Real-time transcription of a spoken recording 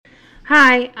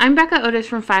Hi, I'm Becca Otis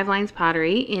from Five Lines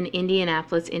Pottery in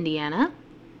Indianapolis, Indiana.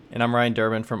 And I'm Ryan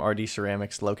Durbin from RD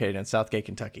Ceramics, located in Southgate,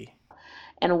 Kentucky.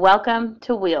 And welcome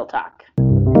to Wheel Talk.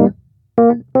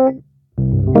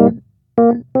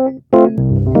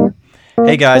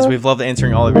 Hey guys, we've loved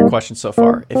answering all of your questions so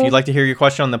far. If you'd like to hear your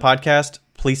question on the podcast,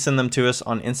 please send them to us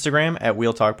on Instagram at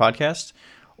Wheel Talk Podcast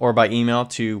or by email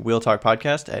to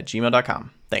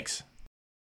wheeltalkpodcast@gmail.com. Thanks.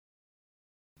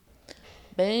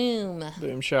 Boom.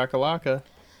 Boom shakalaka.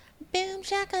 Boom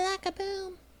shakalaka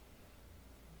boom.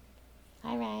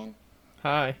 Hi, Ryan.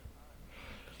 Hi.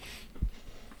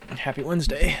 Happy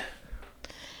Wednesday.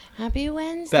 Happy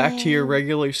Wednesday. Back to your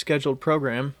regularly scheduled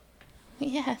program.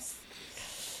 Yes.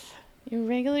 Your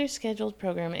regular scheduled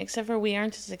program, except for we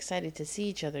aren't as excited to see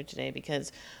each other today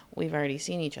because we've already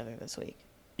seen each other this week.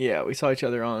 Yeah, we saw each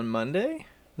other on Monday.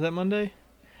 Is that Monday?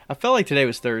 I felt like today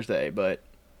was Thursday, but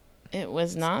it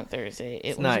was not Thursday.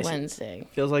 It was nice. Wednesday.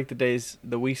 Feels like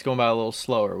the week's going by a little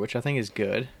slower, which I think is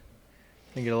good.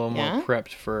 I get a little more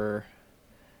prepped for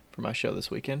my show this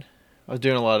weekend. I was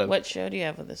doing a lot of... What show do you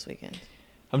have this weekend?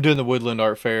 I'm doing the Woodland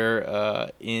Art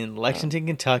Fair in Lexington,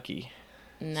 Kentucky.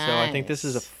 Nice. So I think this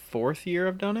is the 4th year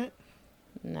I've done it.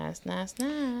 Nice.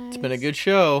 It's been a good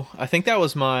show. I think that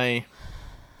was my...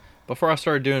 Before I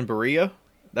started doing Berea,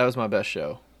 that was my best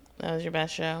show. That was your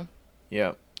best show?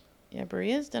 Yep. Yeah,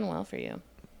 Berea's done well for you.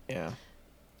 Yeah.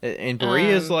 And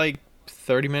Berea is like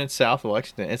 30 minutes south of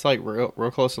Lexington. It's like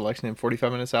real close to Lexington,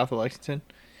 45 minutes south of Lexington.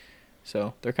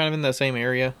 So they're kind of in that same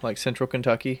area, like central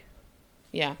Kentucky.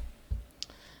 Yeah.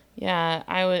 Yeah,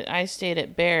 I stayed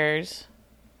at Bears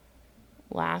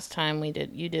last time you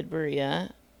did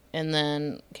Berea, and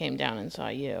then came down and saw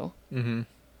you. Mm-hmm.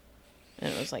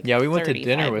 And it was like we went to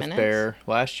dinner with minutes. Bear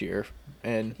last year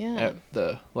and Yeah. at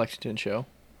the Lexington show.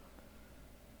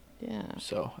 Yeah.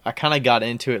 So I kind of got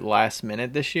into it last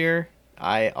minute this year.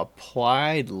 I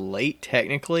applied late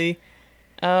technically.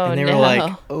 Oh, and they were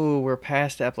like, oh, we're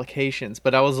past applications.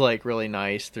 But I was like really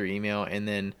nice through email. And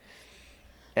then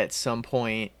at some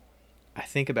point, I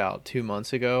think about 2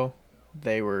 months ago,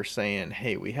 they were saying,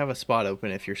 hey, we have a spot open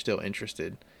if you're still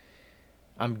interested.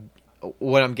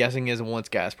 What I'm guessing is once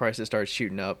gas prices start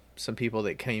shooting up, some people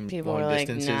that came long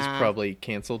distances probably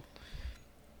canceled.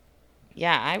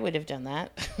 Yeah, I would have done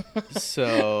that.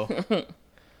 So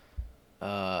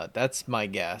that's my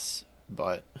guess.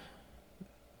 But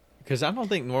because I don't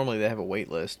think normally they have a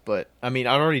wait list. But I mean,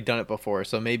 I'd already done it before.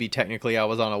 So maybe technically I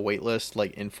was on a wait list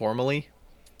like informally.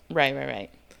 Right.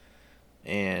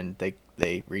 And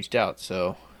they reached out.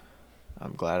 So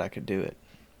I'm glad I could do it.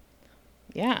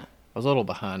 Yeah. I was a little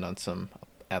behind on some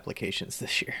applications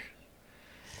this year.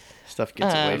 Stuff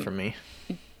gets away from me.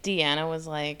 Deanna was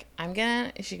like,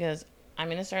 she goes, I'm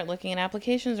going to start looking at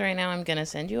applications right now. I'm going to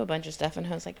send you a bunch of stuff. And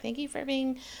I was like, thank you for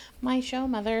being my show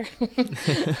mother.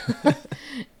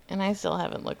 And I still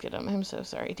haven't looked at them. I'm so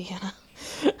sorry, Deanna.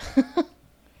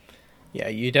 Yeah,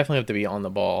 you definitely have to be on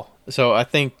the ball. So I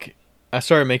think I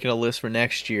started making a list for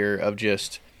next year of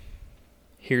just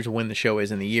here's when the show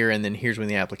is in the year, and then here's when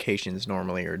the applications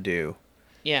normally are due.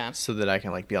 Yeah. So that I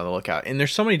can like be on the lookout. And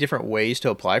there's so many different ways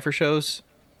to apply for shows,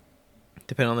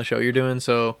 depending on the show you're doing.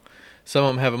 So some of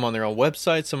them have them on their own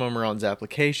website. Some of them are on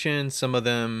Zapplication. Some of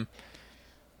them,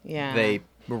 they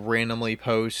randomly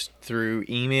post through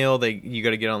email. You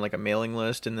got to get on like a mailing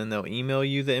list, and then they'll email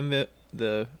you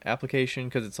the application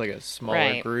because it's like a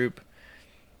smaller group.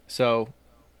 So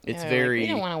it's very... we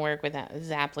don't want to work with that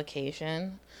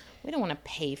Zapplication. We don't want to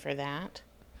pay for that.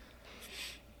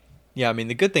 Yeah, I mean,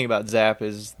 the good thing about Zap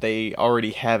is they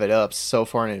already have it up so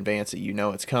far in advance that you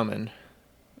know it's coming.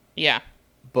 Yeah.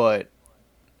 But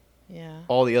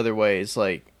all the other ways,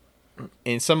 like,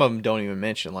 and some of them don't even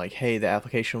mention, like, hey, the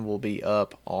application will be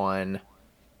up on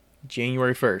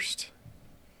January 1st.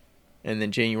 And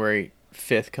then January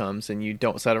 5th comes and you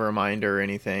don't set a reminder or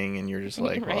anything, and you're just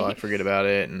like, well, I forget about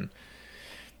it. And,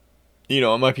 you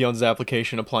know, I might be on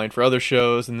Zapplication applying for other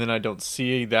shows, and then I don't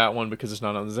see that one because it's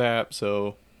not on Zap,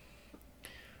 so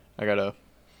I gotta,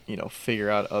 figure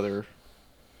out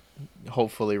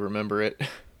hopefully remember it.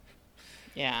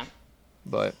 Yeah.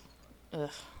 But. Ugh,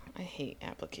 I hate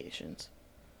applications.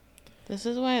 This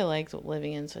is why I like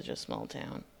living in such a small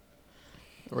town.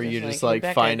 Where you just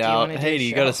find out, hey, do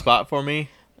you got a spot for me?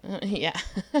 Yeah.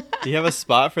 Do you have a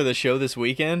spot for the show this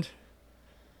weekend?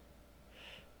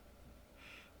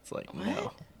 It's like, what? No.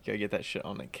 You gotta get that shit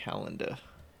on the calendar.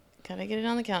 Gotta get it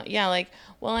on the calendar. Yeah,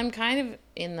 I'm kind of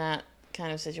in that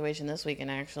kind of situation this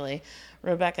weekend, actually.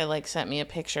 Rebecca, sent me a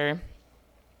picture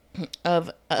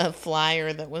of a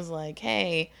flyer that was like,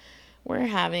 hey, we're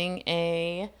having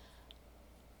a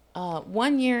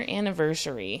 1-year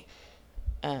anniversary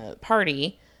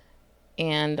party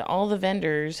and all the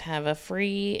vendors have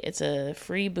it's a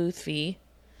free booth fee,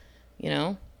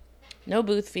 no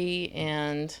booth fee.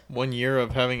 And 1 year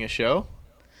of having a show?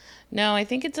 no, I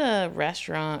think it's a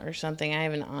restaurant or something. I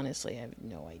have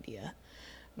no idea.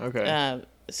 Okay.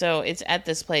 So it's at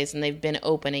this place, and they've been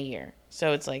open a year.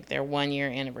 So it's like their 1 year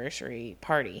anniversary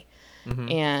party. Mm-hmm.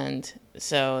 And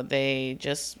so they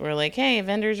just were like, hey,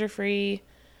 vendors are free.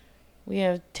 We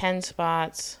have 10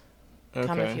 spots.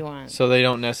 Come if you want. So they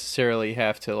don't necessarily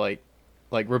have to like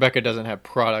Rebecca doesn't have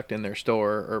product in their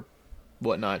store or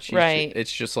whatnot. Right.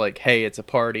 It's just like, hey, it's a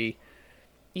party.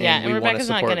 Yeah, and Rebecca's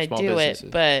not going to do businesses.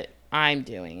 it, but I'm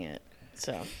doing it.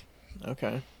 So.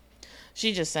 Okay.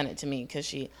 She just sent it to me because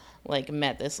she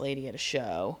met this lady at a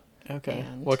show. Okay.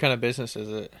 What kind of business is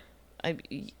it?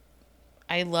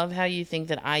 I love how you think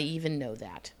that I even know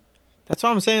that. That's what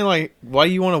I'm saying. Like, why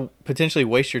do you want to potentially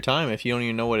waste your time if you don't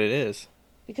even know what it is?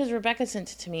 Because Rebecca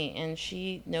sent it to me, and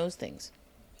she knows things.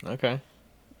 Okay.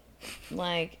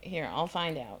 Here, I'll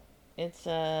find out. It's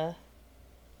oh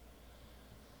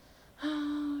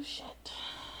shit.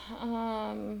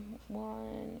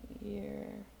 1 year.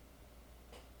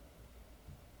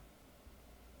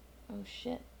 Oh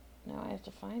shit. Now I have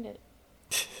to find it.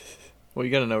 Well,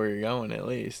 you got to know where you're going at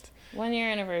least. 1 year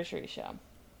anniversary show.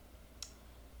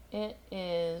 It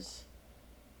is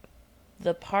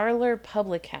the Parlor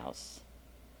Public House.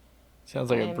 Sounds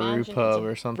like a brew pub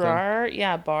or something.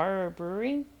 Bar or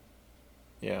brewery.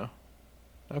 Yeah.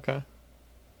 Okay.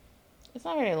 It's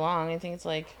not very long. I think it's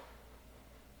 3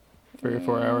 or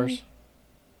 4 hours.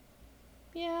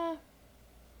 Yeah.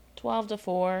 12 to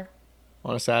 4.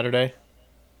 On a Saturday?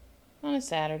 On a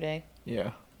Saturday.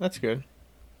 Yeah. That's good.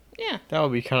 Yeah. That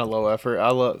would be kind of low effort. I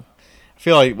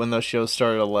feel like when those shows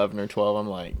start at 11 or 12, I'm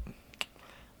like,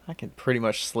 I can pretty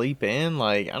much sleep in.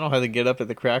 I don't have to get up at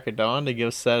the crack of dawn to go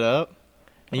set up.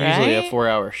 And usually a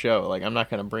 4-hour show. I'm not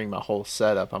going to bring my whole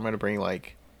setup. I'm going to bring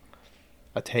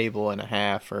a table and a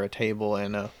half or a table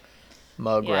and a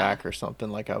mug rack or something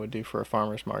like I would do for a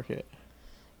farmer's market.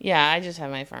 Yeah, I just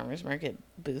have my farmer's market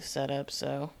booth set up,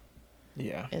 so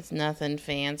yeah, it's nothing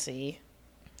fancy.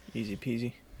 Easy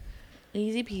peasy.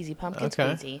 Easy peasy, pumpkin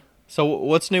squeezy. So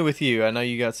what's new with you? I know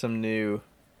you got some new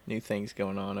things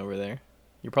going on over there.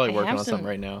 You're probably working on something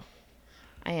right now.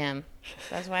 I am.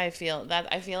 That's why I feel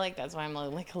like that's why I'm a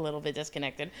little bit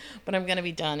disconnected. But I'm gonna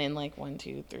be done in 1,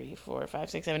 2, 3, 4, 5,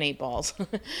 6, 7, 8 balls.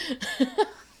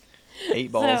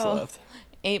 8 balls left.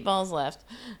 8 balls left.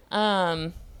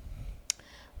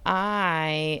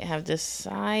 I have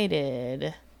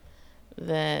decided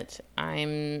that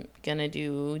I'm gonna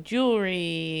do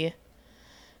jewelry,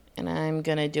 and I'm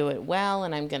gonna do it well,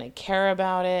 and I'm gonna care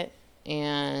about it,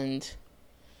 and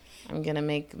I'm gonna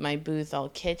make my booth all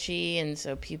kitschy, and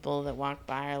so people that walk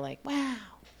by are like, "Wow,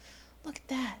 look at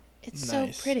that! It's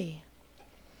nice. So pretty."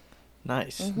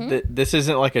 Nice. Mm-hmm. This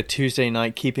isn't like a Tuesday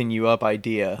night keeping you up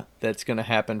idea that's gonna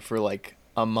happen for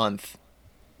a month.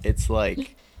 It's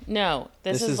no.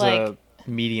 This is a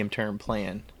medium term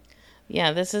plan.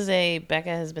 Yeah, this is Becca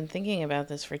has been thinking about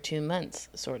this for 2 months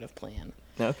sort of plan.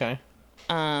 Okay.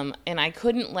 And I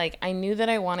couldn't I knew that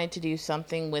I wanted to do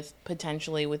something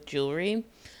potentially with jewelry.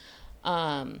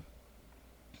 For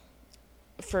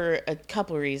a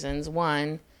couple of reasons.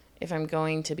 One, if I'm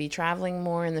going to be traveling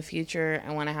more in the future,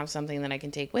 I want to have something that I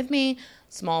can take with me,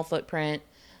 small footprint.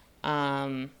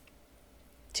 2,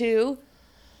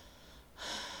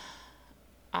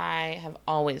 I have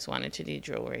always wanted to do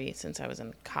jewelry since I was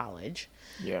in college.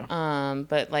 Yeah.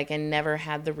 But I never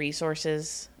had the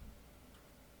resources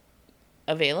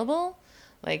available.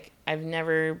 I've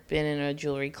never been in a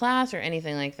jewelry class or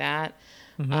anything like that.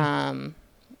 Mm-hmm.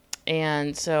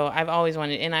 And so I've always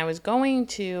wanted, and I was going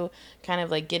to kind of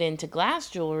get into glass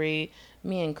jewelry.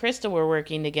 Me and Krista were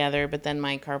working together, but then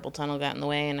my carpal tunnel got in the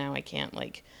way, and now I can't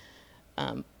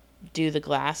do the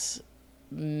glass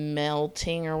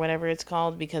melting or whatever it's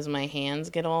called because my hands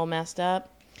get all messed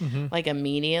up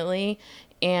immediately.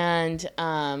 And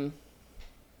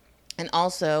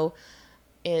also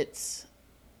it's,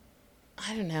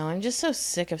 I don't know, I'm just so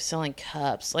sick of selling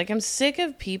cups. I'm sick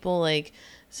of people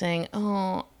saying,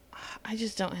 "Oh, I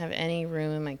just don't have any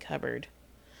room in my cupboard."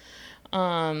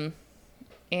 And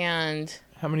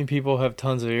how many people have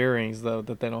tons of earrings though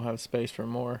that they don't have space for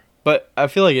more? But I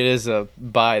feel like it is a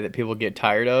buy that people get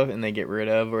tired of and they get rid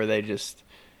of, or they just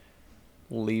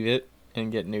leave it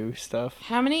and get new stuff.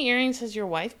 How many earrings has your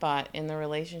wife bought in the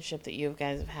relationship that you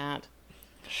guys have had?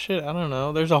 Shit, I don't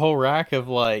know. There's a whole rack of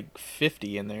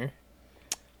 50 in there.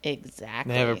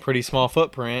 Exactly. They have a pretty small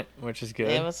footprint, which is good.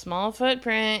 They have a small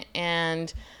footprint,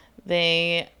 and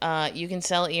they you can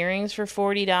sell earrings for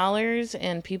 $40,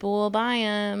 and people will buy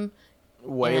them.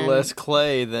 Way And less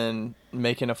clay than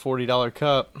making a $40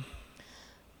 cup.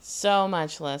 so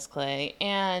much less clay.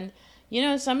 And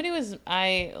I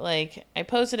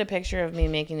posted a picture of me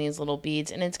making these little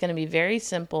beads, and it's going to be very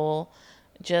simple,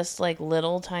 just like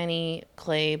little tiny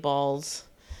clay balls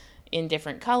in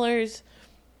different colors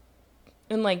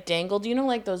and like dangled,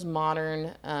 like those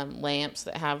modern lamps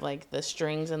that have like the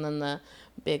strings and then the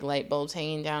big light bulbs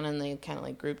hanging down and they kind of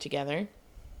like group together.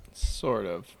 Sort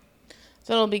of.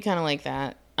 So it'll be kind of like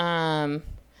that.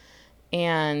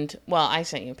 And well, I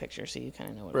sent you a picture so you kind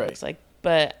of know what it looks like.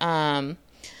 But yeah,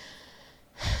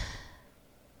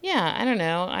 I don't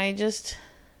know.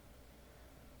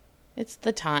 It's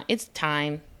the time. It's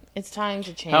time. It's time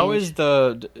to change.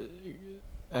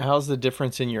 How's the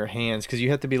difference in your hands? Because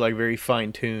you have to be like very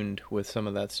fine tuned with some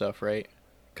of that stuff, right?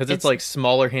 Because it's like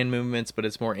smaller hand movements, but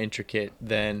it's more intricate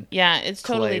than it's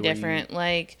totally different.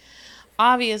 Like,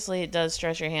 obviously, it does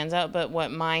stretch your hands out, but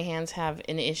what my hands have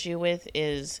an issue with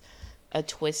is a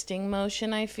twisting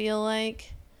motion. I feel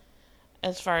like,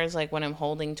 as far as like when I'm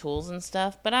holding tools and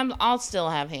stuff, but I'll still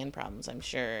have hand problems. I'm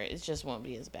sure it just won't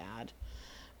be as bad.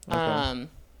 Okay.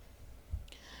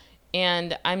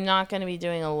 And I'm not going to be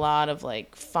doing a lot of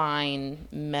like fine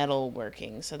metal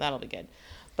working, so that'll be good.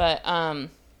 But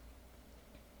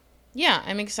yeah,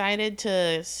 I'm excited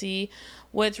to see.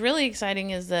 What's really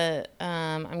exciting is that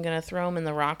I'm going to throw them in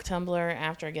the rock tumbler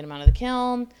after I get them out of the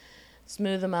kiln,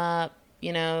 smooth them up.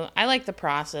 I like the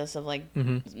process of like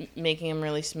making them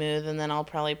really smooth, and then I'll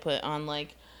probably put on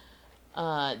like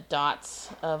dots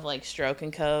of like stroke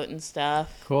and coat and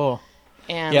stuff. Cool.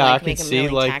 And yeah, like, I can see really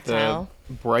like tactile.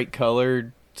 The bright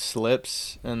colored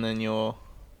slips, and then is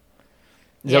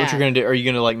that what you're gonna do? Are you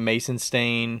gonna like mason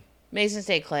stain? Mason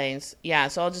stain clays, yeah.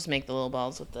 So I'll just make the little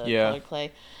balls with the colored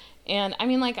clay, and I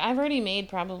mean, like I've already made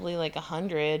probably like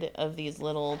 100 of these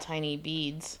little tiny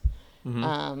beads,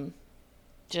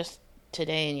 just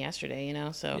today and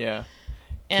yesterday, So yeah.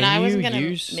 And I wasn't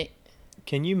gonna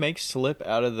Can you make slip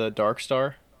out of the Dark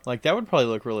Star? Like, that would probably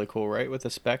look really cool, right? With the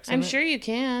specs in I'm it? sure you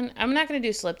can. I'm not going to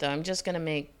do slip, though. I'm just going to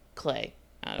make clay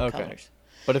out of colors.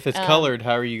 But if it's colored,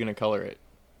 how are you going to color it?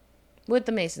 With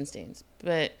the mason stains.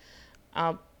 But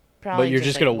I'll probably But you're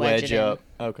just going to wedge up.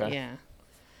 In. Okay. Yeah.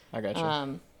 I got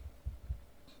you.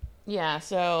 Yeah,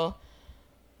 so...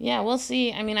 Yeah, we'll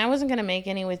see. I mean, I wasn't going to make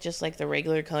any with just, like, the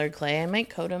regular colored clay. I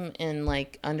might coat them in,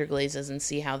 like, underglazes and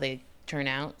see how they turn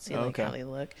out. See, like, how they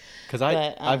look. Because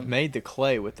I've made the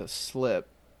clay with the slip.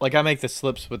 Like, I make the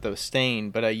slips with the stain,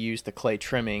 but I use the clay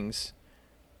trimmings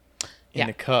in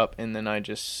the cup, and then I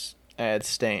just add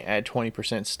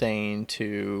 20% stain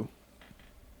to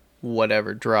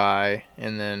whatever dry,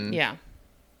 and then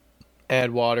add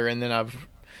water, and then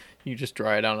you just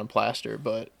dry it out in plaster.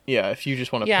 But yeah, if you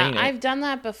just want to paint it. Yeah, I've done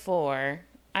that before.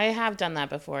 I have done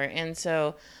that before, and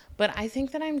so, but I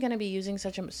think that I'm going to be using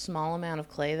such a small amount of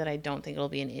clay that I don't think it'll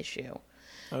be an issue.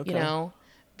 Okay.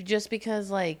 Just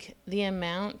because, like, the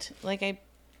amount,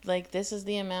 this is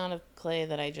the amount of clay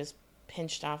that I just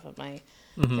pinched off of my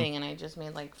thing, and I just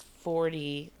made, like,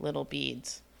 40 little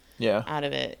beads out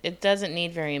of it. It doesn't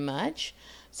need very much,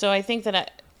 so I think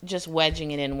that just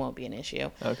wedging it in won't be an issue.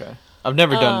 Okay. I've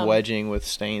never done wedging with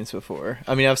stains before.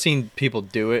 I mean, I've seen people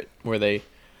do it where they,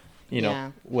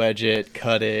 wedge it,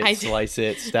 cut it, slice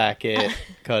it, stack it,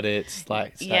 cut it,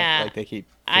 stack, like they keep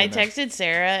I texted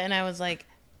Sarah, and I was like,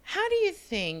 how do you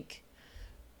think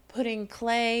putting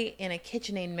clay in a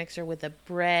KitchenAid mixer with a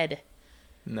bread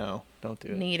No, don't do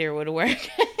it. kneader would work?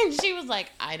 And she was like,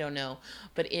 I don't know.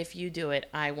 But if you do it,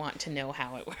 I want to know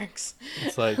how it works.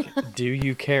 It's like, do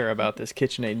you care about this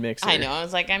KitchenAid mixer? I know. I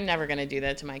was like, I'm never going to do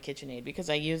that to my KitchenAid because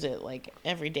I use it like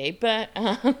every day. But,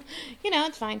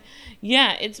 it's fine.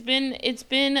 Yeah, it's been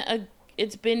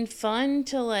fun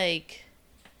to like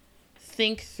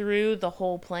think through the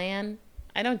whole plan.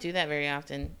 I don't do that very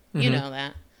often. You know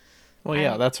that. Well,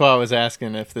 yeah, that's why I was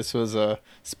asking if this was a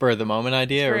spur-of-the-moment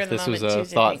idea or if this was a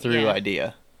thought-through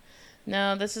idea.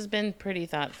 No, this has been pretty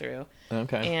thought through.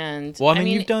 Okay. And well, I mean,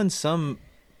 you've done some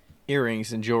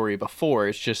earrings and jewelry before.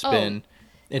 It's just been,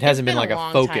 it hasn't been like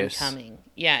a focus. Time coming.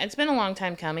 Yeah, it's been a long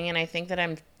time coming, and I think that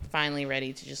I'm finally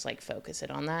ready to just like focus it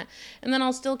on that. And then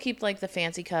I'll still keep like the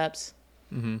fancy cups,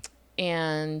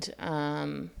 and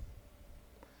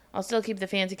I'll still keep the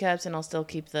fancy cups, and I'll still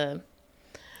keep the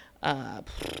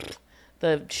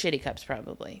shitty cups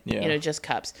probably. Yeah. Just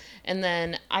cups. And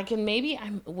then I can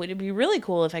would it be really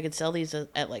cool if I could sell these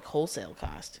at like wholesale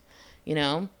cost,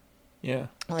 Yeah.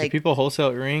 Like, do people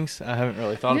wholesale earrings? I haven't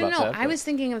really thought about that. No, I was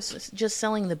thinking of just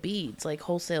selling the beads, like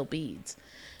wholesale beads,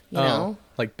 you know?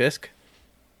 Like bisque?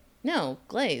 No,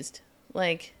 glazed.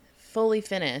 Like fully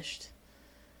finished.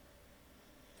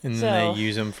 And then they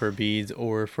use them for beads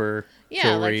or for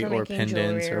jewelry like for or pendants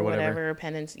jewelry or whatever. or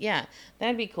pendants. Yeah,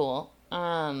 that'd be cool.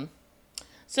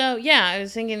 So yeah, I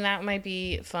was thinking that might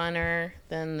be funner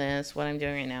than what I'm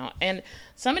doing right now. And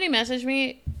somebody messaged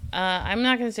me. I'm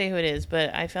not gonna say who it is,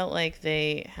 but I felt like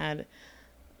they had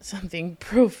something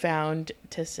profound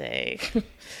to say.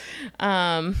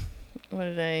 Where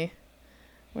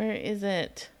is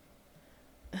it?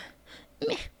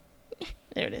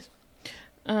 There it is.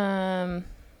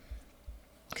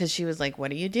 Because she was like,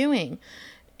 "What are you doing?"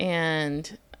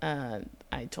 And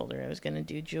I told her I was going to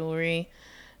do jewelry.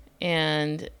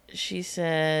 And she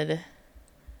said,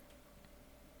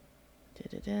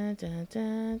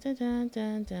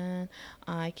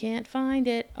 I can't find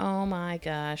it. Oh my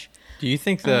gosh. Do you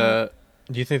think the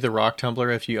rock tumbler,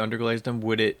 if you underglazed them,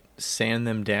 would it sand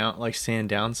them down, like sand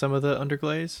down some of the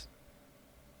underglaze?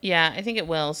 Yeah, I think it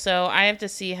will. So I have to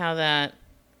see how that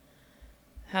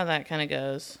kind of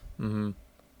goes. Mm-hmm.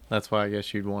 That's why I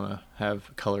guess you'd want to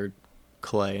have colored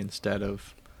clay instead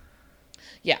of...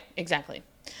 Yeah, exactly.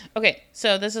 Okay,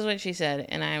 so this is what she said,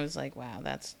 and I was like, wow,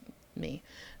 that's me.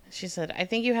 She said, I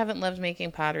think you haven't loved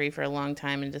making pottery for a long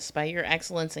time, and despite your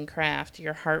excellence in craft,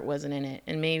 your heart wasn't in it,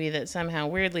 and maybe that somehow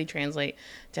weirdly translate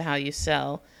to how you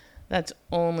sell. That's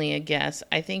only a guess.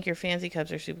 I think your fancy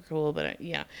cups are super cool, but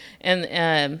yeah.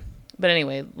 And, but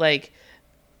anyway, like,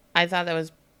 I thought I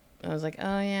was like,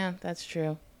 oh yeah, that's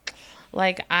true.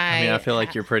 Like, I mean, I feel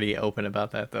like you're pretty open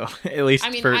about that, though. At least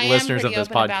for listeners of this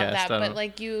podcast. That, but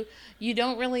like you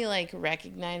don't really like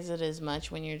recognize it as much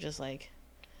when you're just like,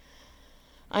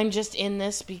 I'm just in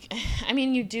this. I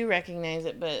mean, you do recognize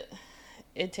it, but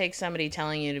it takes somebody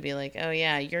telling you to be like, oh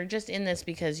yeah, you're just in this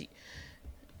because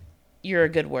you're a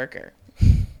good worker,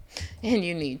 and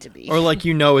you need to be. Or like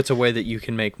it's a way that you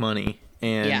can make money,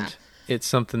 and it's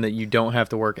something that you don't have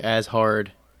to work as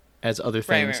hard as other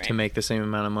things to make the same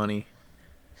amount of money.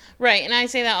 Right, and I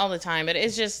say that all the time, but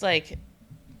it's just like,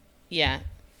 yeah,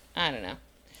 I don't know.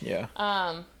 Yeah.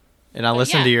 And I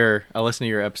listened to your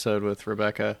episode with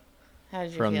Rebecca. How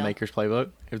did you from feel? the Maker's Playbook.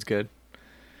 It was good.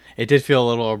 It did feel a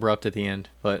little abrupt at the end,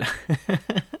 but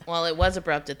well, it was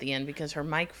abrupt at the end because her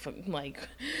mic went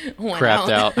crapped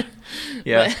out.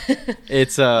 Yeah,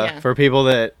 it's for people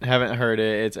that haven't heard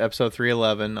it. It's episode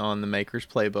 311 on the Maker's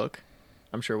Playbook.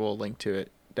 I'm sure we'll link to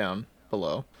it down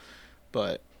below,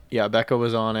 but. Yeah, Becca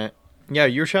was on it. Yeah,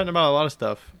 you were chatting about a lot of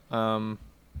stuff. Yeah,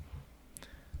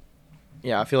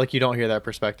 I feel like you don't hear that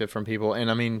perspective from people.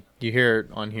 And, I mean, you hear it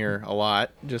on here a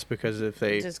lot just because if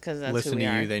they listen to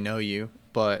you, they know you.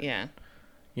 But, yeah,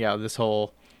 this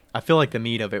whole... I feel like the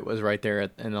meat of it was right there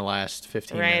in the last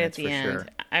 15 minutes, right at the end. Sure.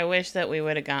 I wish that we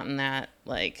would have gotten that,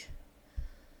 like...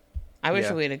 I wish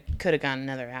we could have gotten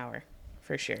another hour,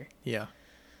 for sure. Yeah.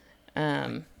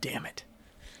 Damn it.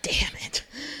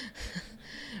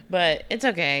 But it's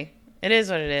okay. It is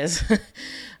what it is.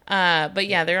 But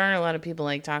yeah, there aren't a lot of people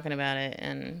like talking about it,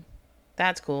 and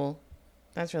that's cool.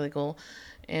 That's really cool.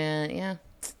 And yeah,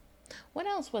 what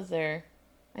else was there?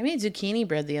 I made zucchini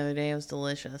bread the other day. It was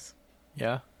delicious.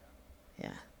 Yeah.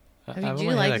 Yeah. I've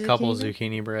only had a couple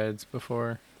zucchini breads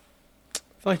before. I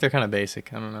feel like they're kind of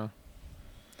basic. I don't know.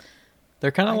 They're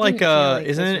kind of like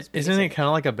isn't it kind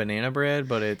of like a banana bread,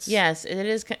 but it's... Yes, it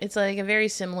is. It's like a very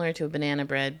similar to a banana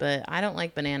bread, but I don't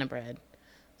like banana bread.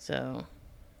 So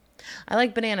I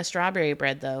like banana strawberry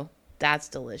bread though. That's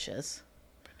delicious.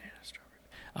 Banana strawberry.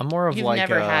 I'm more of You've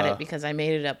never had it because I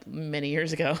made it up many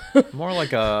years ago. More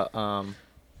like a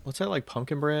what's that, like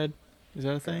pumpkin bread? Is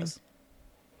that a thing?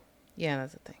 Yeah,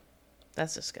 that's a thing.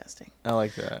 That's disgusting. I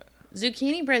like that.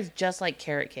 Zucchini bread's just like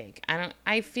carrot cake.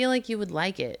 I feel like you would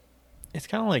like it. It's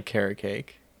kind of like carrot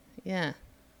cake. Yeah.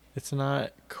 It's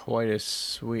not quite as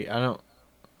sweet.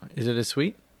 Is it as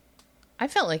sweet? I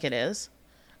felt like it is.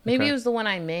 Maybe it was the one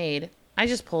I made. I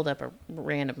just pulled up a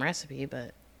random recipe,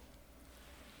 but...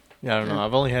 Yeah, I don't know.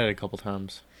 I've only had it a couple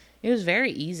times. It was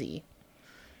very easy.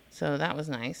 So that was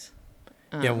nice.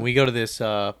 Yeah, when we go to this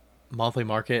monthly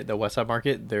market, the Westside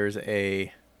Market, there's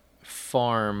a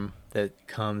farm that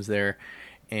comes there,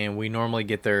 and we normally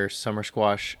get their summer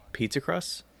squash pizza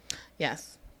crusts.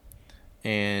 Yes.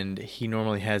 And he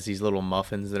normally has these little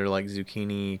muffins that are like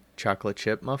zucchini chocolate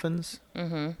chip muffins.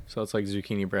 Mm-hmm. So it's like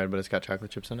zucchini bread, but it's got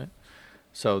chocolate chips in it.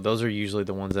 So those are usually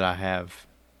the ones that I have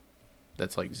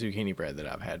that's like zucchini bread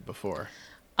that I've had before.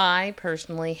 I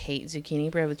personally hate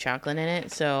zucchini bread with chocolate in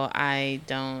it, so I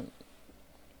don't...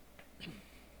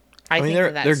 I mean,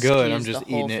 they're good. I'm just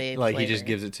eating it. Like, he just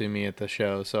gives it to me at the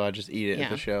show, so I just eat it at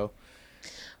the show.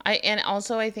 And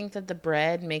also I think that the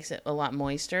bread makes it a lot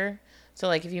moister. So,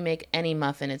 like, if you make any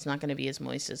muffin, it's not going to be as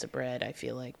moist as a bread, I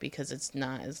feel like, because it's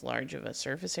not as large of a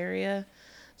surface area.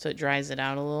 so it dries it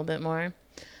out a little bit more.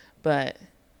 But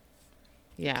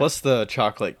yeah. Plus the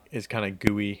chocolate is kind of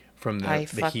gooey from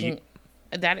the heat.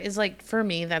 That is like, for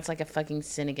me, that's like a fucking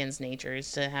sin against nature,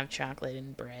 is to have chocolate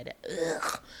in bread.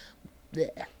 Ugh.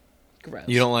 Blech. Gross.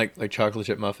 You don't like chocolate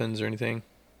chip muffins or anything?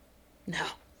 No.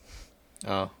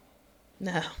 Oh.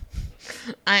 No.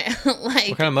 I like...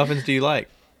 What kind of muffins do you like?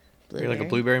 Blueberry. You like a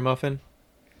blueberry muffin?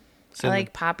 I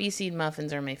like poppy seed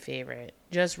muffins are my favorite.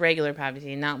 Just regular poppy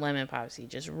seed, not lemon poppy seed.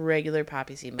 Just regular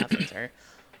poppy seed muffins are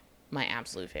my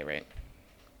absolute favorite.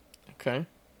 Okay.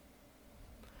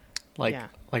 Like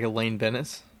a Lane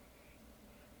Bennett's?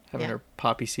 Having her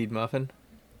poppy seed muffin?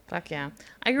 Fuck yeah.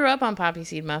 I grew up on poppy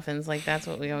seed muffins. Like, that's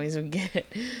what we always would get.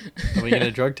 When you get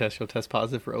a drug test, you'll test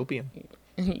positive for opium.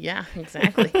 Yeah,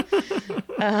 exactly.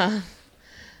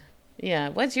 Yeah.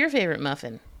 What's your favorite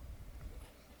muffin?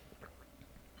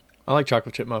 I like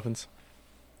chocolate chip muffins.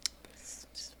 It's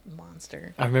just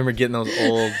monster. I remember getting those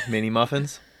old mini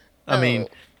muffins. I mean,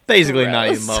 basically gross. not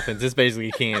even muffins. It's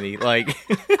basically candy. Like,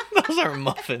 those aren't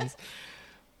muffins.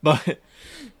 But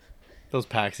those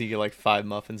packs, you get like 5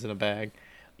 muffins in a bag.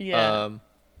 Yeah.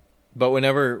 But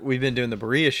whenever we've been doing the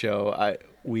Berea show,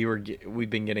 we've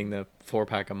been getting the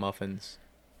 4-pack of muffins.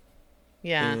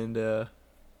 Yeah. And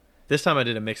this time I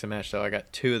did a mix and match though. I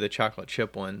got 2 of the chocolate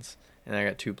chip ones, and I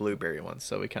got 2 blueberry ones.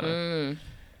 So we kind of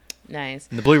nice.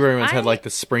 And the blueberry ones had like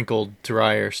the sprinkled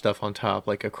drier stuff on top,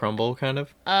 like a crumble kind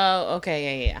of. Oh,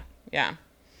 okay, yeah.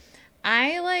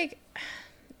 I like,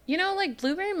 like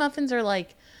blueberry muffins are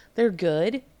like, they're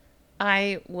good.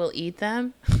 I will eat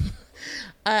them.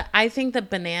 I think the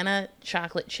banana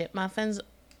chocolate chip muffins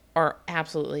are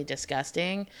absolutely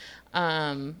disgusting.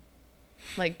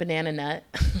 Like banana nut.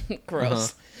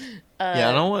 Gross. Yeah,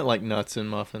 I don't want like nuts in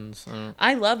muffins.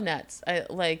 I love nuts. I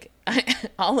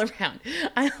all around.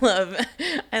 I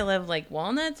love like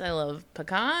walnuts. I love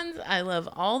pecans. I love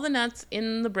all the nuts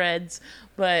in the breads.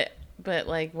 But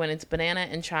like when it's banana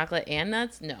and chocolate and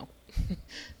nuts, no.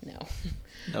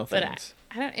 No But thanks.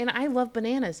 I don't, and I love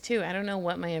bananas too. I don't know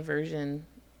what my aversion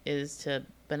is to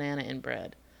banana in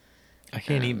bread. I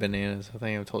can't eat bananas. I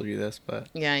think I've told you this, but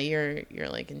Yeah, you're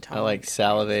like intolerant. I like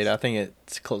salivate. I think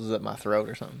it closes up my throat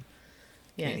or something.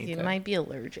 Yeah, Can't eat you that. might be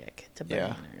allergic to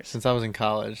bananas. Yeah, since I was in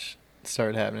college, it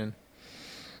started happening.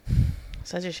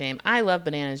 Such a shame. I love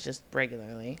bananas just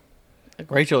regularly.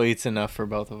 Rachel eats enough for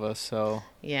both of us, so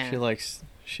Yeah. she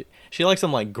likes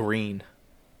them like green,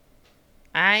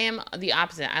 I am the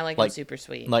opposite. I like them super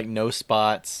sweet. like no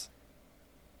spots,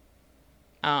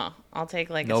 Oh, I'll take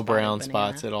like no a spot of brown banana.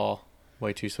 spots at all.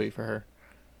 Way too sweet for her.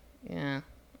 Yeah,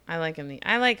 I like them.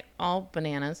 I like all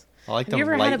bananas. I like Have them you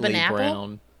ever had a lightly banapple?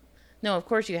 brown. No, of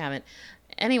course you haven't.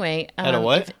 Anyway, Had a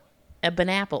what? A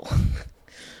banapple.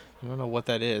 I don't know what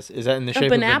that is. Is that in the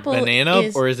shape of a banapple banana,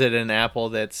 or is it an apple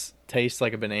that tastes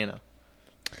like a banana?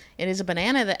 It is a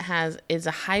banana that is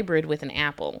a hybrid with an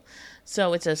apple.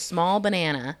 So it's a small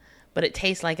banana, but it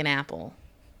tastes like an apple.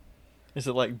 Is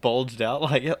it like bulged out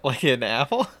like an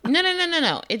apple?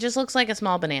 No. It just looks like a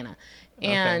small banana.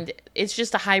 And it's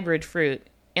just a hybrid fruit.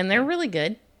 And they're really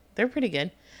good. They're pretty good.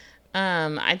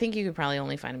 I think you could probably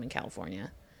only find them in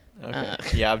California. Okay.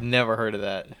 Yeah, I've never heard of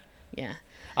that. Yeah.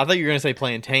 I thought you were going to say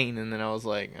plantain, and then I was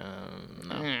like,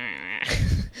 no.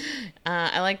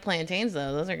 I like plantains,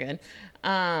 though. Those are good.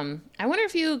 I wonder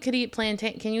if you could eat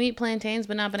plantain. Can you eat plantains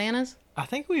but not bananas? I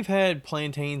think we've had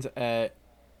plantains at,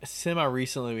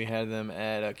 semi-recently we had them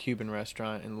at a Cuban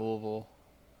restaurant in Louisville.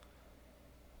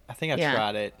 I think I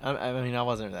tried it. I mean, I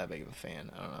wasn't that big of a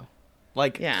fan. I don't know.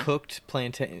 Like, cooked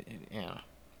plantain, yeah.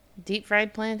 Deep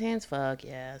fried plantains? Fuck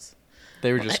yes.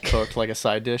 They were just cooked like a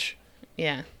side dish?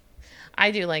 Yeah.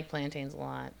 I do like plantains a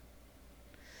lot.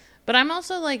 But I'm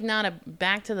also like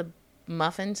back to the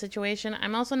muffin situation.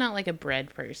 I'm also not like a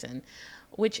bread person,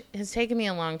 which has taken me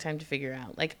a long time to figure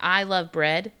out. Like, I love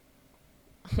bread.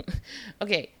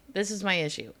 Okay, this is my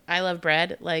issue. I love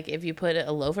bread. Like, if you put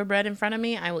a loaf of bread in front of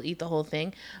me, I will eat the whole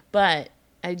thing. But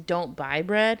I don't buy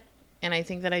bread. And I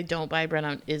think that I don't buy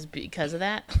bread is because of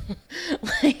that.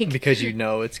 Because you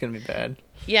know it's going to be bad.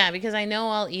 Yeah, because I know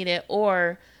I'll eat it.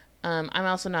 Or I'm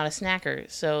also not a snacker.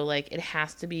 So, like, it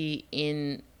has to be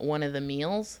in one of the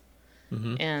meals.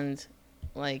 Mm-hmm. And,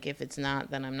 like, if it's not,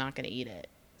 then I'm not going to eat it.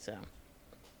 So.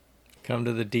 Come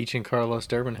to the Deech and Carlos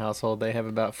Durbin household. They have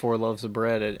about 4 loaves of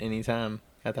bread at any time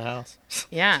at the house.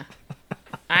 Yeah.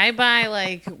 I buy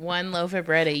like 1 loaf of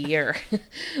bread a year.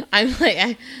 I'm like,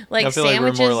 I feel sandwiches. Like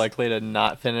we're more likely to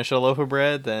not finish a loaf of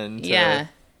bread than to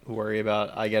worry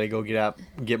about, I got to go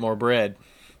get more bread.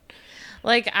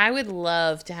 Like, I would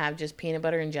love to have just peanut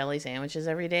butter and jelly sandwiches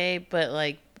every day, but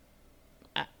like,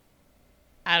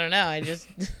 I don't know. I just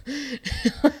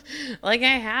like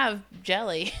I have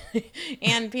jelly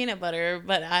and peanut butter,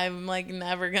 but I'm like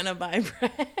never gonna buy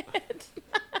bread.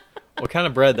 What kind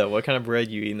of bread though? What kind of bread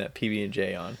you eating that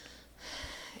PB&J on?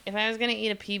 If I was gonna eat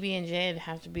a PB&J, it'd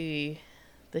have to be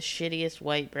the shittiest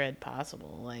white bread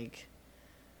possible. Like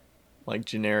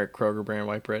generic Kroger brand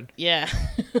white bread? Yeah.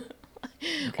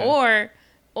 Okay.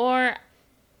 Or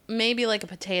maybe like a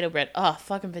potato bread. Oh,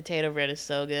 fucking potato bread is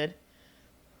so good.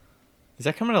 Is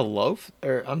that coming in a loaf?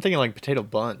 Or I'm thinking like potato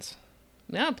buns.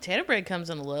 No, potato bread comes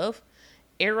in a loaf.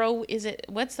 Arrow, is it?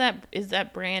 What's that? Is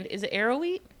that brand? Is it Arrow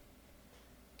Wheat?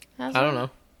 I don't know.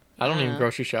 I don't even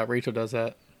grocery shop. Rachel does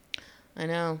that. I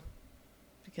know.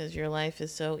 Because your life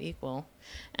is so equal.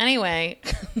 Anyway.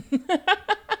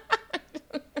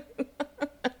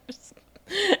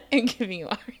 I'm giving you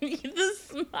already the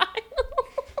smile.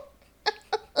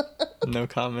 No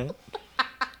comment.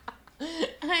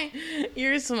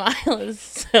 Your smile is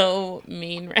so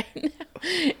mean right now.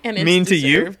 And it's mean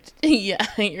deserved. to you?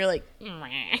 Yeah, you're like,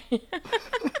 meh.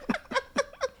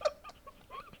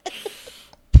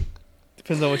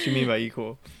 Depends on what you mean by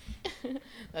equal.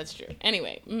 That's true.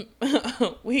 Anyway,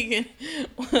 we can.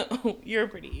 You're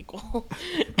pretty equal.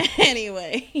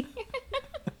 Anyway,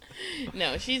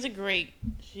 no, she's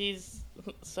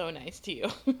so nice to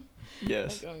you.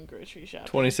 Yes. Going grocery shopping.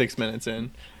 26 minutes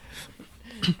in.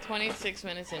 26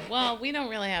 minutes in. Well, we don't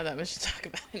really have that much to talk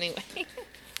about anyway.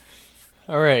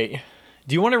 All right.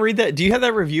 Do you want to read that? Do you have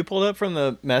that review pulled up from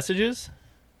the messages?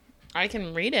 I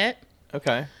can read it.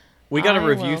 Okay. We got a I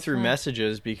review will through try.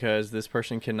 messages because this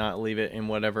person cannot leave it in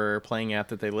whatever playing app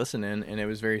that they listen in, and it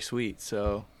was very sweet.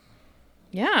 So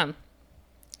Yeah.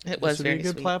 It was this would be very a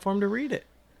good sweet. platform to read it.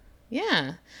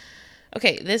 Yeah.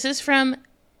 Okay, this is from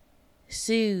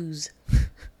Suze.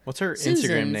 What's her Susan's.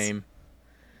 Instagram name?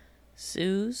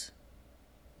 Suze?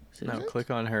 No, Susan? click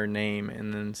on her name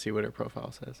and then see what her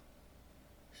profile says.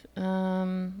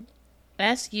 Suezens.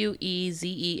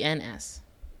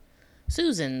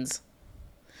 Susan's.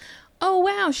 Oh,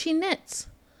 wow, she knits.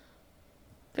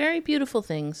 Very beautiful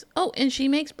things. Oh, and she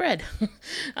makes bread.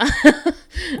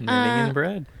 Knitting and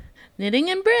bread. Knitting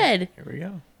and bread. Here we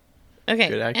go. Okay,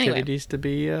 Good anyway. activities to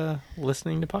be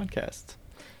listening to podcasts.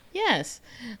 Yes.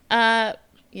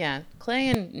 Yeah, clay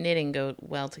and knitting go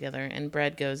well together, and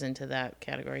bread goes into that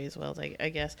category as well, I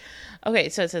guess. Okay,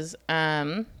 so it says,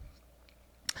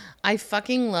 I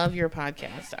fucking love your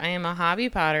podcast. I am a hobby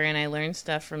potter and I learn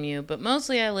stuff from you, but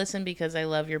mostly I listen because I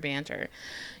love your banter.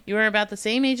 You are about the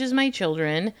same age as my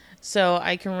children, so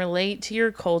I can relate to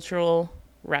your cultural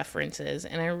references,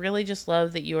 and I really just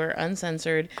love that you are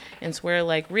uncensored and swear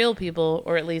like real people,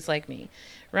 or at least like me.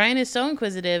 Ryan is so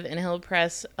inquisitive, and he'll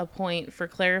press a point for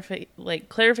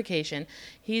clarification.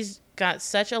 He's got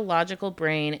such a logical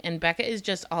brain, and Becca is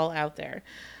just all out there.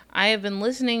 I have been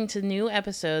listening to new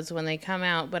episodes when they come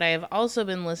out, but I have also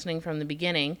been listening from the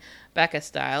beginning, Becca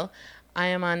style. I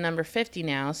am on number 50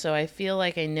 now, so I feel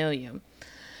like I know you.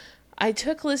 I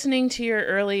took listening to your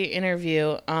early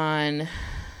interview on...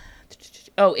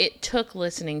 Oh, it took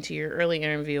listening to your early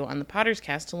interview on the Potter's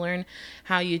Cast to learn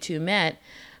how you two met.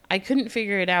 I couldn't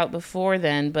figure it out before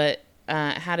then, but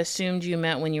had assumed you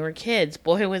met when you were kids.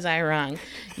 Boy, was I wrong.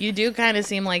 You do kind of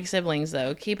seem like siblings,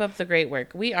 though. Keep up the great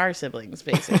work. We are siblings,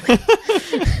 basically.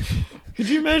 Could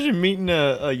you imagine meeting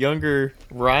a younger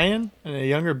Ryan and a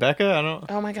younger Becca? I don't.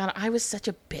 Oh my god, I was such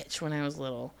a bitch when I was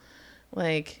little.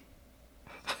 Like...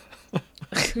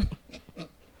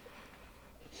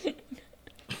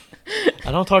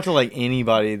 I don't talk to like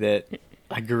anybody that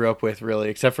I grew up with really,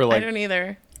 except for I like don't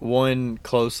either. one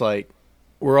close, like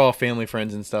we're all family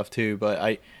friends and stuff too,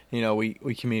 but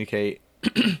we communicate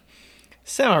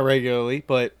semi regularly,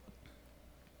 but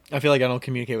I feel like I don't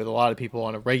communicate with a lot of people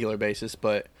on a regular basis,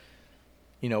 but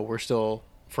we're still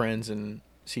friends and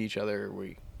see each other.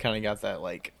 We kind of got that,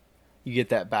 like, you get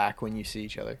that back when you see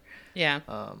each other. Yeah.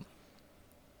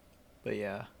 But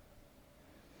yeah.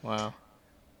 Wow.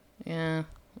 Yeah.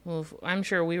 Well, I'm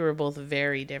sure we were both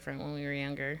very different when we were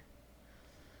younger.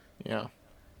 Yeah.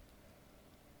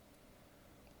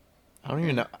 I don't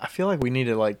even know. I feel like we need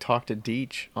to like talk to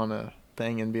Deech on a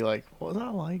thing and be like, what was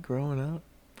that like growing up?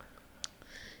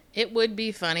 It would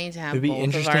be funny to have It'd be both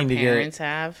interesting of our to parents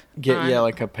have. Get on. yeah,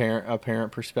 like a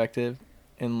parent perspective,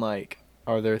 and like,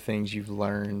 are there things you've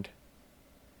learned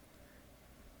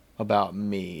about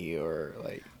me, or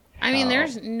like? I mean, how-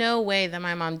 there's no way that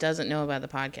my mom doesn't know about the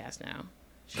podcast now.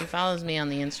 She follows me on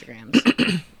the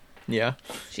Instagrams. Yeah.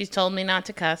 She's told me not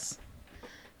to cuss.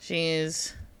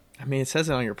 She's... I mean, it says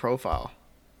it on your profile.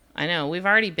 I know, we've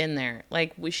already been there.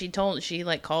 Like, she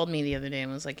called me the other day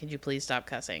and was like, could you please stop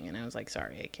cussing? And I was like,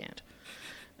 sorry, I can't.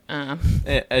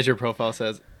 As your profile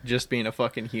says, just being a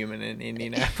fucking human in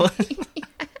Indianapolis.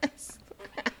 Yes.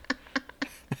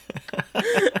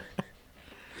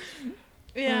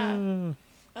 Yeah.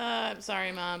 I'm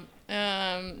sorry, Mom.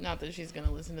 Not that she's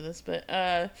gonna listen to this,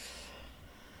 but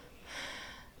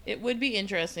it would be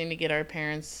interesting to get our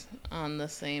parents on the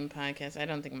same podcast. I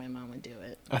don't think my mom would do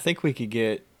it. I think we could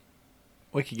get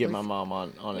my mom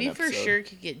on an We episode. for sure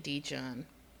could get Deech on.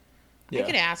 Yeah. I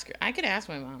could ask her. I could ask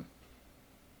my mom.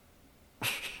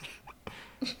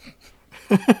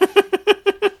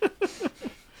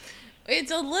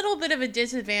 It's a little bit of a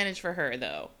disadvantage for her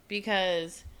though,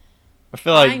 because I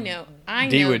feel like I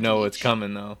Dee know would know Deech. what's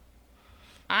coming though.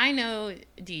 I know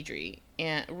Deidre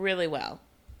and really well.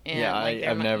 And Yeah, like,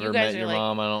 I've never you guys met are your like,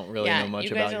 mom. I don't really know much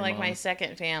you about guys your are like mom. my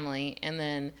second family, and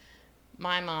then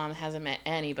my mom hasn't met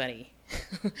anybody,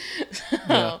 so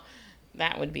Yeah.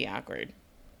 that would be awkward.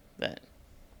 But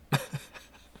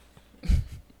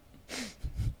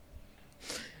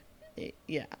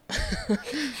yeah.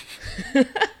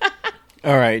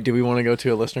 All right, do we want to go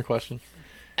to a listener question?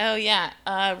 Oh yeah,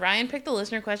 Ryan picked the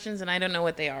listener questions, and I don't know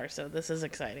what they are, so this is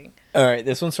exciting. All right,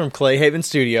 this one's from Clay Haven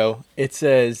Studio. It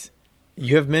says,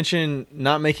 you have mentioned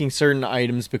not making certain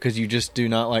items because you just do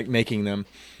not like making them.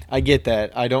 I get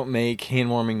that. I don't make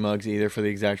hand-warming mugs either for the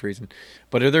exact reason.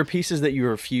 But are there pieces that you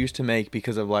refuse to make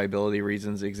because of liability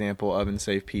reasons? Example,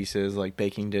 oven-safe pieces like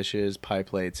baking dishes, pie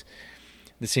plates.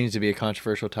 This seems to be a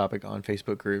controversial topic on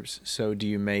Facebook groups. So do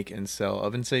you make and sell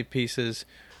oven-safe pieces?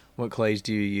 What clays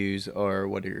do you use, or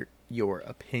what are your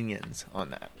opinions on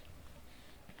that?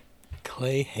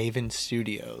 Clay Haven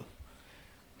Studio.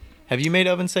 Have you made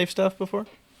oven-safe stuff before?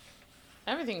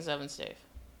 Everything's oven safe.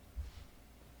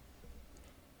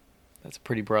 That's a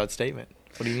pretty broad statement.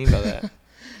 What do you mean by that?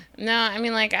 No, I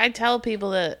mean, like, I tell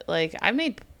people that, like, I've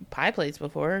made pie plates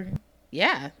before.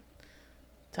 Yeah.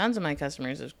 Tons of my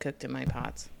customers have cooked in my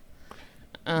pots.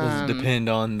 Does it depend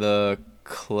on the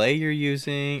clay you're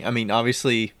using? I mean,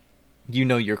 obviously, you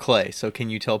know your clay, so can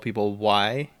you tell people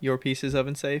why your piece is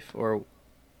oven-safe? Or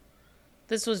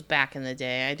This was back in the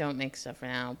day. I don't make stuff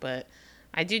now, but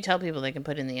I do tell people they can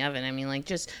put it in the oven. I mean, like,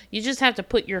 you just have to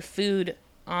put your food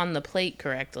on the plate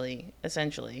correctly,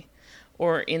 essentially,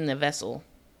 or in the vessel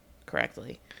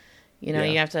correctly. You know,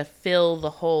 Yeah. you have to fill the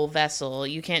whole vessel.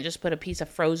 You can't just put a piece of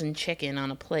frozen chicken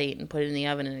on a plate and put it in the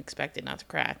oven and expect it not to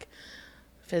crack.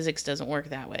 Physics doesn't work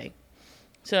that way.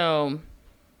 So,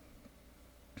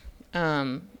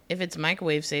 if it's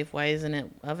microwave safe, why isn't it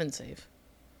oven safe?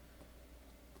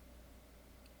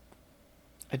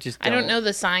 I don't know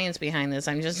the science behind this.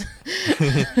 I'm just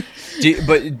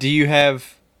But do you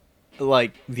have,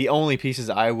 like, the only pieces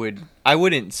I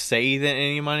wouldn't say that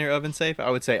any of mine are oven safe. I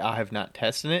would say I have not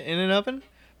tested it in an oven.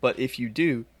 But if you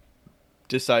do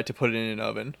decide to put it in an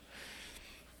oven,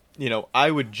 you know,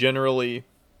 I would generally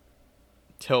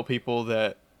tell people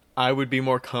that I would be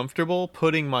more comfortable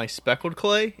putting my speckled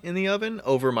clay in the oven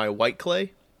over my white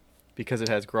clay because it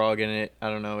has grog in it. I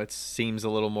don't know. It seems a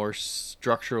little more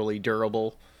structurally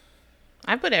durable.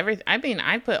 I put everything. I mean,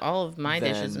 I put all of my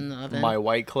dishes in the oven. My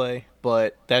white clay,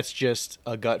 but that's just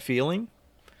a gut feeling.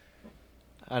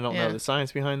 I don't Yeah. know the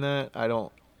science behind that.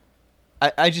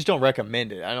 I just don't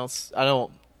recommend it. I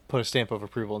don't put a stamp of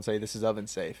approval and say this is oven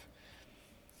safe.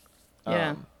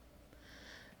 Yeah.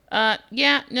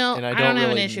 Yeah. No, and I I don't don't have an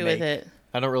really issue with make- it.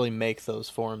 I don't really make those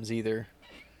forms either.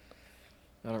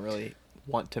 I don't really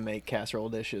want to make casserole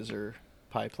dishes or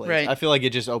pie plates. Right. I feel like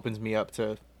it just opens me up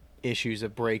to issues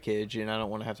of breakage, and I don't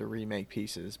want to have to remake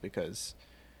pieces because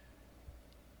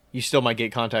you still might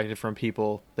get contacted from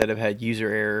people that have had user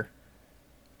error,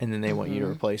 and then they want you to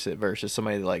replace it versus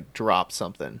somebody that, like, dropped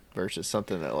something versus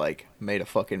something that, like, made a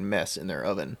fucking mess in their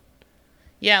oven.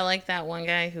 Yeah, like that one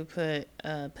guy who put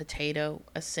a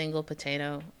single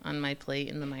potato, on my plate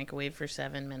in the microwave for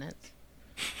 7 minutes.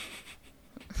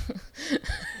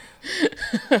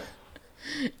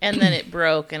 And then it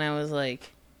broke, and I was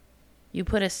like, you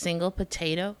put a single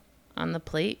potato on the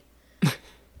plate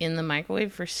in the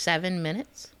microwave for 7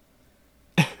 minutes?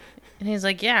 And he's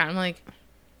like, yeah. I'm like,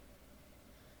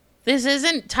 this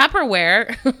isn't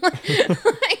Tupperware.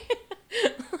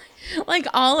 Like,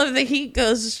 all of the heat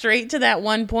goes straight to that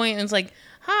one point, and it's like,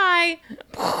 hi.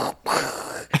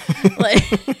 Like,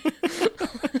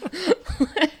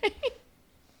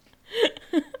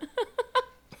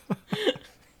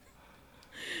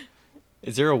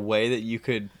 Is there a way that you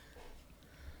could...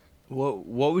 What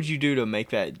would you do to make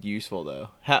that useful, though?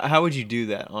 How would you do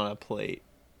that on a plate?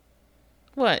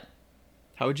 what?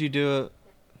 How would you do it?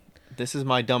 this is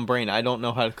my dumb brain. I don't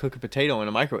know how to cook a potato in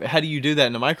a microwave. How do you do that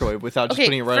in a microwave without just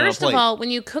putting it right on a plate? First of all, when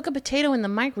you cook a potato in the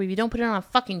microwave, you don't put it on a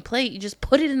fucking plate. You just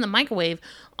put it in the microwave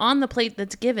on the plate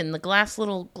that's given, the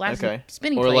little glass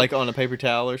spinning or plate. Or like on a paper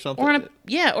towel or something.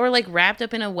 Or like wrapped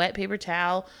up in a wet paper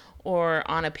towel or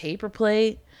on a paper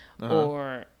plate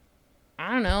or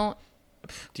I don't know.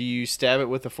 Do you stab it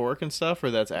with a fork and stuff, or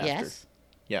that's after? Yes.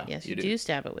 Yeah. Yes, you do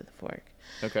stab it with a fork.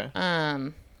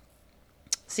 Okay.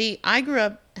 See, I grew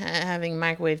up having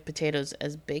microwave potatoes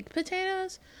as baked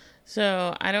potatoes,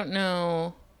 so I don't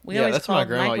know. We always called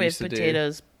microwave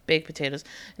potatoes baked potatoes.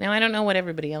 Now I don't know what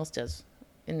everybody else does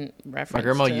in reference. My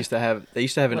grandma used to have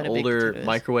an older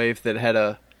microwave that had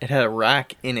a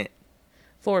rack in it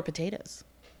for potatoes.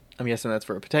 I'm guessing that's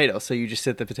for a potato. So you just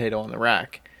sit the potato on the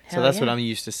rack. So that's what I'm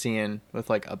used to seeing with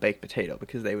like a baked potato,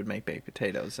 because they would make baked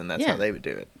potatoes and that's how they would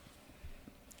do it.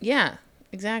 Yeah.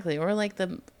 Exactly. Or like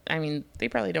they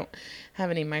probably don't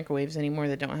have any microwaves anymore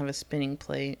that don't have a spinning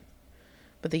plate.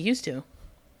 But they used to,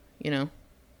 you know.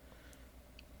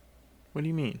 What do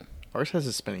you mean? Ours has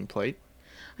a spinning plate.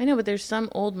 I know, but there's some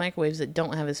old microwaves that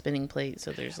don't have a spinning plate,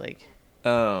 so there's like...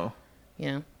 Oh.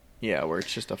 Yeah. Yeah, where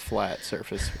it's just a flat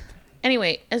surface.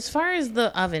 Anyway, as far as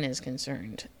the oven is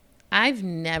concerned, I've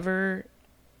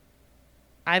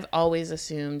always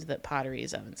assumed that pottery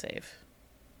is oven safe.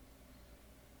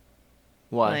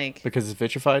 Why? Because it's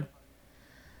vitrified?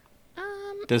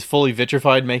 Does fully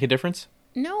vitrified make a difference?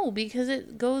 No, because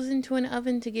it goes into an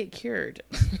oven to get cured.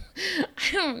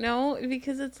 I don't know,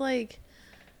 because it's like...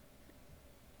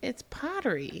 It's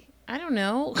pottery. I don't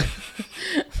know. I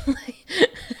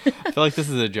feel like this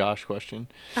is a Josh question.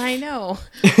 I know.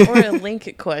 Or a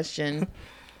Link question.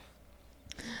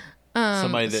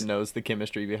 Somebody that knows the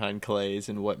chemistry behind clays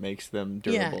and what makes them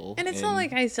durable. Yeah. And it's not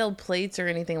like I sell plates or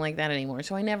anything like that anymore,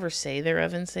 so I never say they're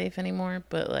oven safe anymore.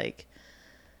 But like,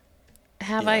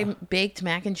 have I baked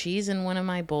mac and cheese in one of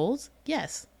my bowls?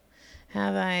 Yes.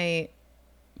 Have I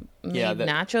made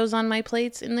nachos on my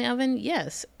plates in the oven?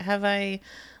 Yes. Have I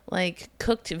like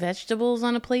cooked vegetables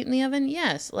on a plate in the oven?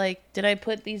 Yes. Like, did I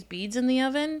put these beads in the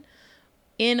oven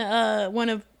in one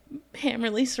of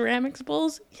Hammerly Ceramics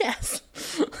bowls? Yes.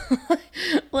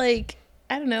 Like,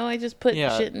 I don't know, I just put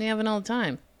shit in the oven all the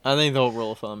time. I think the whole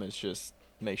rule of thumb is just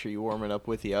make sure you warm it up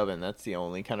with the oven. That's the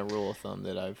only kind of rule of thumb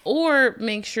that I've... Or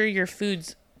make sure your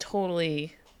food's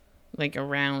totally like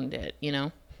around it, you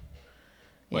know?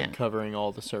 Like covering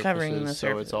all the surfaces,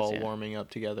 so it's all warming up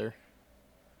together.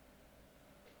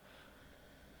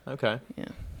 Okay. Yeah.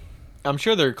 I'm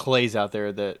sure there are clays out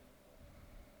there that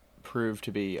prove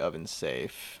to be oven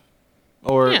safe.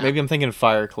 Or maybe I'm thinking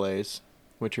fire clays,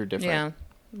 which are different. Yeah.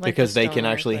 Like because they can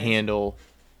actually handle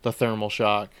the thermal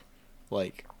shock,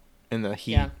 like, and the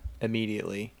heat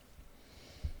immediately.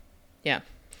 Yeah.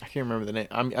 I can't remember the name.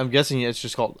 I'm guessing it's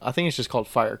just called... I think it's just called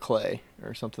fire clay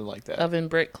or something like that. Oven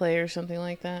brick clay or something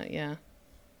like that, yeah.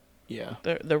 Yeah.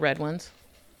 The red ones.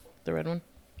 The red one.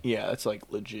 Yeah, it's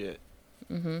like legit.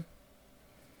 Mm-hmm.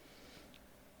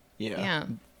 Yeah. Yeah.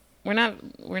 We're not...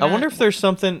 I wonder if there's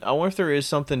something... I wonder if there is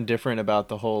something different about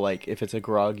the whole, like, if it's a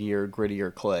groggier,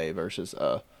 grittier clay versus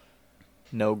a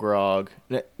no grog.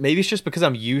 Maybe it's just because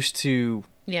I'm used to...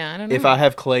 Yeah, I don't know. If I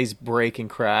have clays break and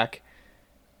crack,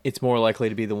 it's more likely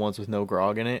to be the ones with no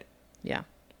grog in it. Yeah.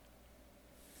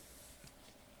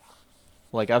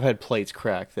 Like, I've had plates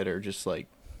crack that are just, like,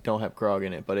 don't have grog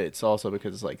in it, but it's also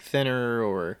because it's, like, thinner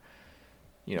or,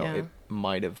 you know, it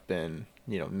might have been,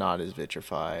 you know, not as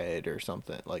vitrified or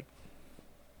something, like...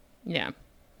 Yeah.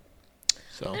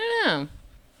 So. I don't know.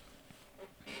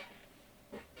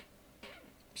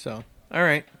 So, all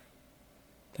right.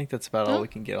 I think that's about all we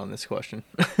can get on this question.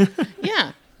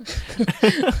 Yeah.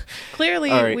 Clearly,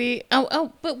 right.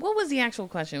 But what was the actual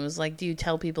question? It was like, do you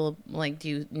tell people, like, do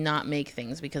you not make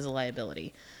things because of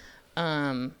liability?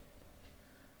 That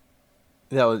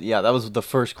was the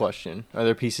first question. Are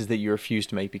there pieces that you refuse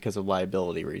to make because of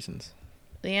liability reasons?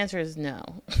 The answer is no,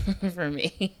 for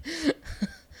me.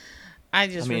 I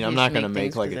mean, I'm not going to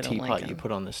make like a teapot you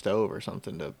put on the stove or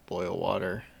something to boil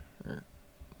water. Or,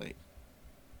 like,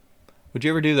 would you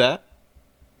ever do that?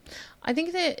 I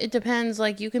think that it depends.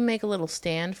 Like, you can make a little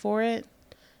stand for it,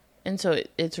 and so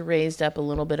it's raised up a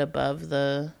little bit above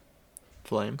the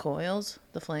flame coils,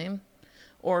 the flame,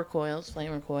 or coils,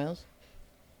 flame or coils.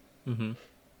 Mm-hmm.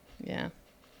 Yeah.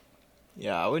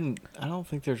 Yeah, I don't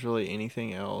think there's really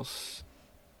anything else.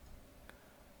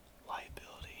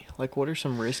 Liability. Like, what are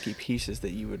some risky pieces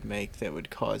that you would make that would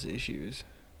cause issues?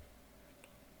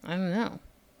 I don't know.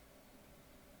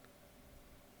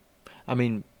 I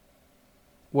mean,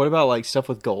 what about, like, stuff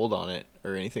with gold on it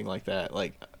or anything like that?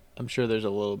 Like, I'm sure there's a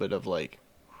little bit of, like...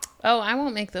 Oh, I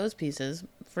won't make those pieces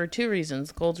For 2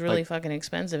 reasons. Gold's really Like- fucking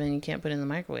expensive and you can't put it in the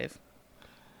microwave.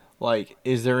 Like,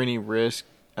 is there any risk?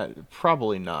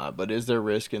 Probably not, but is there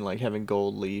risk in like having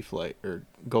gold leaf or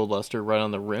gold luster right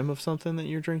on the rim of something that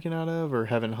you're drinking out of, or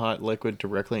having hot liquid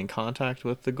directly in contact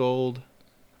with the gold?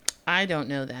 I don't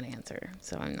know that answer,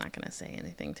 so I'm not going to say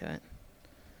anything to it.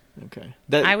 Okay,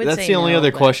 I would that's say the only no,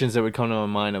 other but- questions that would come to my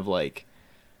mind of like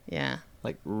Yeah.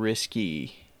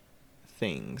 risky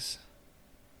things.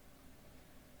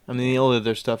 I mean, the only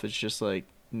other stuff is just like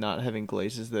not having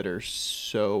glazes that are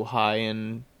so high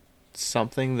in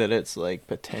something that it's like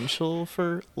potential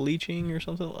for leaching or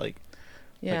something like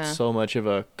Yeah. so much of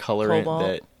a colorant Cobalt.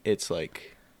 that it's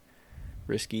like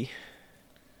risky.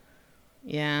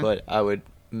 Yeah. But I would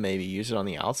maybe use it on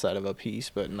the outside of a piece,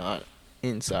 but not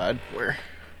inside where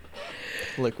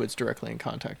liquid's directly in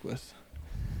contact with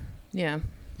Yeah.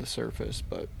 the surface.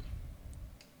 But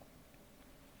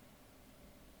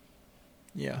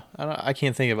yeah, I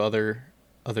can't think of other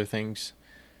things.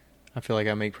 I feel like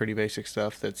I make pretty basic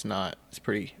stuff it's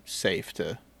pretty safe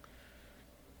to,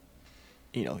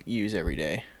 use every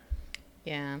day.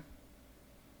 Yeah.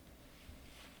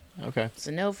 Okay. It's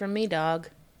a no from me, dog.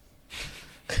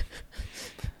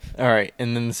 All right.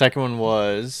 And then the second one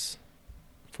was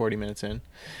 40 minutes in.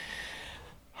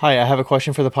 Hi, I have a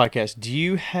question for the podcast. Do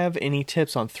you have any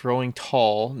tips on throwing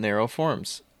tall, narrow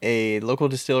forms? A local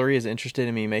distillery is interested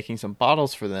in me making some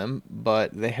bottles for them,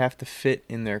 but they have to fit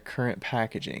in their current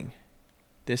packaging.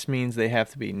 This means they have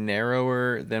to be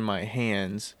narrower than my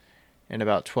hands and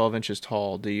about 12 inches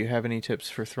tall. Do you have any tips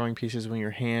for throwing pieces when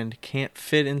your hand can't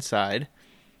fit inside?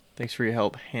 Thanks for your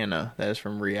help, Hannah. That is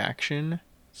from Reaction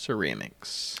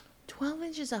Ceramics. 12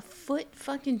 inches a foot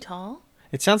fucking tall?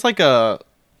 It sounds like a...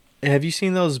 Have you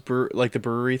seen those the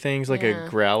brewery things, like Yeah. a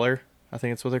growler? I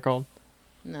think that's what they're called.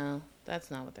 No,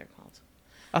 that's not what they're called.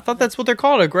 I thought that's what they're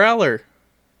called, a growler.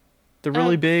 The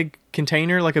really Oh. big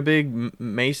container, like a big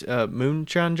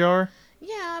moonshine jar.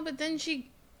 Yeah, but then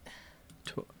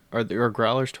Are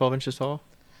growlers 12 inches tall?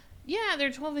 Yeah,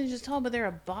 they're 12 inches tall, but they're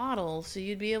a bottle, so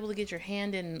you'd be able to get your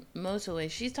hand in most of the way.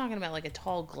 She's talking about like a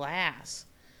tall glass.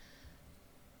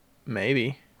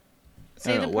 Maybe.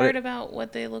 Say don't the know, what part it- about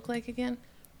what they look like again.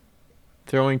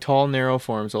 Throwing tall, narrow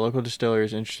forms. A local distillery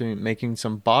is interested in making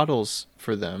some bottles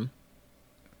for them,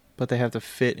 but they have to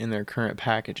fit in their current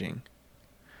packaging.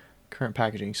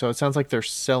 So it sounds like they're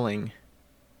selling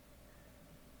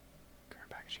current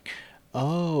packaging.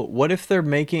 Oh, what if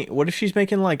she's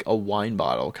making like a wine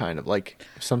bottle, kind of like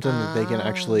something that they can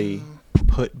actually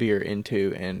put beer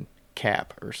into and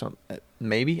cap or something?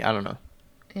 Maybe, I don't know.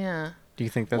 Yeah. Do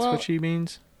you think that's Well- what she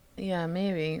means? Yeah,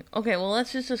 maybe. Okay, well,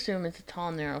 let's just assume it's a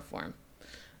tall, narrow form.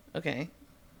 Okay.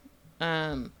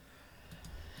 You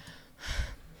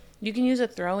can use a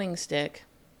throwing stick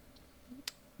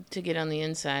to get on the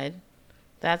inside.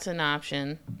 That's an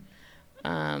option.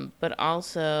 But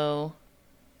also,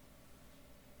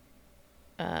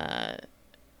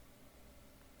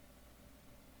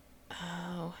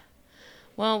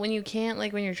 well, when you can't,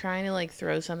 like, when you're trying to, like,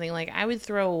 throw something, like, I would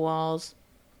throw walls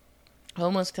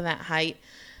almost to that height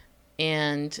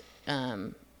and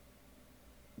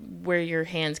where your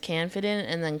hands can fit in,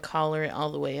 and then collar it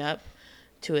all the way up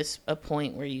to a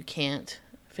point where you can't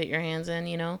fit your hands in,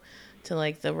 to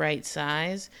like the right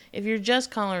size. If you're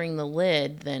just collaring the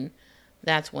lid, then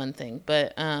that's one thing.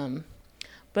 But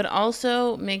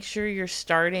also make sure your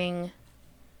starting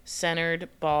centered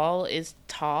ball is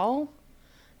tall,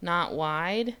 not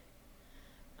wide,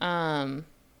 so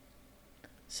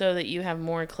that you have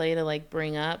more clay to like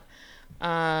bring up.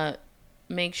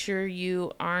 Make sure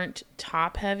you aren't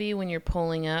top heavy when you're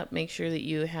pulling up. Make sure that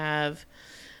you have,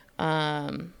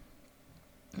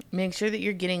 make sure that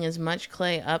you're getting as much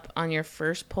clay up on your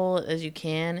first pull as you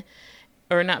can,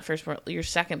 or not first pull, your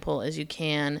second pull as you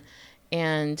can.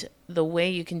 And the way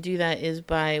you can do that is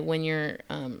by when you're,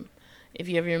 if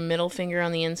you have your middle finger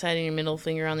on the inside and your middle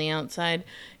finger on the outside,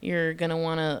 you're going to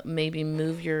want to maybe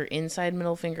move your inside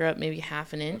middle finger up maybe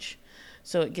half an inch,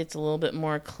 so it gets a little bit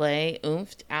more clay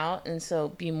oomphed out. And so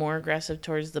be more aggressive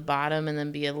towards the bottom and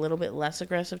then be a little bit less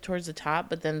aggressive towards the top,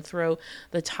 but then throw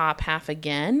the top half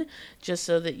again just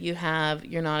so that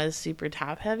you're not as super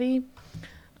top heavy.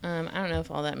 I don't know if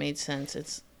all that made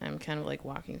sense. I'm kind of like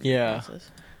walking through the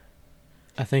process.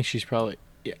 I think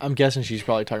I'm guessing she's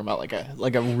probably talking about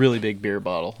like a really big beer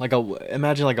bottle.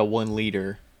 Imagine like a 1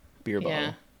 liter beer bottle.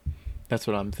 Yeah. That's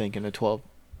what I'm thinking, a 12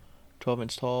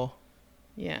 inch tall.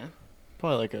 Yeah.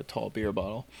 Probably like a tall beer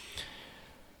bottle.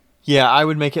 Yeah, I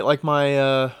would make it like my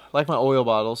oil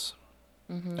bottles.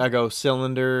 Mm-hmm. I go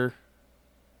cylinder,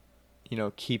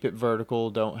 keep it vertical,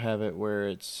 don't have it where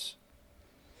it's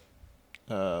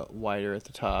wider at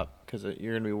the top, because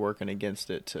you're going to be working against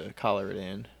it to collar it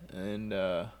in. And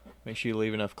make sure you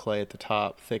leave enough clay at the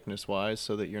top, thickness-wise,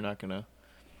 so that you're not going to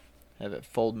have it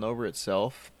folding over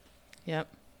itself.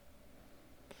 Yep.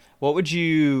 What would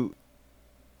you...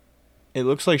 It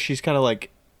looks like she's kind of like...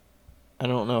 I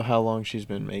don't know how long she's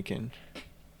been making.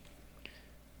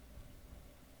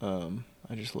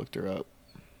 I just looked her up.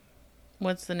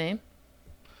 What's the name?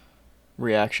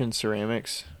 Reaction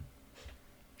Ceramics.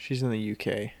 She's in the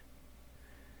UK.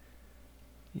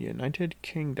 United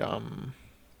Kingdom.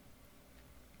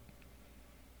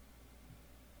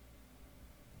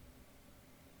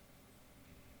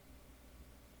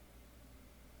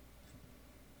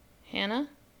 Hannah?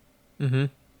 Mm-hmm.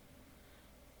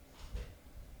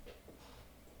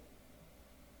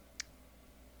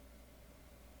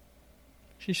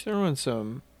 She's throwing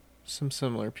some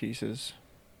similar pieces.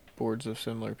 Boards of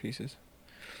similar pieces.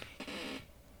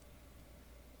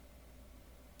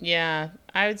 Yeah,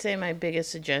 I would say my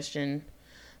biggest suggestion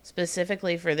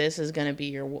specifically for this is going to be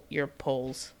your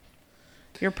poles.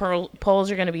 Your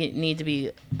poles are going to need to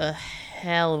be a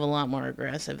hell of a lot more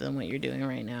aggressive than what you're doing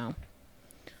right now.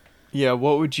 Yeah,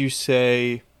 what would you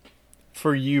say,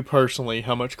 for you personally,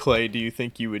 how much clay do you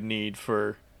think you would need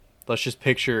for, let's just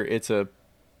picture it's a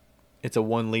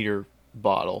 1 liter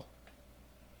bottle.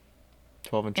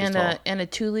 12 inches tall. And a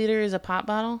 2 liter is a pop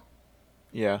bottle?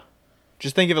 Yeah.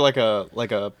 Just think of it like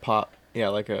a pop, yeah,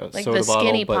 like a like soda the bottle,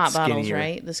 skinny but pop skinnier. bottles,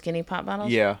 right? The skinny pop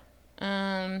bottles? Yeah.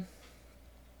 I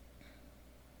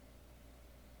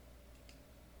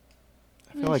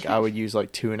feel like I would use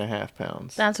like 2.5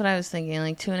 pounds. That's what I was thinking,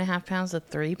 like 2.5 pounds to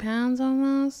 3 pounds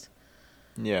almost.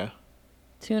 Yeah.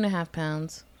 2.5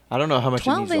 pounds. I don't know how much it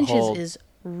 12 needs to hold. inches is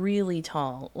really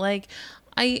tall. Like,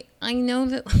 I know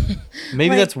that... Maybe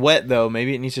like, that's wet, though.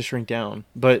 Maybe it needs to shrink down.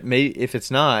 But maybe if it's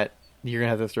not, you're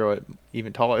going to have to throw it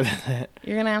even taller than that.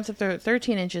 You're going to have to throw it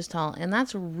 13 inches tall, and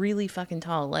that's really fucking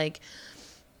tall. Like...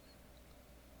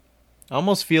 I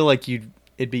almost feel like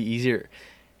it'd be easier.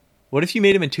 What if you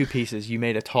made them in 2 pieces? You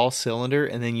made a tall cylinder,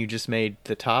 and then you just made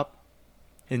the top,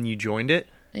 and you joined it?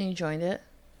 And you joined it?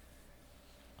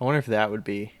 I wonder if that would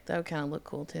be... That would kind of look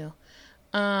cool, too.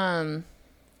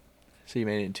 So you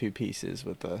made it in 2 pieces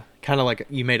with the... Kind of like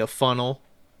you made a funnel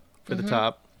for the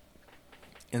top,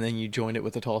 and then you joined it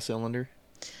with a tall cylinder?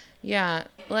 Yeah,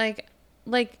 like,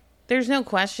 there's no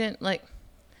question, like,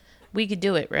 we could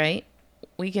do it, right?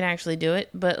 We can actually do it,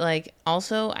 but, like,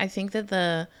 also, I think that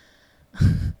the...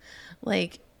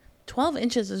 like 12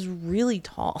 inches is really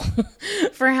tall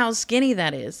for how skinny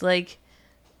that is. Like,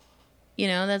 you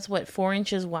know, that's what, 4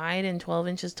 inches wide and 12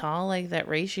 inches tall. Like, that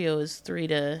ratio is 3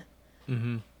 to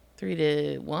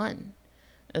 1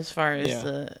 as far as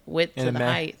the width to the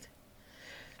height.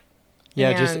 Yeah,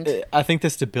 And I think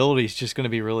the stability is just going to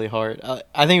be really hard.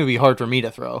 I think it would be hard for me to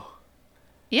throw.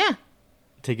 Yeah.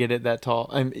 To get it that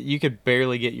tall. You could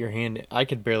barely get your hand in. I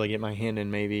could barely get my hand in,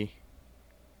 maybe,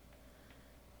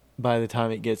 by the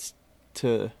time it gets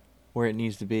to where it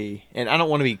needs to be. And I don't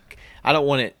want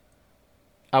it.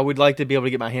 I would like to be able to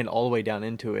get my hand all the way down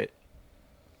into it.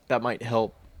 That might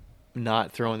help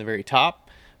not throwing the very top,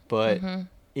 but,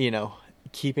 you know,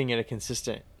 keeping it a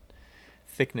consistent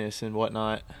thickness and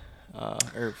whatnot,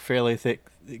 or fairly thick,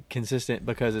 consistent,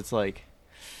 because it's like,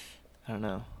 I don't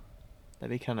know. That'd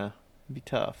be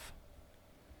tough.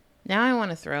 Now I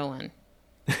want to throw one.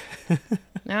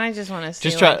 Now I just want to see.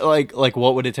 Just try, like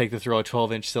what would it take to throw a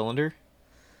 12-inch cylinder?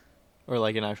 Or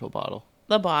like an actual bottle?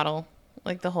 The bottle.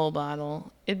 Like the whole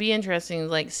bottle. It'd be interesting to,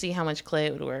 like, see how much clay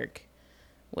it would work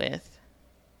with.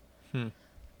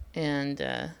 And,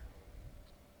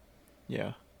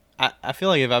 yeah. I feel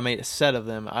like if I made a set of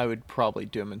them, I would probably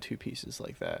do them in 2 pieces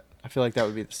like that. I feel like that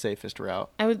would be the safest route.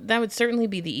 that would certainly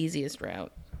be the easiest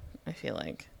route, I feel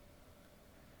like.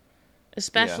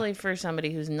 Especially for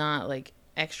somebody who's not, like,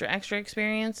 extra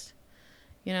experienced,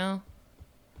 you know?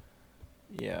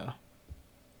 Yeah.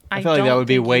 I feel like that would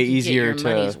be way easier to...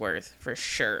 money's worth, for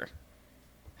sure.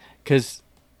 Because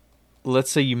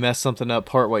let's say you mess something up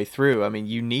partway through. I mean,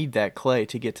 you need that clay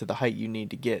to get to the height you need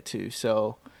to get to,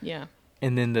 so... Yeah.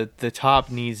 And then the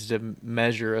top needs to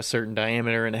measure a certain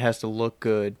diameter, and it has to look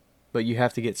good, but you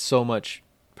have to get so much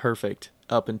perfect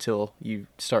up until you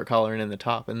start collaring in the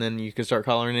top, and then you can start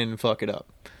collaring in and fuck it up.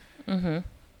 That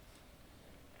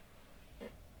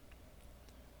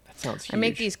sounds huge. I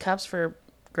make these cups for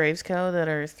Gravesco that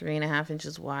are 3.5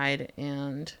 inches wide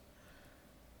and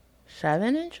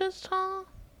 7 inches tall.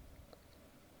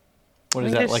 What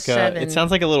is that, like 7. It sounds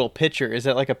like a little pitcher. Is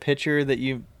that like a pitcher that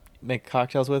you make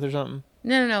cocktails with or something?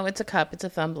 No, it's a cup. It's a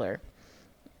tumbler.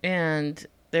 And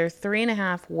they're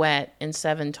 3.5 wet and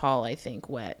 7 tall, I think,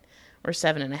 wet. or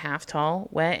 7.5 tall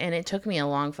wet, and it took me a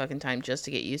long fucking time just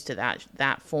to get used to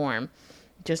that form,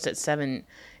 just at 7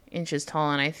 inches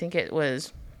tall. And I think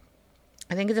it's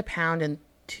a pound and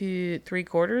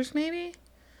 2.75 maybe.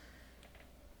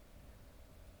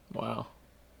 Wow.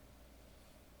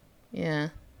 Yeah.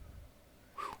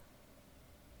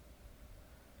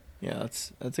 Yeah,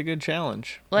 that's a good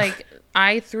challenge. Like,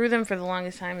 I threw them for the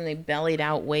longest time and they bellied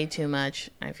out way too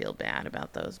much. I feel bad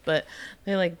about those, but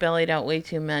they like bellied out way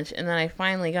too much. And then I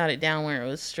finally got it down where it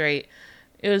was straight.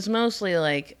 It was mostly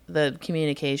like the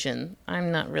communication.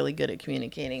 I'm not really good at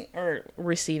communicating or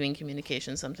receiving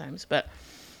communication sometimes, but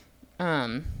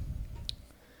yeah.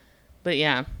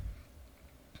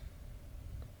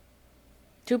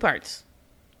 2 parts.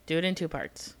 Do it in 2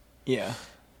 parts. Yeah.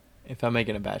 If I'm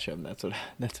making a batch of them,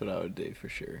 that's what I would do for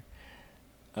sure.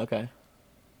 Okay.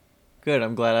 Good.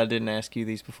 I'm glad I didn't ask you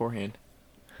these beforehand.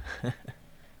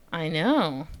 I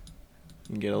know.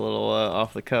 You can get a little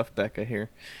off the cuff, Becca, here.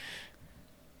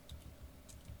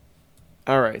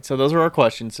 All right. So those are our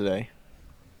questions today.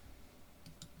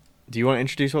 Do you want to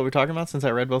introduce what we're talking about since I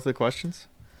read both of the questions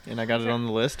and I got it on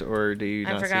the list, or do you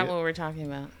not see it? I forgot what we're talking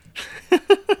about.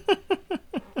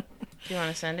 Do you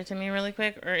want to send it to me really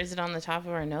quick, or is it on the top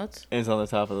of our notes? It's on the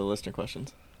top of the listener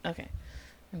questions. Okay.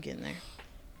 I'm getting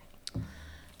there.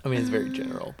 I mean, it's very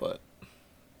general, but...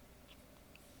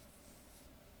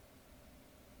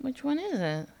 Which one is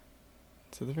it?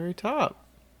 It's at the very top.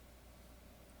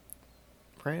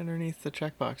 Right underneath the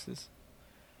checkboxes.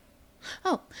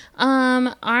 Oh,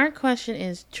 our question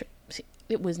is...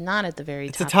 it was not at the very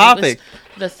top. It's a topic.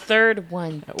 It was the third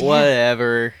one down.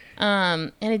 Whatever.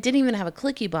 And it didn't even have a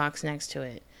clicky box next to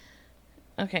it.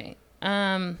 Okay.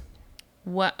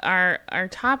 What our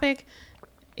topic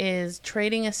is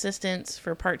trading assistants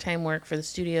for part-time work for the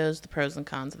studios, the pros and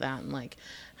cons of that, and like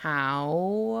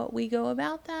how we go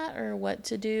about that or what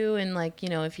to do. And like, you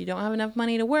know, if you don't have enough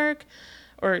money to work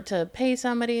or to pay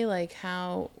somebody, like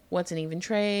what's an even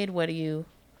trade? What do you,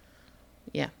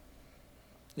 yeah.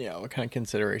 Yeah, what kind of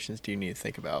considerations do you need to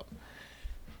think about?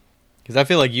 Because I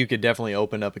feel like you could definitely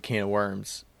open up a can of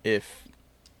worms if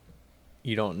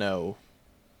you don't know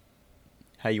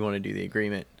how you want to do the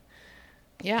agreement.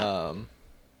 Yeah.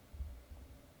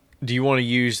 Do you want to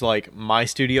use like my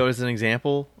studio as an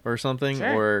example or something?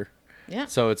 Sure. Or yeah.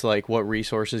 So it's like what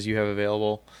resources you have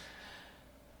available.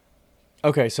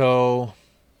 Okay, so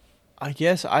I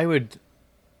guess I would.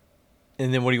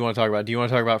 And then what do you want to talk about? Do you want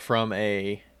to talk about from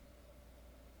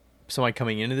somebody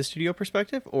coming into the studio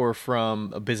perspective, or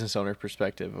from a business owner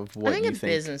perspective of what you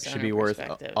think should be worth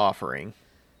offering?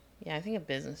 Yeah, I think a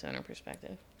business owner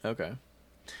perspective. Okay.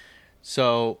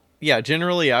 So, yeah,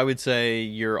 generally I would say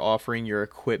you're offering your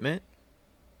equipment.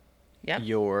 Yep.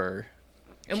 Your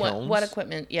kilns. And what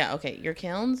equipment? Yeah, okay. Your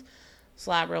kilns,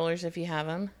 slab rollers if you have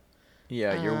them.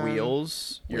 Yeah, your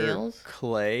wheels, your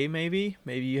clay maybe.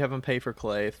 Maybe you have them pay for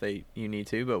clay if you need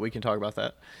to, but we can talk about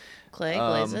that. Clay,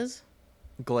 glazes.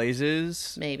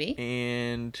 Glazes. Maybe.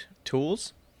 And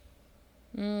tools.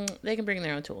 They can bring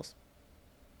their own tools.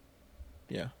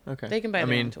 Yeah, okay. They can buy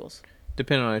their own tools.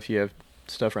 Depending on if you have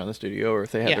stuff around the studio or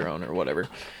if they have their own or whatever.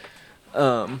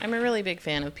 I'm a really big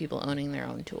fan of people owning their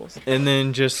own tools. And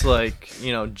then just like,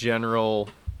 you know, general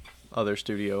other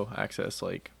studio access,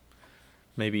 like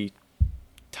maybe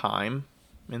time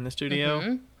in the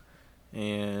studio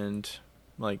and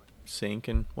like sync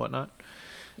and whatnot.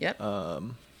 Yep.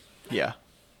 Yeah.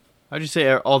 I'd just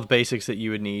say all the basics that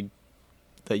you would need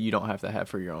that you don't have to have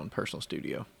for your own personal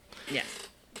studio. Yeah.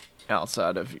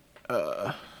 Outside of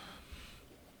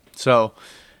so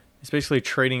it's basically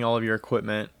trading all of your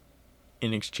equipment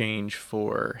in exchange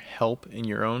for help in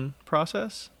your own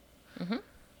process.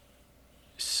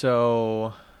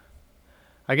 So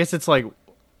I guess it's like,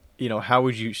 you know,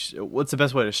 what's the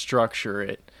best way to structure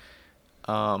it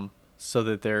so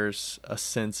that there's a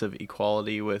sense of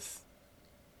equality with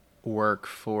work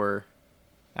for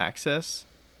access?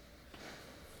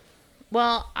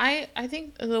 Well, I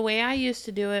think the way I used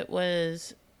to do it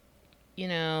was, you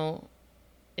know,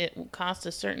 it cost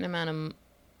a certain amount of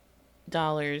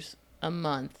dollars a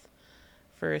month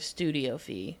for a studio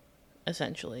fee,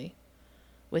 essentially,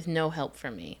 with no help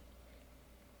from me.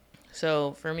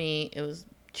 So for me, it was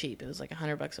cheap. It was like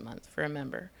 $100 a month for a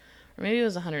member, or maybe it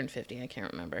was $150. I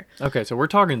can't remember. Okay, so we're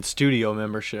talking studio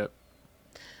membership,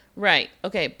 right?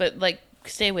 Okay, but like,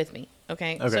 stay with me.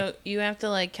 Okay. So you have to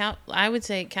like I would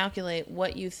say calculate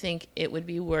what you think it would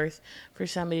be worth for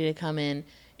somebody to come in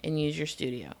and use your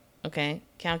studio. Okay,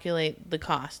 calculate the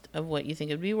cost of what you think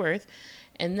it would be worth,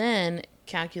 and then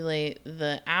calculate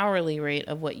the hourly rate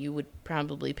of what you would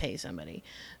probably pay somebody.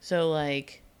 So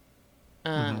like,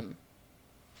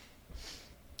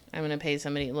 I'm going to pay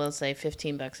somebody, let's say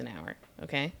 $15 an hour.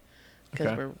 Okay. Because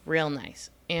Okay. we're real nice.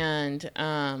 And,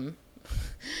 I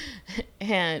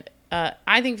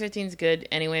think 15 is good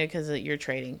anyway, because you're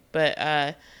trading.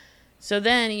 But, so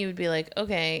then you would be like,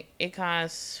 okay, it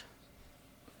costs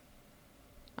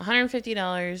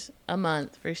 $150 a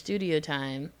month for studio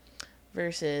time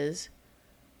versus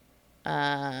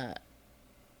 $15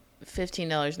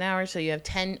 an hour. So you have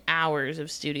 10 hours of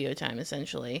studio time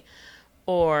essentially,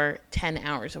 or 10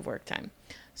 hours of work time.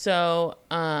 So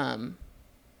 10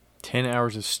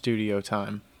 hours of studio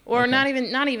time. or Okay.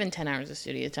 not even 10 hours of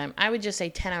studio time. I would just say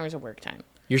 10 hours of work time.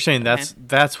 You're saying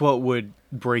that's what would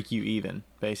break you even,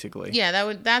 basically.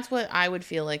 Yeah, that's what I would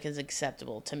feel like is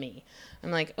acceptable to me.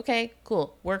 I'm like, okay,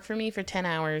 cool. Work for me for 10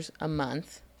 hours a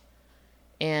month,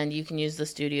 and you can use the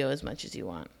studio as much as you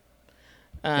want.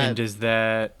 And does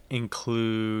that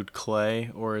include Clay,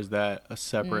 or is that a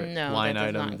separate No, line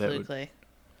that does item not that include would? Clay.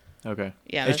 Okay.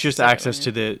 Yeah, it's that's just a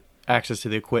separate access to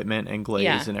the equipment and glaze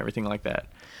Yeah. and everything like that.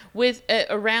 With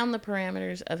around the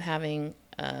parameters of having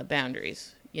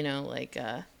boundaries, like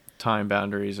Time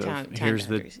boundaries of Time here's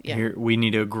boundaries, yeah. here we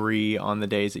need to agree on the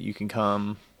days that you can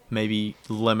come, maybe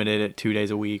limited at 2 days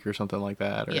a week or something like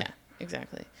that. Or, yeah,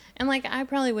 exactly. And I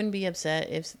probably wouldn't be upset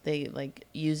if they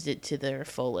used it to their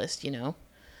fullest, Would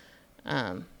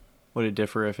it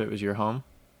differ if it was your home?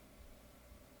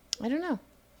 I don't know.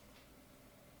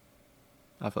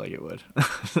 I feel like it would.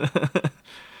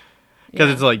 Because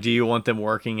Yeah. it's like, do you want them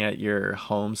working at your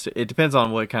home? It depends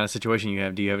on what kind of situation you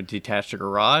have. Do you have a detached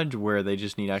garage where they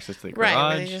just need access to the garage? Right,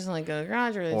 where they just go to the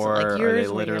garage, or it's Or are like they yours, where you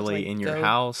have literally to, in your go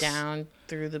house? down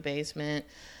through the basement.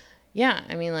 Yeah,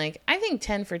 I mean, I think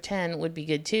 10 for 10 would be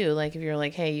good too. Like if you're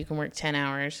like, hey, you can work 10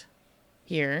 hours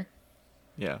here,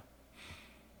 Yeah.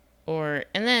 and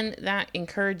then that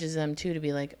encourages them too to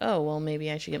be like, oh, well, maybe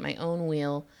I should get my own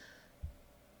wheel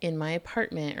in my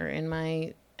apartment or in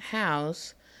my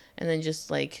house, and then just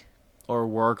Or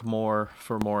work more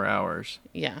for more hours.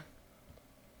 yeah.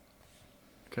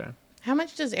 Okay. How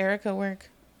much does Erica work?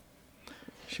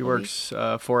 She works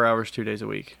 4 hours 2 days a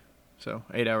week. So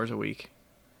 8 hours a week.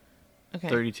 Okay.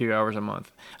 32 hours a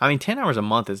month. I mean, 10 hours a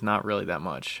month is not really that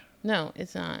much. No,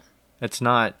 it's not. It's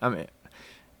not. I mean,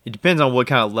 it depends on what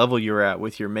kind of level you're at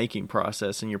with your making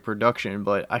process and your production,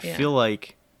 but I Yeah. feel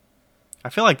like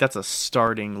that's a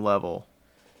starting level.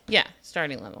 Yeah,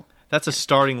 starting level. That's a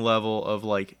starting level of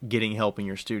getting help in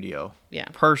your studio. Yeah.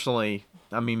 Personally,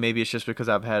 I mean, maybe it's just because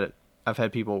I've had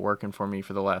people working for me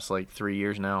for the last 3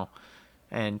 years now,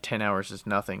 and 10 hours is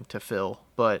nothing to fill.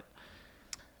 But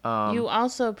You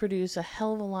also produce a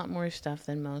hell of a lot more stuff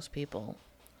than most people.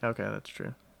 okay, that's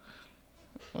true.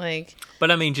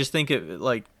 But I mean, just think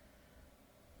of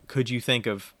could you think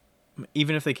of,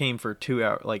 even if they came for 2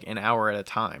 hours, an hour at a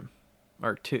time,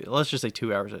 or let's just say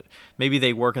 2 hours. Maybe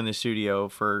they work in the studio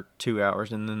for 2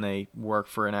 hours and then they work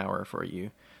for an hour for you.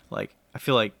 I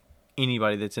feel like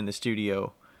anybody that's in the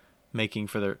studio making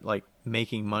for their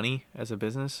making money as a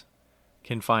business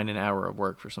can find an hour of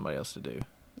work for somebody else to do.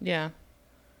 yeah.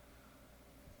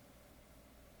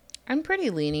 I'm pretty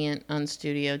lenient on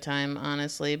studio time,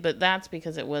 honestly, but that's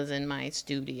because it was in my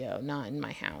studio, not in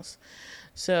my house.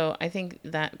 So I think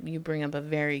that you bring up a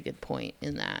very good point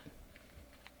in that.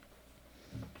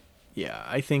 Yeah,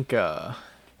 I think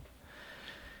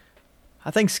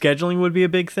scheduling would be a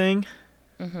big thing.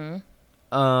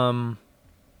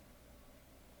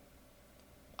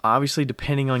 Obviously,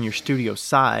 depending on your studio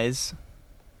size,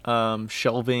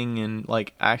 shelving and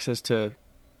access to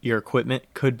your equipment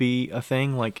could be a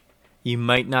thing. You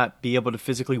might not be able to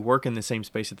physically work in the same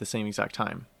space at the same exact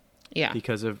time. Yeah.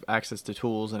 Because of access to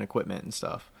tools and equipment and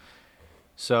stuff.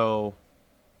 So,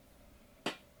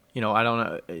 I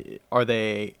don't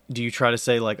know. Do you try to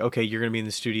say okay, you're going to be in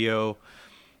the studio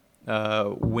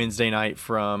Wednesday night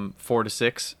from 4 to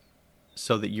 6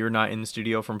 so that you're not in the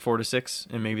studio from 4 to 6,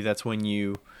 and maybe that's when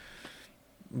you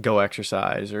go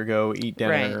exercise or go eat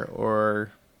dinner, Right.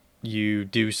 or you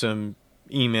do some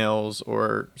emails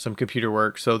or some computer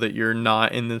work so that you're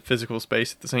not in the physical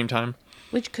space at the same time.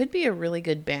 Which could be a really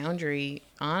good boundary,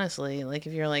 honestly. If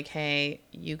you're like, hey,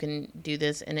 you can do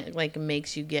this, and it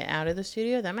makes you get out of the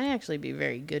studio, that might actually be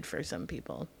very good for some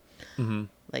people. Mm-hmm.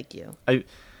 Like you. I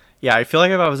feel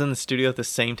like if I was in the studio at the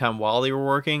same time while they were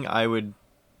working, I would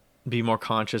be more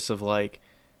conscious of oh,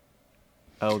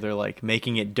 they're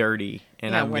making it dirty,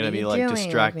 and I'm what gonna are be you doing?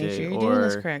 distracted, Make sure you're doing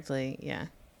this or correctly. Yeah.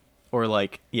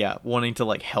 wanting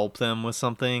to help them with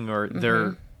something, or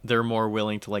they're more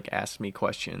willing to ask me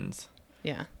questions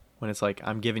Yeah. when it's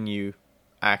I'm giving you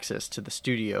access to the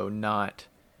studio, not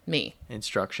Me.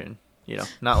 instruction,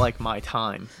 not my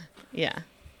time. Yeah.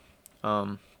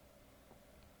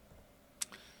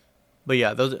 But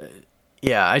yeah, those.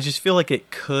 Yeah, I just feel like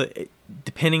it could,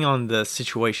 depending on the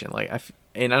situation. Like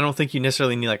and I don't think you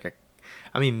necessarily need like a.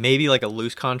 I mean, maybe like a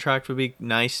loose contract would be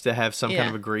nice to have some kind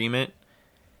of agreement.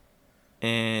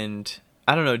 And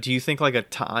I don't know. Do you think like a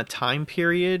time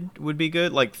period would be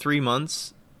good, like 3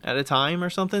 months at a time or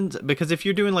something? Because if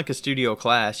you're doing like a studio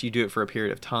class, you do it for a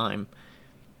period of time,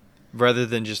 rather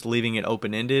than just leaving it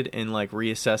open ended and like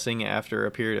reassessing after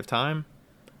a period of time.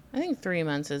 I think 3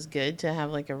 months is good to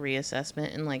have like a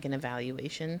reassessment and like an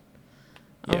evaluation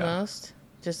almost.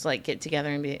 Just like get together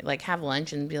and be like, have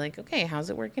lunch and be like, okay, how's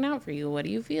it working out for you? What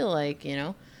do you feel like, you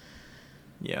know?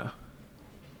 Yeah.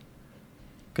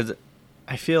 Because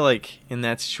I feel like in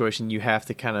that situation, you have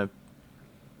to kind of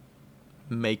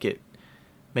make it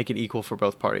equal for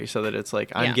both parties, so that it's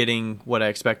like I'm getting what I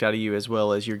expect out of you as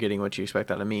well as you're getting what you expect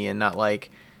out of me, and not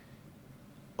like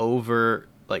over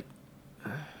like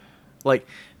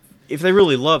if they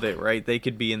really love it, right, they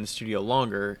could be in the studio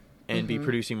longer and be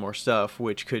producing more stuff,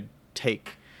 which could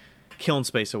take kiln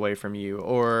space away from you.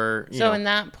 Or so in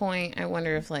that point, I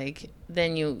wonder if like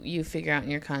then you figure out in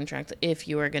your contract, if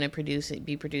you are going to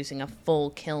be producing a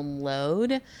full kiln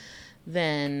load,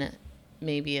 then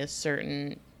maybe a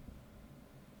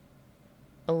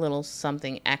little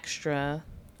something extra.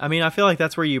 I mean, I feel like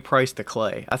that's where you price the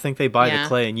clay. I think they buy the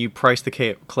clay and you price the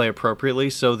clay appropriately,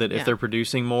 so that if they're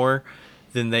producing more,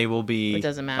 then they will be it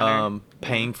doesn't matter.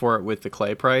 Paying for it with the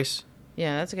clay price.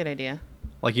 Yeah, that's a good idea.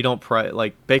 Like you don't price,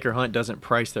 like Baker Hunt doesn't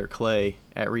price their clay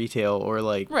at retail, or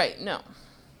like no.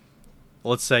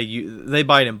 Let's say they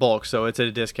buy it in bulk, so it's at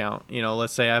a discount.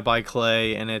 Let's say I buy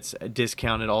clay and it's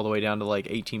discounted all the way down to like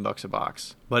 $18 a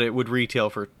box, but it would retail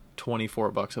for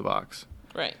 $24 a box.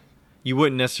 Right. You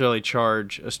wouldn't necessarily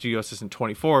charge a studio assistant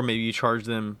 24. Maybe you charge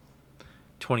them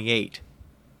 28.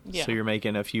 Yeah. So you're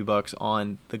making a few bucks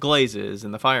on the glazes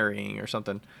and the firing or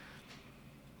something.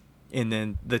 And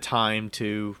then the time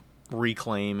to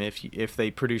reclaim, if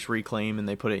they produce reclaim and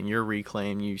they put it in your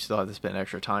reclaim, you still have to spend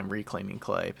extra time reclaiming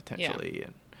clay potentially.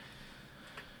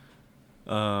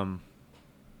 And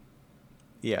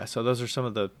so those are some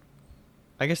of the,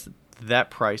 I guess that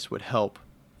price would help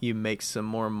you make some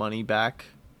more money back.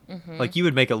 Like you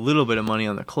would make a little bit of money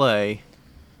on the clay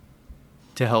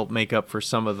to help make up for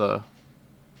some of the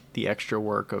extra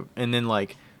work and then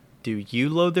like, do you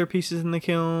load their pieces in the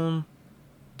kiln?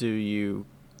 Do you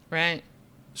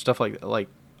stuff like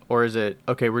or is it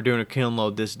okay, we're doing a kiln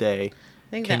load this day, I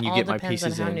think can that you all get my depends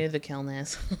pieces on how in? new the kiln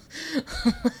is.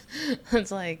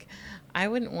 It's like I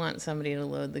wouldn't want somebody to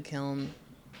load the kiln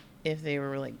if they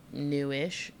were like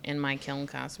newish and my kiln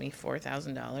cost me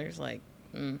 $4,000. Like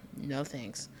no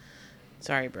thanks,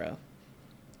 sorry bro,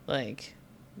 like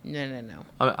no.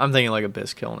 I'm thinking like a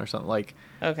bisque kiln or something, like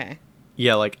okay,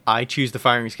 yeah, like I choose the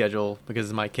firing schedule because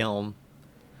it's my kiln,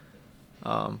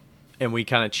 and we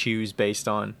kind of choose based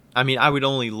on, I mean, I would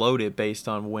only load it based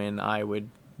on when I would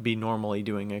be normally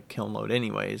doing a kiln load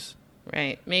anyways.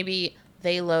 Right. Maybe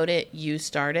they load it, you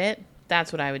start it.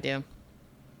 That's what I would do.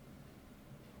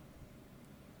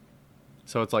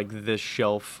 So it's like this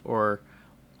shelf, or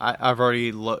I've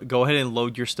already go ahead and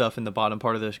load your stuff in the bottom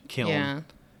part of the kiln. Yeah.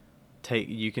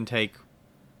 You can take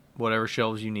whatever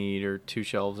shelves you need, or 2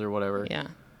 shelves or whatever. Yeah.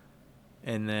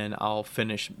 And then I'll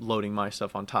finish loading my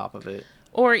stuff on top of it.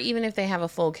 Or even if they have a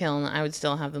full kiln, I would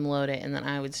still have them load it, and then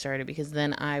I would start it, because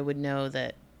then I would know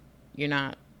that they're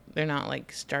not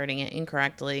like starting it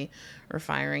incorrectly or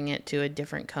firing it to a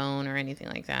different cone or anything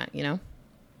like that, you know?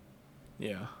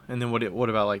 Yeah. And then what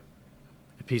about like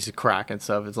a piece of crack and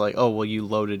stuff? It's like, oh, well, you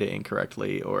loaded it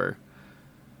incorrectly, or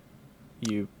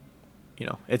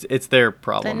it's their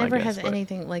problem. That never I guess, has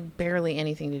anything, like barely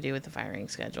anything to do with the firing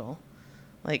schedule.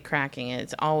 Like cracking it,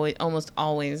 it's almost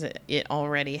always it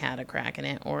already had a crack in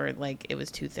it, or like it was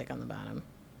too thick on the bottom.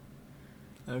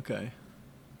 Okay.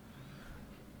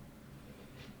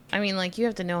 I mean, like you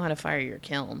have to know how to fire your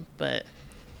kiln, but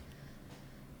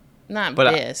not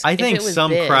but bisque. I think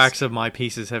some bisque, cracks of my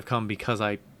pieces have come because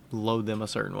I load them a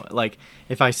certain way. Like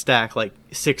if I stack like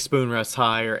 6 spoon rests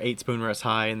high or 8 spoon rests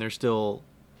high, and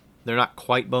they're not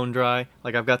quite bone dry.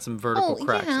 Like I've got some vertical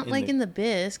cracks. Yeah, like in the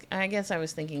bisque. I guess I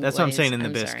was thinking. That's what I'm saying, in the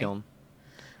bisque kiln.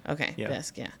 Okay, yeah.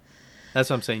 Bisque, yeah. That's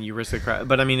what I'm saying. You risk the crack,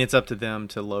 but I mean, it's up to them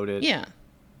to load it. Yeah.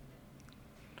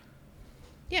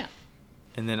 Yeah.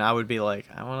 And then I would be like,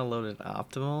 I want to load it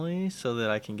optimally so that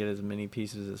I can get as many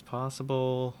pieces as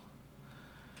possible.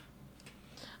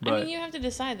 But, I mean, you have to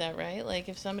decide that, right? Like,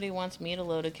 if somebody wants me to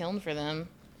load a kiln for them,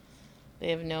 they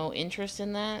have no interest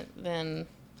in that, then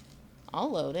I'll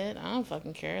load it. I don't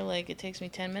fucking care. Like, it takes me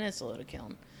 10 minutes to load a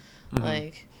kiln. Mm-hmm.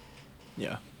 Like,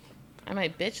 yeah, I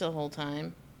might bitch the whole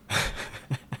time.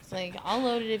 It's like, I'll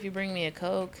load it if you bring me a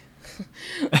Coke.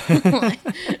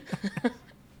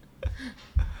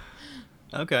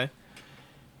 Okay.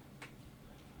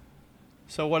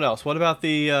 So what else? What about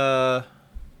the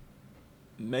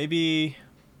maybe?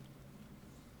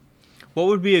 What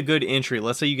would be a good entry?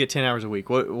 Let's say you get 10 hours a week.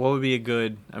 What would be a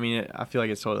good? I mean, I feel like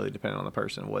it's totally dependent on the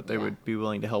person what they would be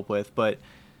willing to help with. But,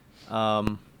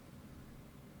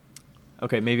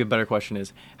 okay, maybe a better question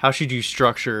is how should you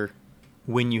structure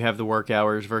when you have the work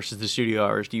hours versus the studio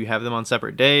hours? Do you have them on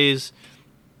separate days?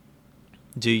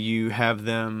 Do you have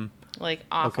them like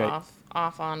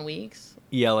off on weeks?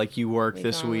 Yeah, like you work Week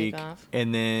this on, week week off.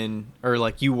 and then, or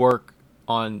like you work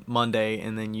on Monday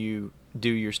and then you do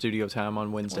your studio time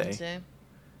on Wednesday.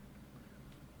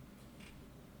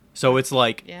 So it's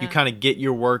like you kind of get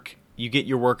your work,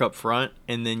 up front,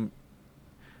 and then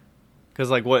because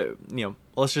like what,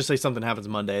 let's just say something happens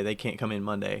Monday, they can't come in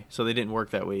Monday, so they didn't work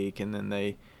that week, and then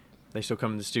they still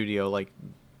come in the studio. Like,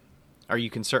 are you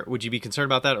concerned? Would you be concerned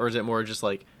about that, or is it more just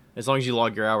like as long as you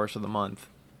log your hours for the month?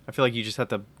 I feel like you just have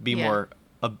to be more.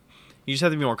 You just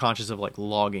have to be more conscious of like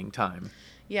logging time.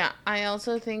 Yeah, I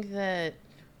also think that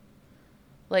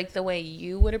like the way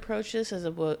you would approach this as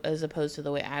opposed to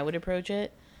the way I would approach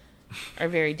it are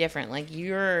very different. Like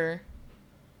you're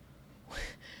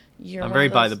I'm very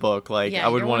by the book. Like I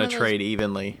would want to trade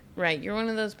evenly. Right, you're one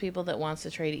of those people that wants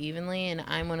to trade evenly, and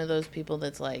I'm one of those people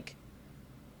that's like,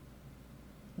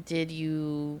 did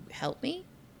you help me?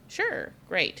 Sure,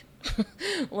 great.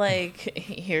 Like,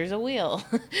 here's a wheel.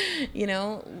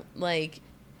 Like...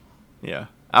 Yeah.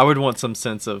 I would want some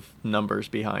sense of numbers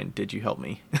behind, did you help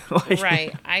me? Like,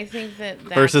 right. I think that's...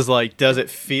 Versus, like, does it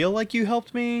feel like you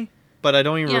helped me? But I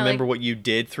don't even remember what you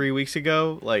did 3 weeks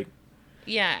ago? Like...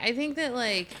 Yeah, I think that,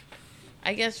 like...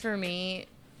 I guess for me...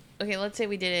 Okay, let's say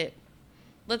we did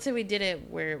it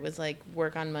where it was, like,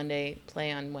 work on Monday,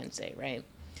 play on Wednesday, right?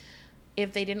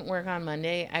 If they didn't work on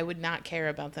Monday, I would not care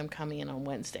about them coming in on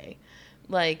Wednesday.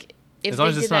 Like, if as long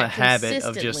as it's not a habit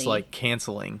of just, like,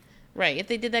 canceling. Right. If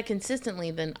they did that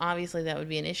consistently, then obviously that would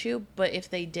be an issue. But if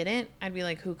they didn't, I'd be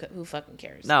like, who fucking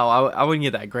cares? No, I wouldn't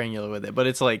get that granular with it. But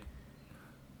it's like,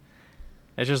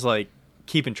 it's just like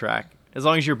keeping track. As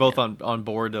long as you're both on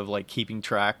board of like keeping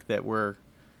track that we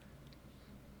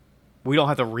don't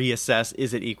have to reassess,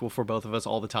 is it equal for both of us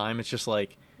all the time? It's just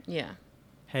like, yeah.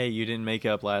 Hey, you didn't make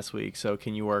up last week, so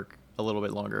can you work a little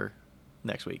bit longer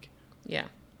next week? Yeah.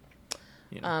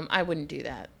 I wouldn't do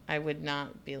that. I would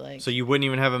not be like... So you wouldn't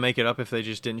even have them make it up if they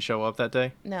just didn't show up that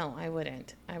day? No, I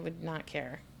wouldn't. I would not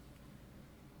care.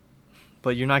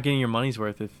 But you're not getting your money's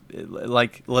worth if...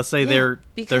 Like, let's say they're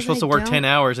supposed to work 10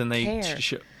 hours and they...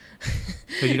 Because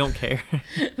you don't care?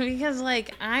 Because,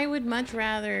 like, I would much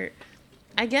rather...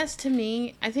 I guess to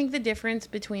me, I think the difference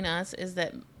between us is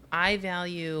that I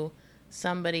value...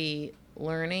 somebody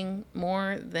learning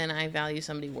more than I value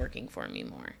somebody working for me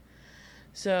more.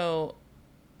 So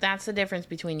that's the difference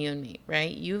between you and me, right?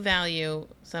 You value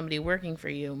somebody working for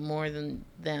you more than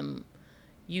them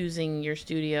using your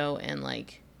studio and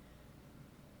like...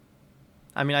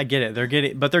 I mean, I get it. They're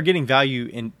getting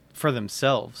value for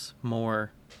themselves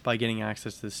more by getting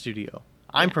access to the studio.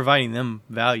 I'm providing them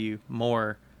value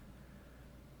more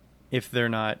if they're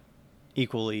not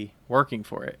equally working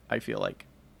for it, I feel like.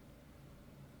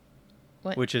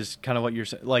 What? Which is kind of what you're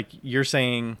saying. Like, you're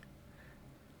saying,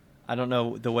 I don't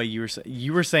know the way you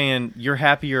were saying you're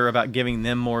happier about giving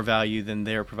them more value than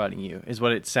they're providing you, is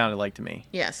what it sounded like to me.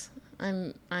 Yes,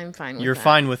 I'm fine with You're that.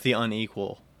 fine with the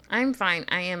unequal. I'm fine.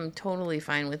 I am totally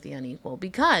fine with the unequal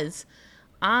because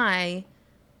I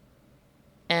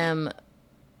am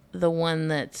the one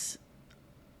that's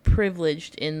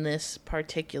privileged in this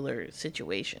particular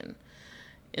situation,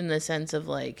 in the sense of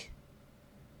like,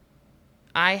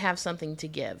 I have something to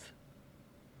give.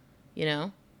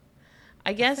 I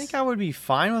guess... I think I would be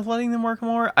fine with letting them work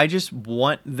more. I just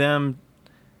want them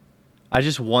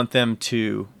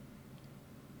to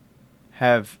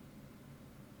have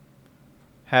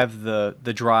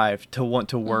the drive to want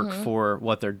to work for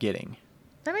what they're getting.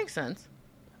 That makes sense.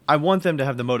 I want them to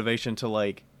have the motivation to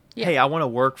like, hey, I want to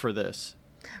work for this.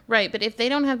 Right, but if they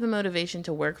don't have the motivation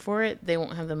to work for it, they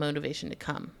won't have the motivation to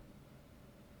come.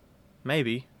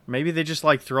 Maybe they just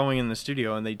like throwing in the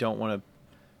studio and they don't want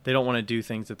to do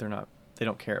things that they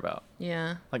don't care about.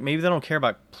 Yeah. Like maybe they don't care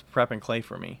about prepping clay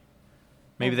for me.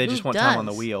 Maybe they just want time on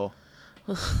the wheel.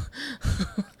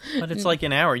 But it's like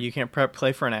an hour. You can't prep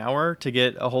clay for an hour to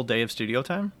get a whole day of studio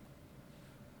time?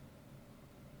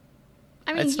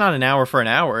 I mean, it's not an hour for an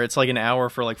hour. It's like an hour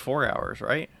for like 4 hours,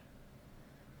 right?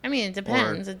 I mean, it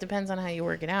depends. It depends on how you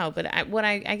work it out. But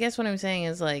I guess what I'm saying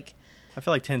is like... I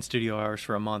feel like 10 studio hours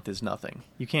for a month is nothing.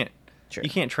 You can't... True. You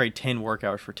can't trade 10 work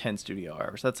hours for 10 studio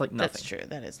hours. That's like nothing. That's true.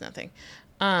 That is nothing.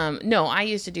 No, I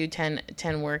used to do 10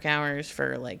 work hours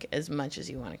for like as much as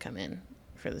you want to come in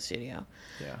for the studio.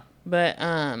 Yeah. But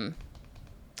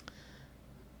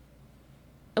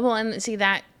well, and see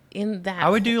that in that I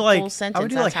would do whole like sentence, I would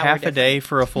do that's like how we're half a day different.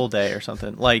 for a full day or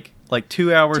something. Like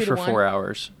 2 hours 2 to for 1? 4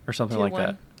 hours or something 2 to like 1?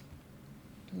 that.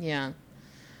 Yeah.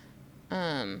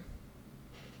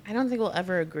 I don't think we'll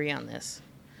ever agree on this.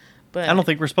 But I don't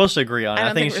think we're supposed to agree on it. I I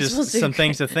don't think think it's we're just supposed to some agree.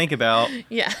 things to think about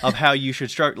Yeah. of how you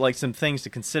should start, like some things to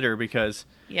consider, because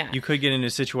Yeah. you could get into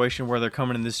a situation where they're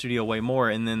coming in the studio way more,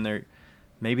 and then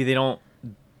maybe they don't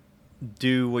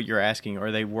do what you're asking,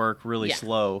 or they work really Yeah.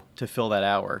 slow to fill that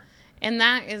hour. And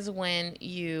that is when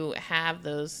you have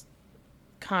those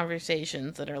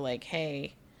conversations that are like,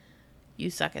 "Hey, you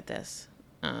suck at this.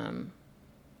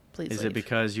 Please Is leave." it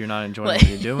because you're not enjoying Like- what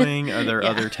you're doing? Are there Yeah.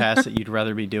 other tasks that you'd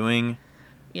rather be doing?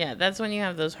 Yeah, that's when you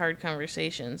have those hard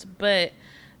conversations. But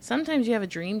sometimes you have a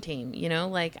dream team, you know?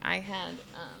 Like I had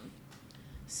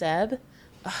Seb.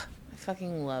 Ugh, I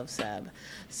fucking love Seb.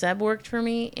 Seb worked for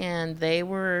me, and they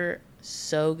were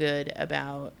so good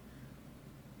about,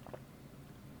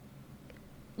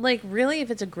 like, really, if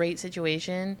it's a great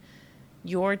situation,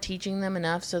 you're teaching them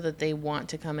enough so that they want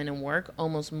to come in and work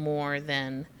almost more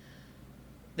than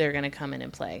they're going to come in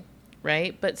and play,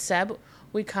 right? But Seb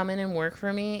would come in and work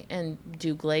for me and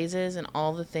do glazes and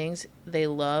all the things. They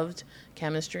loved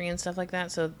chemistry and stuff like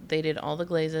that, so they did all the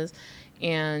glazes,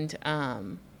 and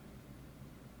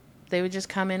they would just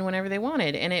come in whenever they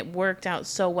wanted, and it worked out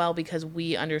so well because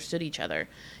we understood each other,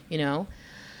 you know?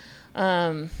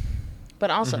 But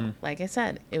also, like I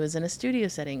said, it was in a studio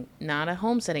setting, not a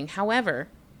home setting. However,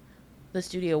 the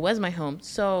studio was my home,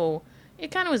 so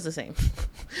it kind of was the same.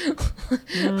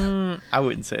 I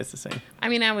wouldn't say it's the same. I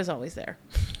mean, I was always there.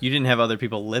 You didn't have other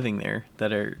people living there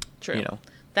that are, True. you know,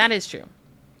 That is true.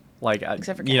 like,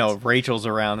 Except for you know, cats. Rachel's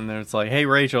around, and then it's like, hey,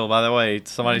 Rachel, by the way,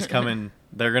 somebody's coming.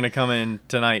 They're going to come in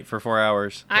tonight for 4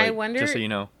 hours. I Like, wonder. just so you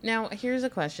know. Now, here's a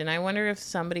question. I wonder if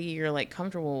somebody you're like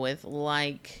comfortable with,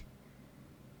 like,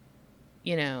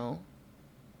 you know,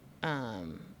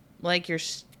 like your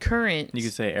current. You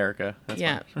could say Erica. That's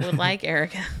Yeah, fine. would like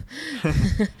Erica.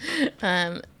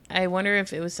 I wonder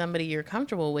if it was somebody you're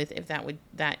comfortable with, if that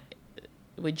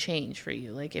would change for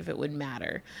you, like if it would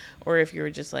matter, or if you were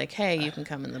just like, hey, you can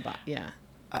come in the box. Yeah.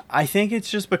 I think it's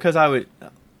just because I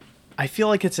feel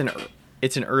like it's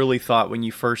an early thought when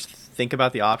you first think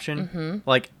about the option. Mm-hmm.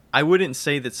 Like, I wouldn't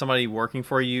say that somebody working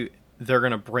for you, they're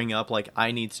going to bring up, like,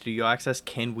 I need studio access.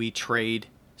 Can we trade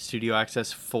studio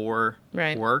access for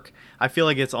Right. work? I feel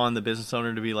like it's on the business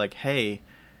owner to be like, hey,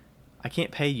 I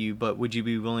can't pay you, but would you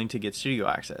be willing to get studio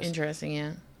access? Interesting.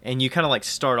 Yeah. And you kind of like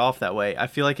start off that way. I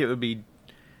feel like it would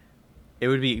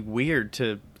be weird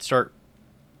to start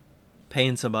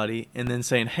paying somebody and then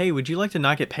saying, hey, would you like to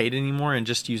not get paid anymore and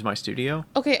just use my studio?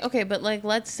 Okay, but like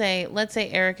let's say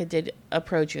Erica did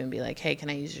approach you and be like, hey, can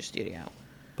I use your studio?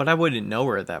 But I wouldn't know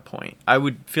her at that point. I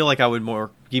would feel like I would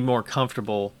be more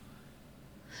comfortable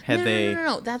had they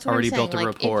No. That's what already I'm saying. built a Like,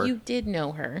 rapport. if you did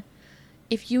know her,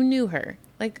 if you knew her,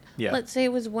 like, Yeah. let's say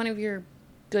it was one of your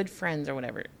good friends or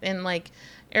whatever, and like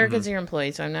Erica's Mm-hmm. your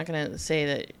employee, so I'm not gonna say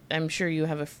that. I'm sure you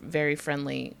have a very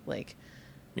friendly, like,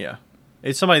 Yeah.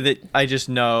 It's somebody that I just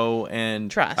know and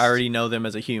Trust. I already know them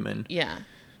as a human. yeah,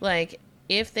 like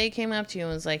if they came up to you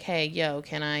and was like, hey, yo,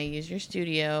 can I use your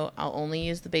studio? I'll only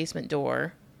use the basement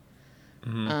door.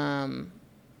 Mm-hmm.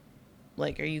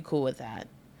 Like, are you cool with that?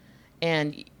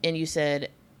 And you said,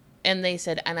 and they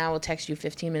said, and I will text you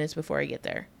 15 minutes before I get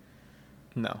there.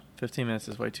 No, 15 minutes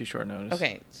is way too short notice.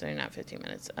 Okay, so not 15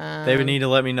 minutes. They would need to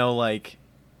let me know, like,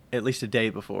 at least a day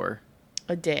before.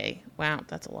 A day. Wow,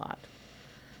 that's a lot.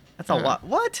 That's a lot.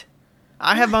 What?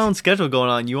 I have my own schedule going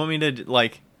on. You want me to,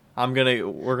 like, we're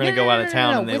gonna go out of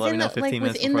town and they let me know 15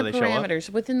 minutes before they show up?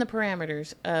 Within the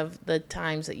parameters of the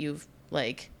times that you've,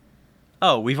 like...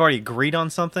 Oh, we've already agreed on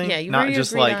something? Yeah, you've not already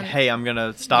just agreed like, on- hey, I'm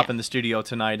gonna stop Yeah. in the studio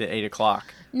tonight at 8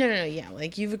 o'clock. No, yeah,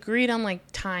 like, you've agreed on, like,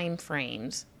 time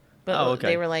frames. But Oh, okay.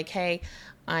 they were like, hey,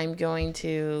 I'm going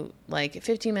to, like,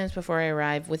 15 minutes before I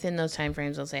arrive, within those time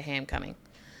frames, I'll say, hey, I'm coming.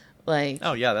 Like,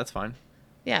 Oh, yeah, that's fine.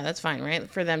 yeah, that's fine, right?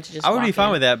 For them to just I would be walk fine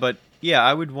in. with that, but yeah,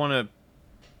 I would want to,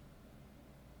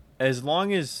 as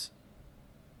long as,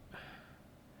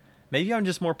 maybe I'm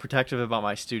just more protective about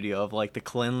my studio, of like the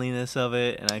cleanliness of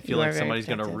it, and I feel You are like very somebody's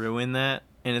going to protective. ruin that,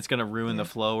 and it's going to ruin the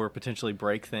flow or potentially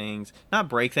break things. Not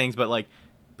break things, but like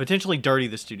potentially dirty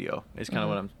the studio is kind of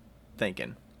what I'm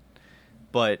thinking.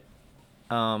 But,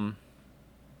 I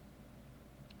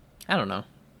don't know.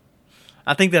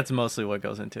 I think that's mostly what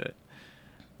goes into it.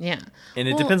 Yeah. And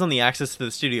it Well, depends on the access to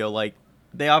the studio. Like,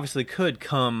 they obviously could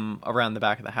come around the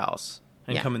back of the house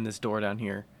and come in this door down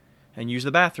here and use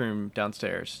the bathroom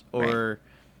downstairs, or,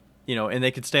 you know, and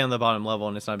they could stay on the bottom level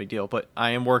and it's not a big deal. But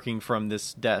I am working from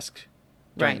this desk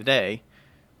during the day,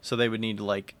 so they would need to,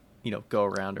 like, you know, go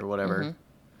around or whatever.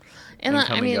 And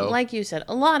I mean, like you said,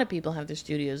 a lot of people have their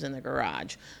studios in the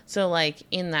garage. So, like,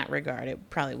 in that regard, it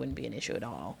probably wouldn't be an issue at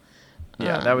all.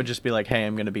 Yeah, that would just be like, hey,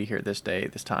 I'm going to be here this day,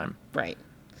 this time. Right.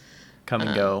 Come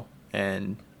and go.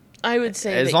 And I would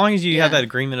say as long as you have that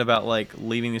agreement about, like,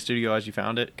 leaving the studio as you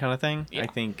found it kind of thing, I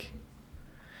think.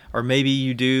 Or maybe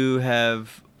you do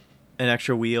have an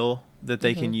extra wheel that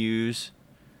they can use,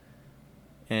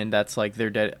 and that's, like, their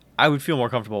dead. I would feel more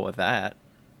comfortable with that,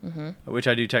 which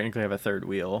I do technically have a third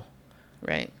wheel.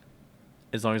 Right.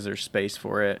 As long as there's space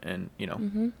for it, and, you know.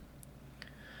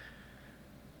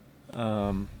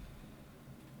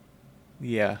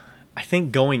 Yeah. I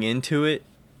think going into it,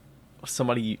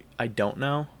 somebody I don't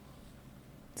know,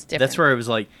 it's different. That's where I was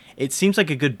like, it seems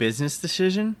like a good business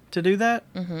decision to do that,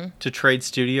 to trade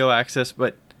studio access,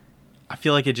 but I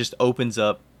feel like it just opens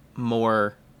up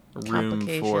more room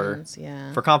for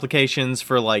complications,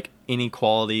 for, like,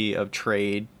 inequality of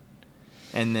trade,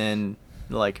 and then,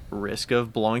 like, risk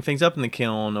of blowing things up in the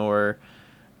kiln, or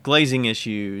glazing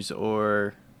issues,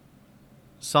 or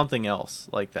something else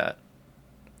like that.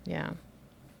 Yeah.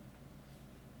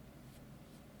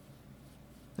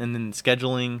 And then the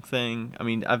scheduling thing. I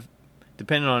mean,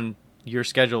 depending on your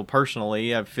schedule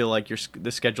personally, I feel like the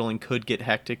scheduling could get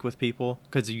hectic with people,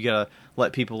 because you gotta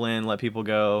let people in, let people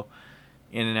go,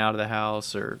 in and out of the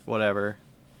house, or whatever.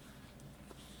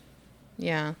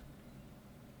 Yeah.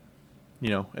 You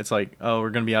know, it's like, oh, we're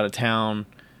gonna be out of town.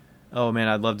 Oh man,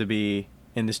 I'd love to be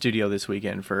in the studio this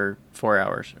weekend for 4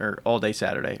 hours, or all day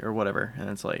Saturday, or whatever. And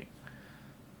it's like,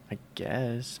 I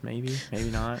guess maybe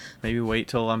not. Maybe wait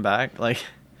till I'm back. Like,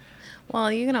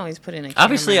 well, you can always put in a camera.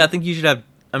 Obviously, I think you should have.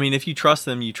 I mean, if you trust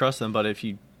them, you trust them. But if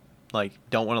you, like,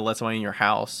 don't want to let somebody in your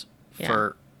house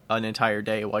for an entire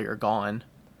day while you're gone.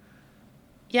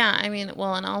 Yeah, I mean,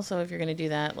 well, and also if you're going to do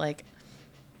that, like,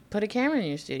 put a camera in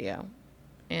your studio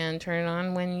and turn it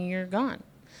on when you're gone.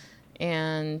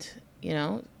 And, you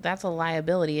know, that's a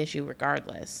liability issue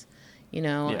regardless. You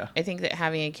know, I think that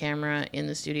having a camera in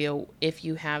the studio, if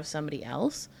you have somebody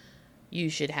else, you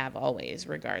should have always,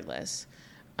 regardless.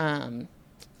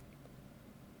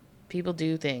 People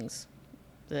do things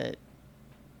that,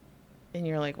 and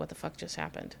you're like, what the fuck just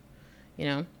happened? You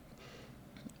know?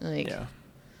 Like,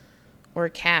 or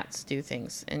cats do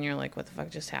things, and you're like, what the fuck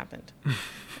just happened?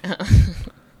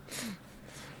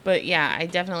 But yeah, I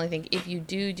definitely think if you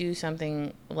do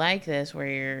something like this, where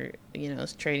you're, you know,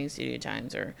 trading studio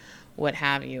times or what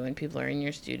have you, and people are in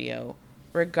your studio,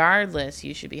 regardless,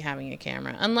 you should be having a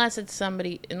camera, unless it's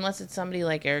somebody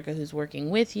like Erica, who's working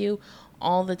with you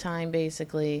all the time,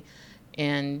 basically,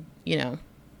 and, you know,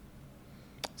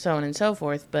 so on and so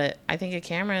forth. But I think a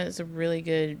camera is a really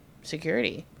good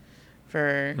security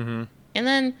for, and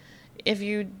then if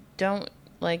you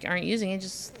aren't using it,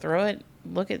 just throw it.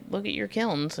 Look at your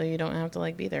kiln, so you don't have to,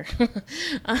 like, be there.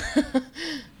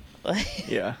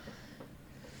 Yeah.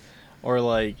 Or,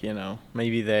 like, you know,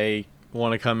 maybe they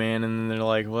want to come in and they're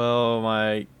like, well,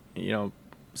 my, you know,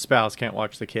 spouse can't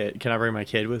watch the kid. Can I bring my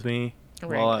kid with me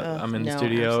while I'm in the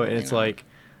studio? And it's like,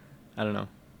 I don't know.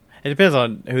 It depends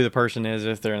on who the person is,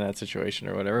 if they're in that situation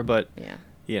or whatever. But,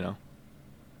 you know,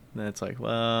 then it's like,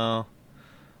 well,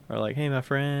 or like, hey, my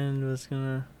friend I was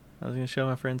going to show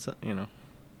my friend something, you know.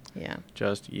 Yeah.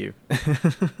 Just you.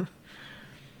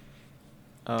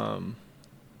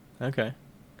 Okay.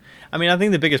 I mean, I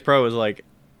think the biggest pro is, like,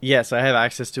 yes, I have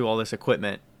access to all this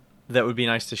equipment that would be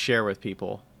nice to share with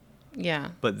people.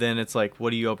 Yeah. But then it's like, what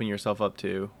do you open yourself up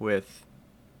to with?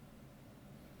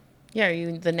 Yeah, are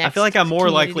you the next? I feel like I'm more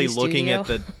likely studio? looking at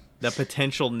the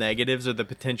potential negatives or the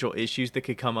potential issues that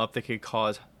could come up that could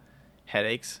cause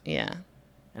headaches. Yeah.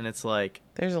 And it's like,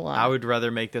 there's a lot. I would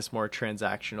rather make this more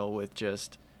transactional with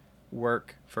just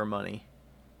work for money.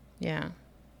 Yeah.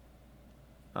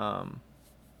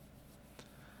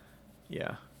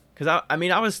 Yeah. Because, I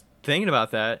mean, I was thinking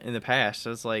about that in the past. I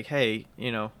was like, hey,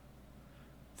 you know,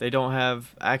 they don't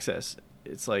have access.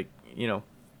 It's like, you know,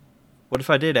 what if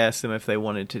I did ask them if they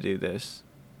wanted to do this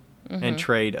and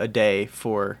trade a day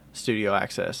for studio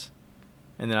access,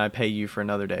 and then I pay you for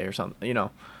another day or something? You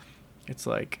know, it's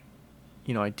like,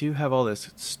 you know, I do have all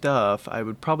this stuff. I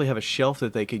would probably have a shelf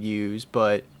that they could use,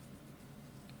 but,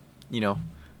 you know,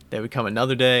 they would come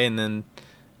another day, and then,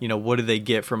 you know, what do they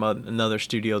get from another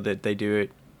studio that they do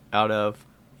it out of?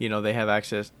 You know, they have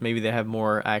access. Maybe they have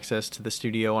more access to the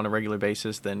studio on a regular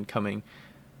basis than coming,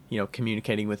 you know,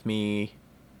 communicating with me.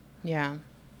 Yeah.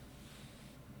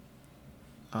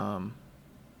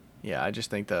 Yeah, I just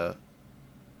think there's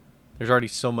already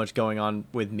so much going on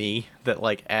with me that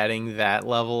like adding that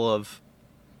level of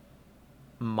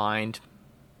mind,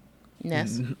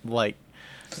 like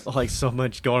so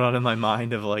much going on in my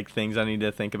mind of like things I need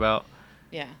to think about.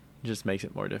 Yeah. Just makes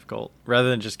it more difficult rather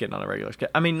than just getting on a regular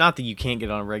schedule. I mean, not that you can't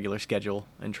get on a regular schedule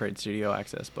and trade studio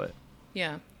access, but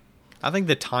yeah, I think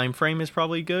the time frame is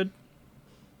probably good.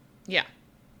 Yeah.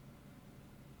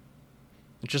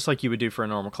 Just like you would do for a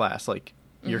normal class. Like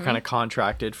you're kind of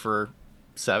contracted for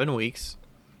 7 weeks.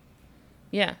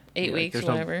 Yeah. 8 weeks,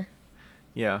 whatever.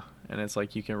 Yeah. And it's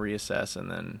like you can reassess, and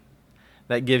then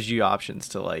that gives you options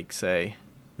to like say,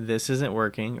 this isn't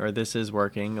working or this is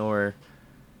working, or,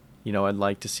 you know, I'd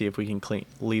like to see if we can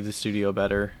leave the studio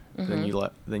better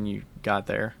than you got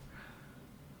there.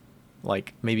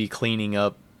 Like maybe cleaning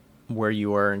up where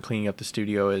you were and cleaning up the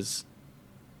studio is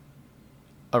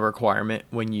a requirement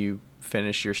when you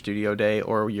finish your studio day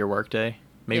or your work day.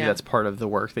 Maybe that's part of the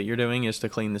work that you're doing is to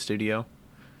clean the studio.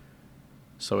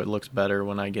 So it looks better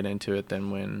when I get into it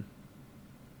than when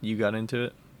you got into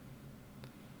it.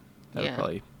 That would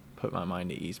probably put my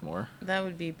mind at ease more. That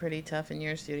would be pretty tough in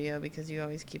your studio because you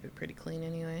always keep it pretty clean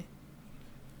anyway.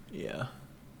 Yeah.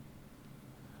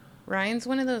 Ryan's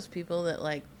one of those people that,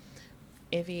 like,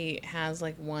 if he has,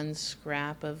 like, one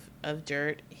scrap of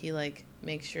dirt, he, like,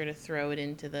 makes sure to throw it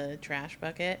into the trash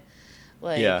bucket.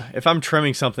 Like, yeah, if I'm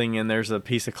trimming something and there's a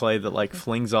piece of clay that, like,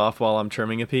 flings off while I'm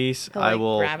trimming a piece, I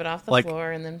will grab it off the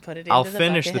floor and then put it into the bucket. I'll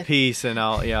finish the piece and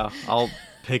I'll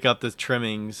pick up the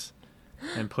trimmings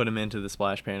and put them into the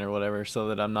splash pan or whatever, so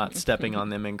that I'm not stepping on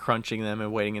them and crunching them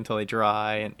and waiting until they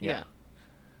dry. And yeah.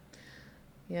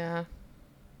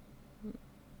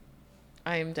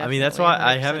 I am definitely. I mean, that's why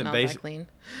I haven't I think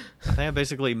I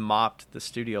basically mopped the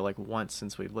studio like once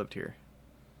since we've lived here.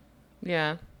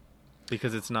 Yeah.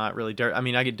 Because it's not really dirt. I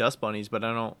mean, I get dust bunnies, but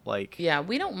I don't like. Yeah,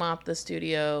 we don't mop the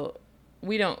studio.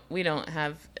 We don't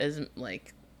have as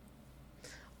like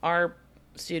our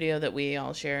studio that we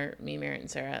all share, me, Merritt,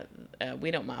 and Sarah.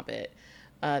 We don't mop it.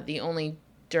 The only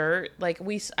dirt, like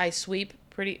I sweep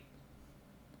pretty.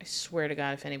 I swear to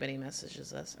God, if anybody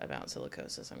messages us about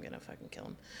silicosis, I'm gonna fucking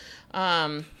kill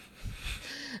them.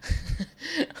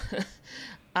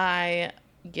 I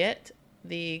get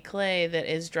the clay that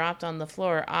is dropped on the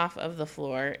floor off of the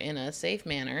floor in a safe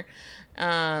manner.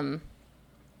 When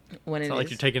it's not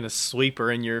like you're taking a sweeper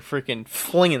and you're freaking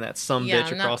flinging that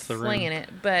bitch across the room. Yeah, I'm not flinging it,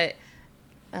 but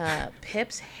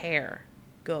Pip's hair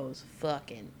goes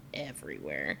fucking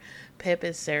everywhere. Pip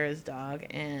is Sarah's dog,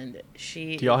 and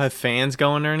she... Do y'all have fans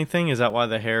going or anything? Is that why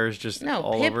the hair is just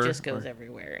all Pip over? No, Pip just goes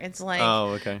everywhere. It's like...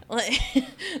 Oh, okay. Like,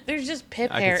 there's just Pip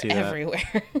hair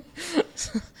everywhere.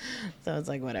 So it's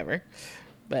like, whatever.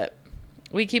 But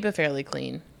we keep a fairly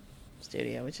clean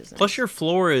studio, which is nice. Plus, your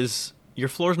floor's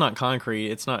not concrete.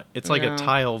 It's like a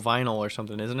tile vinyl or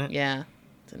something, isn't it? Yeah.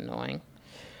 It's annoying.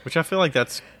 Which I feel like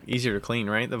that's easier to clean,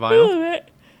 right? The vinyl?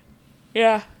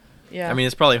 Yeah. Yeah. I mean,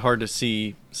 it's probably hard to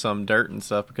see some dirt and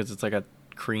stuff because it's like a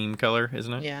cream color,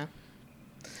 isn't it? Yeah.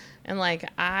 And, like,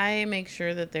 I make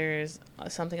sure that there's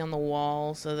something on the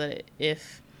wall so that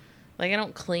if... Like, I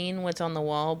don't clean what's on the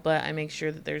wall, but I make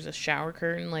sure that there's a shower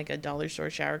curtain, like a dollar store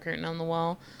shower curtain on the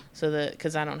wall, so that...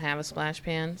 Because I don't have a splash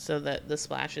pan, so that the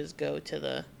splashes go to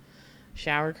the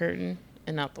shower curtain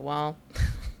and not the wall.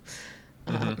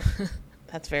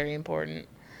 That's very important.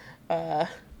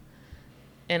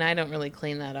 And I don't really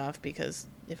clean that off because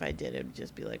if I did, it would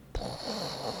just be like...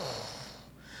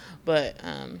 But,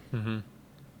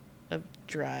 of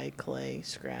dry clay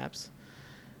scraps.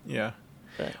 Yeah.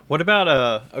 But. What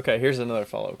about, okay, here's another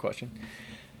follow-up question.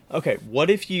 Okay, what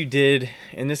if you did,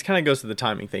 and this kind of goes to the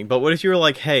timing thing, but what if you were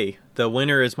like, hey, the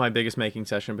winter is my biggest making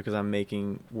session because I'm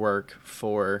making work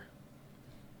for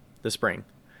the spring.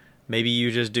 Maybe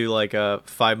you just do like a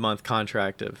 5-month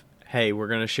contract of, hey, we're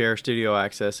going to share studio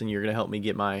access and you're going to help me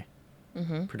get my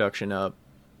production up.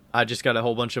 I just got a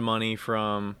whole bunch of money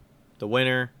from the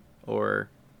winter, or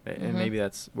and maybe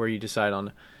that's where you decide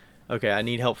on, okay, I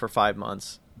need help for 5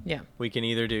 months. Yeah. We can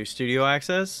either do studio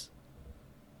access,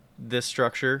 this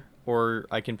structure, or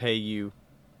I can pay you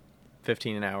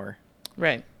 $15 an hour.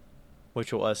 Right.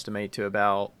 Which will estimate to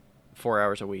about 4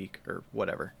 hours a week or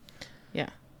whatever. Yeah.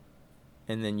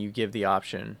 And then you give the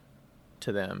option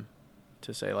to them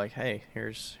to say like, hey,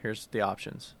 here's the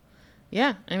options.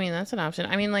 Yeah, I mean, that's an option.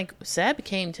 I mean, like, Seb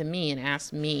came to me and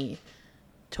asked me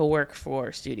to work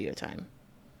for studio time.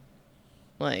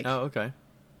 Like, oh, okay.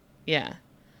 Yeah.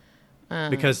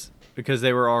 Because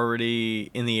they were already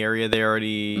in the area, they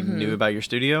already knew about your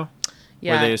studio?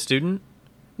 Yeah. Were they a student?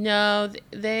 No,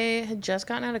 they had just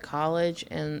gotten out of college,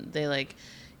 and they, like,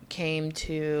 came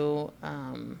to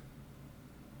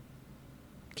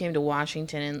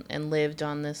Washington and lived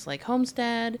on this like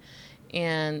homestead,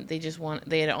 and they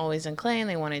had always done clay and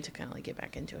they wanted to kind of like get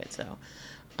back into it. So,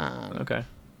 Okay.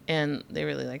 and they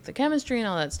really liked the chemistry and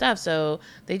all that stuff. So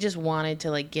they just wanted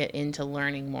to like get into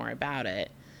learning more about it.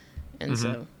 And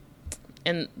so,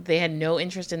 and they had no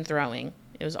interest in throwing.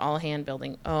 It was all hand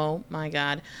building. Oh my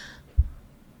God.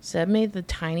 Seb made the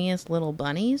tiniest little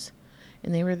bunnies,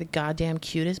 and they were the goddamn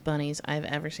cutest bunnies I've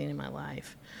ever seen in my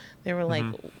life. They were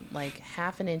like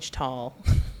half an inch tall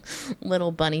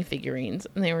little bunny figurines,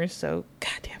 and they were so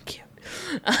goddamn cute.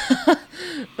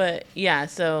 But yeah,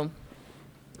 so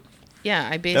yeah,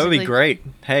 I basically... That would be great.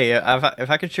 Hey, if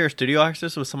I could share studio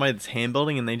access with somebody that's hand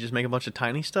building and they just make a bunch of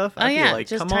tiny stuff, I'd be like,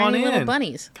 just come tiny on in. little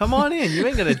bunnies. Come on in. You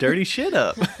ain't gonna dirty shit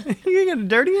up. You ain't gonna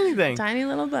dirty anything. Tiny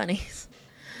little bunnies.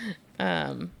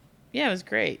 Yeah, it was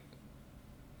great.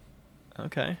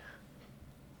 Okay.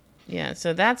 Yeah,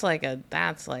 so that's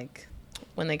like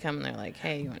when they come and they're like,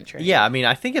 hey, you want to trade? Yeah, I mean,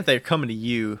 I think if they're coming to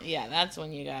you, Yeah, that's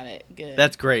when you got it good.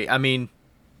 that's great. I mean,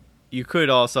 you could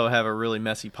also have a really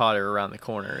messy potter around the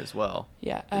corner as well.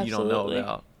 Yeah, that you don't know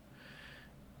about.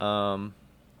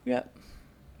 Yep.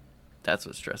 That's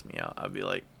what stressed me out. I'd be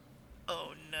like,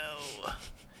 oh no.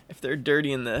 If they're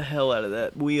dirtying the hell out of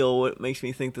that wheel, it makes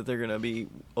me think that they're going to be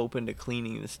open to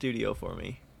cleaning the studio for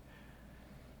me.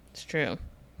 It's true.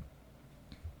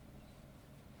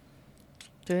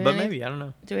 But maybe, I don't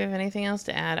know. Do we have anything else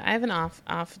to add? I have an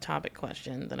off-topic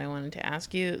question that I wanted to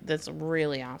ask you that's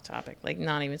really off-topic, like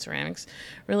not even ceramics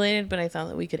related, but I thought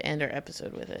that we could end our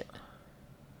episode with it.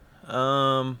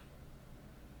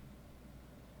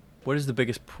 What is the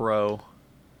biggest pro?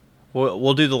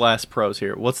 We'll do the last pros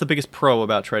here. What's the biggest pro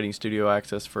about trading studio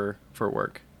access for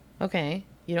work? Okay,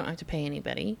 you don't have to pay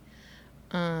anybody.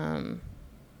 You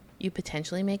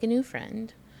potentially make a new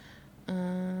friend.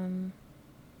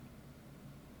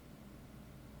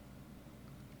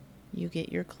 You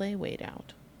get your clay weighed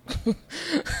out.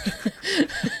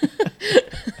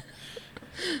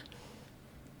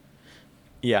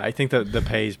 Yeah, I think that the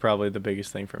pay is probably the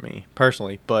biggest thing for me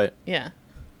personally. But Yeah.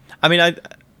 I mean, I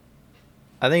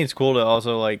think it's cool to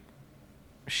also like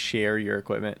share your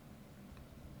equipment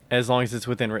as long as it's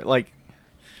within like.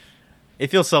 It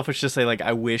feels selfish to say like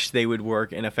I wish they would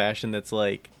work in a fashion that's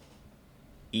like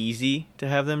easy to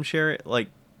have them share it. Like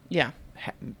Yeah.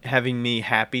 having me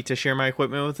happy to share my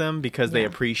equipment with them because they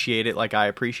appreciate it like I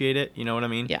appreciate it. You know what I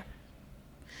mean? Yeah.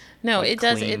 No, Like it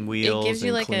does. It wheels gives you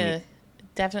and like clean-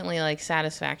 definitely like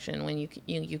satisfaction when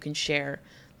you can share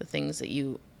the things that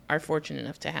you are fortunate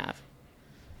enough to have.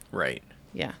 Right.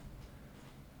 Yeah.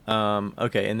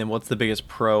 Okay, and then what's the biggest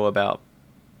pro about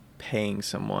paying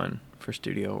someone for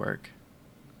studio work?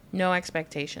 No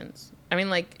expectations. I mean,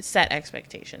 like set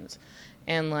expectations,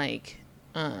 and like,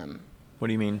 What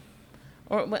do you mean?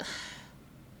 or what?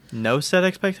 No set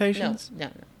expectations? No.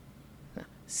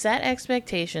 Set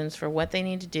expectations for what they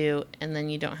need to do, and then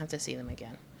you don't have to see them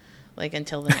again, like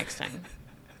until the next time.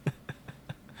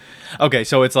 Okay,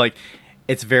 so it's like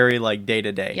it's very like day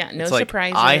to day. Yeah, no it's like,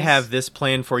 surprises. I have this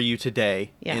plan for you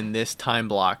today Yeah. in this time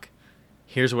block.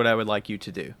 Here's what I would like you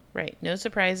to do. Right. No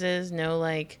surprises. No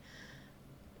like,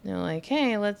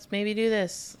 hey, let's maybe do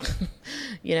this.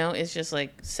 It's just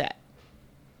like set.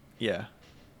 Yeah.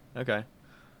 Okay.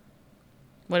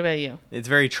 What about you? It's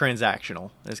very transactional.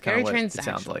 Is kind Very of what it transactional.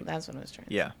 sounds like. That's what I was trying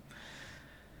to Yeah.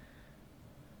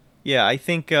 Yeah, I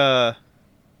think I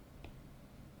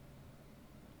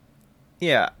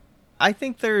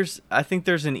think there's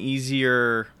an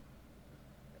easier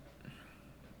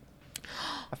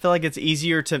I feel like it's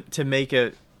easier to make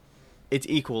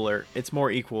it's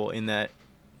more equal in that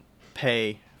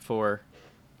pay for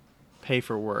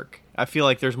work. I feel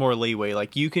like there's more leeway.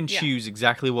 Like you can choose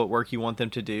exactly what work you want them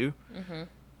to do. Mm-hmm.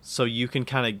 So you can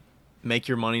kind of make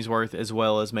your money's worth as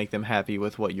well as make them happy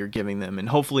with what you're giving them, and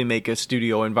hopefully make a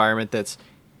studio environment that's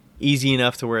easy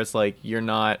enough to where it's like you're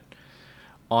not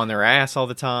on their ass all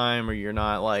the time, or you're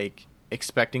not like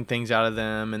expecting things out of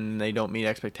them and they don't meet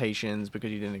expectations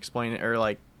because you didn't explain it, or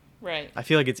like Right. I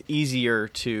feel like it's easier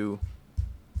to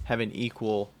have an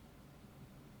equal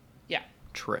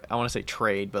I want to say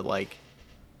trade, but like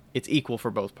it's equal for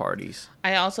both parties.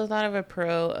 I also thought of a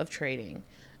pro of trading.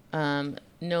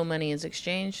 No money is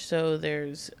exchanged, so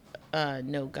there's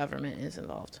no government is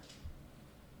involved.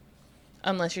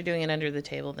 Unless you're doing it under the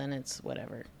table, then it's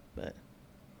whatever. But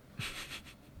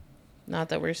not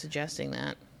that we're suggesting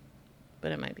that,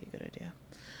 but it might be a good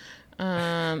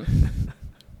idea.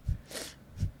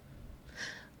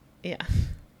 Yeah.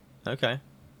 Okay.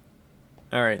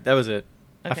 All right, that was it.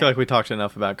 I feel like we talked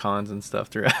enough about cons and stuff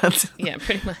throughout. Yeah,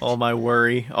 pretty much. all my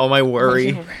worry.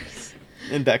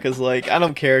 And Becca's like, I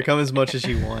don't care. Come as much as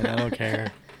you want. I don't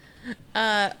care.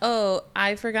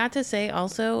 I forgot to say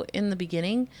also in the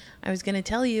beginning, I was going to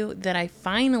tell you that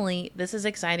this is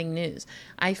exciting news.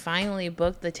 I finally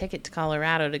booked the ticket to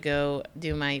Colorado to go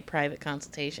do my private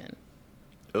consultation.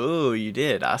 Oh, you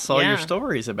did. I saw your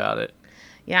stories about it.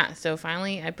 Yeah, so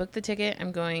finally I booked the ticket.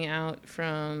 I'm going out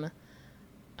from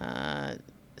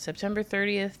September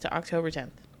 30th to October 10th.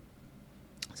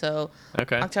 So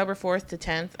October 4th to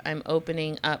 10th, I'm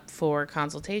opening up for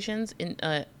consultations,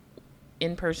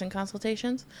 in-person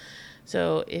consultations.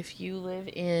 So if you live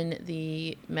in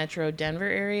the Metro Denver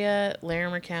area,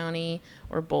 Larimer County,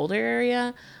 or Boulder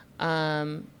area,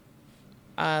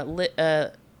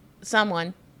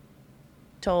 someone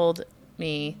told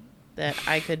me that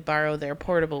I could borrow their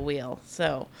portable wheel.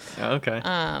 So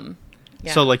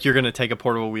yeah. So like you're gonna take a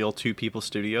portable wheel to People's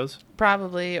Studios?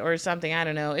 Probably, or something. I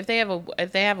don't know. If they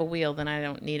have a wheel, then I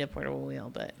don't need a portable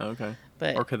wheel. But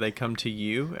or could they come to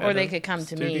you? Or they could come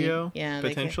to me. Yeah,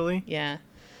 potentially. Yeah,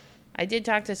 I did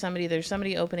talk to somebody. There's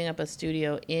somebody opening up a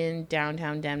studio in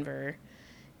downtown Denver,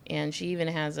 and she even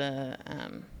has a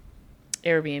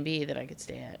Airbnb that I could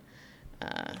stay at.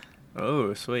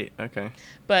 Oh, sweet. Okay.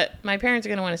 But my parents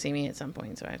are gonna want to see me at some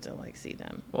point, so I have to see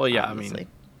them. Well, yeah, obviously. I mean,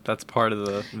 that's part of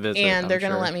the visit. And they're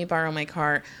going to let me borrow my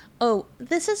car. Oh,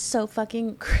 this is so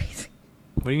fucking crazy.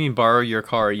 What do you mean borrow your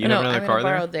car? You have another car there? I'm going to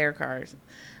borrow their cars.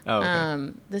 Oh,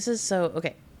 okay. This is so...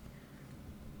 Okay.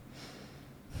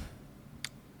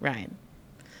 Ryan,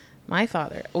 my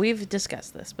father... We've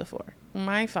discussed this before.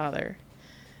 My father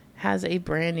has a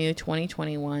brand new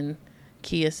 2021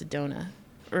 Kia Sedona.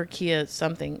 Or Kia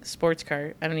something. Sports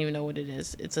car. I don't even know what it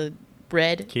is. It's a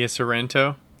red... Kia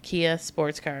Sorento? Kia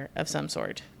sports car of some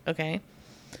sort. Okay?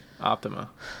 Optima.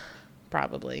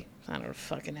 Probably. I don't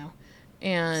fucking know.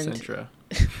 And Sentra.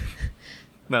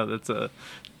 No, that's a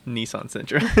Nissan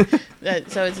Sentra.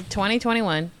 So it's a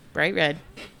 2021, bright red.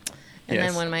 And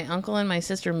yes. then when my uncle and my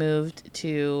sister moved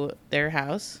to their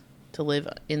house to live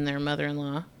in their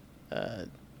mother-in-law,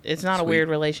 it's not a weird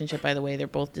relationship, by the way. They're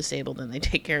both disabled and they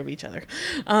take care of each other.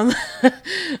 Well,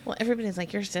 everybody's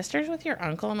like, "Your sister's with your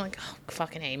uncle?" I'm like, "Oh,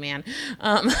 fucking A, man."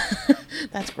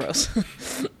 That's gross.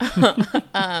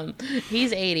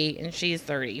 He's 80 and she's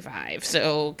 35,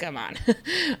 so come on.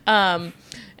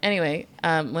 Anyway,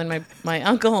 when my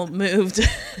uncle moved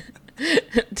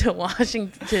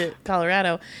to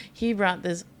Colorado, he brought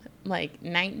this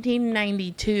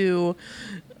 1992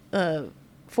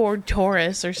 Ford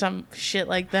Taurus or some shit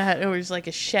like that. It was like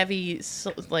a Chevy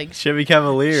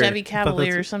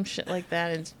Cavalier or some shit like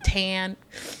that. It's tan.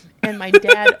 And my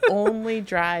dad only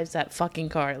drives that fucking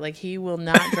car. He will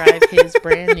not drive his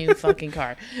brand new fucking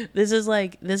car. This is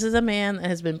a man that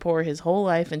has been poor his whole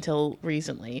life until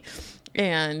recently.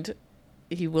 And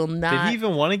he will not. Did he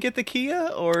even want to get the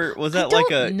Kia? Or was that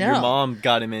your mom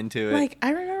got him into it? I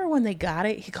remember when they got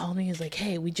it, he called me. He was like,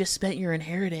 "Hey, we just spent your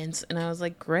inheritance." And I was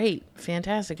like, "Great,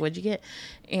 fantastic. What'd you get?"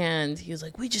 And he was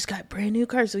like, "We just got brand new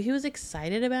cars." So he was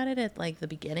excited about it at the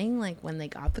beginning, when they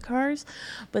got the cars.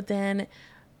 But then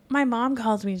my mom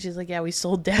calls me and she's like, "Yeah, we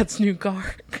sold Dad's new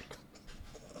car."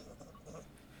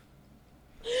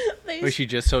 Wait, she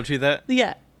just told you that?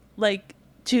 Yeah.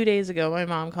 2 days ago, my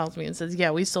mom calls me and says,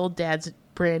 "Yeah, we sold Dad's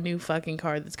brand new fucking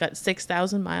car that's got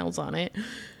 6,000 miles on it."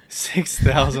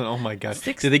 6,000. Oh my god.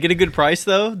 Did they get a good price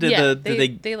though? They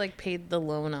paid the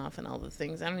loan off and all the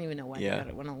things. I don't even know why they got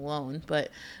it on a loan,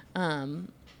 but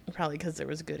probably because there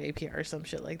was a good APR or some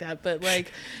shit like that. But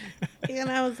and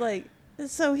I was like,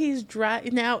 so he's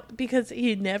driving now because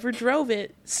he never drove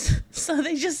it. So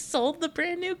they just sold the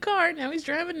brand new car. Now he's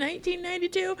driving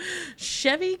 1992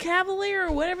 Chevy Cavalier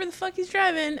or whatever the fuck he's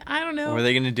driving. I don't know. Were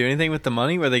they going to do anything with the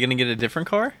money? Were they going to get a different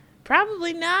car?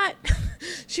 Probably not.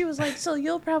 She was like, "So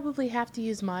you'll probably have to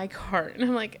use my car." And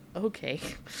I'm like, "Okay."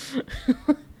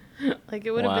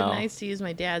 It would have been nice to use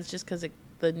my dad's just because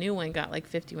the new one got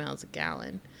 50 miles a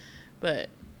gallon. But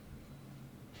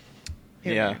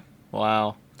yeah.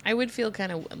 Wow. I would feel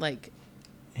kind of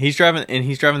he's driving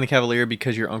the Cavalier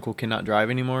because your uncle cannot drive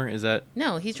anymore. Is that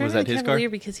no? He's driving the Cavalier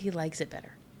because he likes it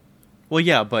better. Well,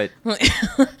 yeah, but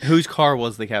whose car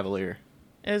was the Cavalier?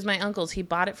 It was my uncle's. He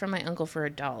bought it from my uncle for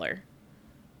 $1.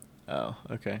 Oh,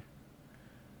 okay.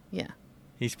 Yeah.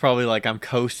 He's probably I'm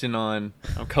coasting on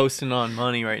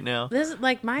money right now. This is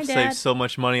my dad saved so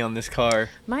much money on this car.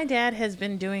 My dad has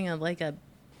been doing a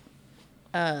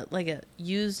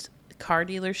used car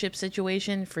dealership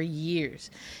situation for years.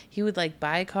 He would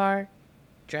buy a car,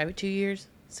 drive it 2 years,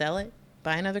 sell it,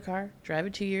 buy another car, drive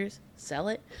it 2 years, sell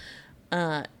it,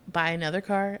 buy another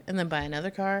car, and then buy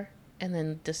another car, and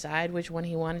then decide which one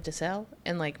he wanted to sell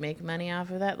and like make money off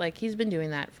of that. Like he's been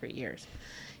doing that for years.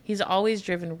 He's always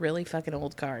driven really fucking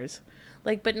old cars.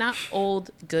 Like, but not old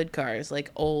good cars,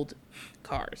 like old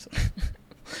cars.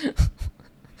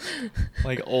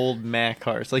 Like old Mac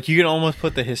cars. Like you can almost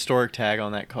put the historic tag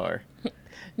on that car.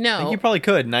 No. I think you probably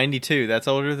could. 92. That's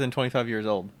older than 25 years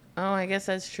old. Oh, I guess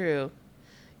that's true.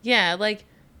 Yeah, like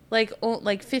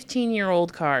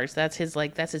 15-year-old cars. That's his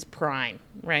prime,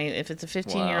 right? If it's a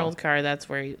 15-year-old car, that's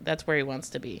where he wants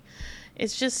to be.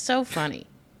 It's just so funny.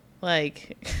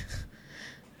 Like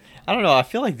I don't know. I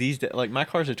feel like these days, like my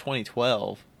car's a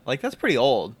 2012. Like that's pretty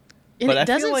old. And but it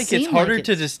I feel like doesn't it's seem harder like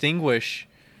to distinguish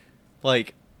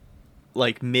like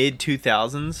mid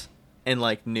 2000s and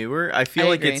like newer. I feel I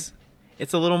like agree.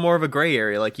 it's a little more of a gray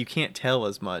area. Like you can't tell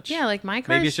as much. Yeah, like my car's...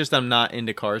 Maybe it's just I'm not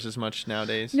into cars as much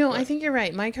nowadays. No, but I think you're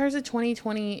right. My car's a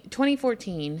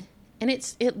 2014, and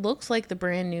it looks like the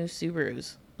brand new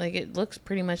Subarus. Like it looks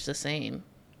pretty much the same.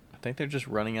 I think they're just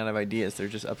running out of ideas. They're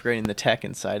just upgrading the tech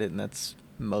inside it, and that's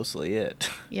mostly it.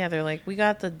 Yeah, they're like, we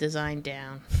got the design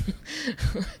down.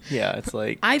 Yeah, it's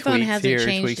like iPhone tweaks hasn't here,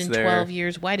 changed tweaks in there. 12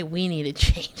 years. Why do we need to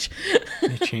change?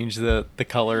 They change the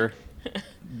color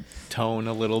tone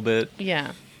a little bit.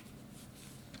 Yeah.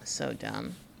 So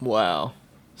dumb. Wow.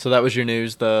 So that was your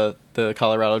news, the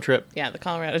Colorado trip? Yeah, the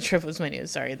Colorado trip was my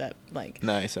news. Sorry, that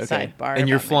Nice, okay. sidebar. And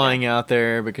you're about my flying dad. out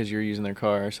there because you're using their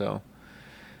car, so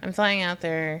I'm flying out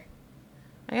there.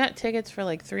 I got tickets for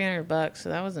like $300, so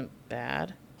that wasn't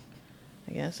bad.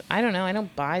 I guess. I don't know. I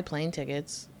don't buy plane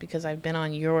tickets because I've been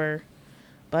on your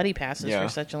buddy passes for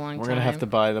such a long time. We're gonna have to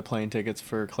buy the plane tickets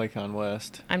for Claycon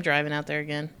West. I'm driving out there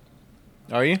again.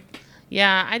 Are you?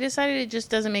 Yeah, I decided it just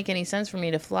doesn't make any sense for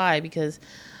me to fly because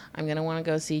I'm going to want to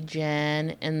go see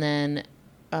Jen and then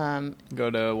Go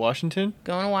to Washington?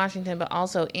 going to Washington, but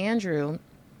also Andrew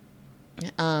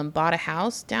bought a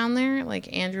house down there.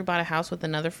 Like Andrew bought a house with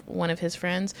one of his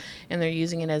friends, and they're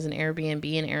using it as an Airbnb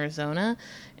in Arizona.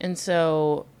 And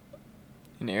so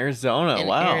In Arizona,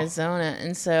 wow.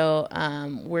 And so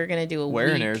we're going to do a Where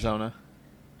week. in Arizona?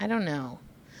 I don't know.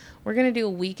 We're going to do a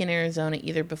week in Arizona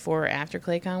either before or after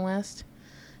Claycon West.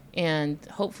 And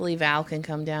hopefully Val can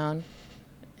come down.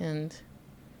 And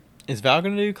Is Val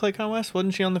gonna do Claycon West?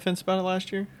 Wasn't she on the fence about it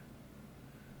last year?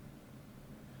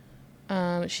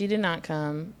 she did not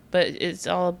come. But it's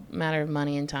all a matter of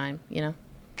money and time, you know?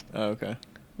 Oh, okay.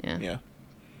 Yeah. Yeah.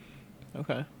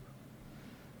 Okay.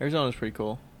 Arizona's pretty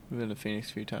cool. We've been to Phoenix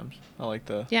a few times. I like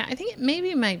the Yeah, I think it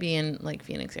might be in, like,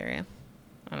 Phoenix area.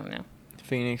 I don't know.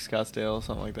 Phoenix, Scottsdale,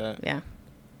 something like that. Yeah.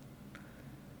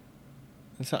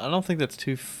 I don't think that's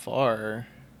too far.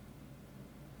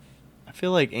 I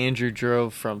feel like Andrew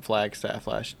drove from Flagstaff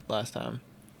last time.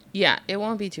 Yeah, it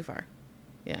won't be too far.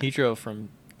 Yeah. He drove from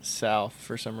south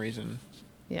for some reason.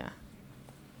 Yeah.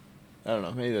 I don't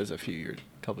know. Maybe that was a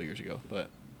couple years ago, but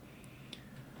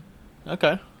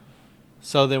okay.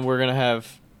 So then I'm gonna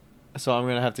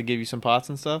have to give you some pots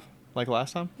and stuff like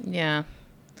last time. Yeah.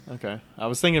 Okay. I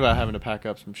was thinking about having to pack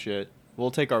up some shit.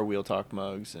 We'll take our Wheel Talk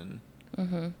mugs and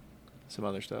some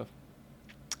other stuff.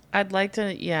 I'd like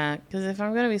to, yeah, because if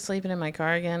I'm going to be sleeping in my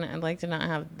car again, I'd like to not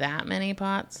have that many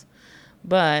pots.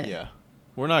 But Yeah.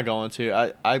 We're not going to.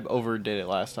 I overdid it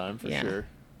last time for Yeah. sure.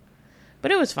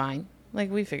 But it was fine.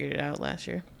 Like, we figured it out last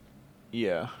year.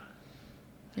 Yeah.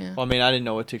 Yeah. Well, I mean, I didn't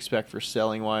know what to expect for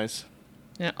selling wise.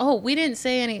 Yeah. Oh, we didn't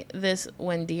say any this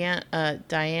when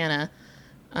Diana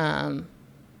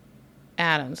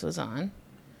Adams was on.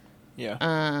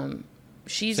 Yeah.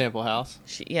 She's Sample House.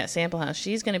 Sample House.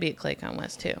 She's going to be at Claycon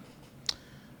West too.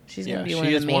 She's going to be she one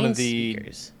of is the main one of the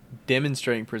speakers.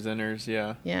 demonstrating presenters.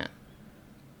 Yeah. Yeah.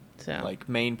 So Like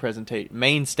main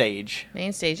stage.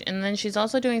 main stage, and then she's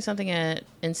also doing something at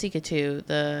Nsika too.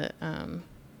 The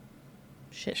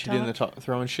shit. She did talk?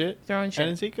 throwing shit. Throwing shit.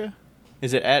 At Nsika?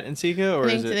 Is it at Nsika or I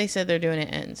think is it? they said they're doing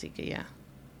it at Nsika. Yeah.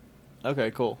 Okay,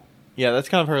 cool. Yeah, that's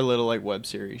kind of her little like web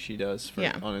series she does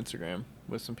Yeah. on Instagram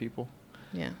with some people.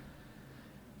 Yeah.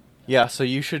 Yeah, so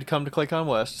you should come to Claycon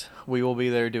West. We will be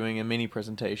there doing a mini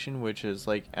presentation, which is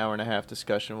like hour and a half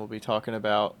discussion. We'll be talking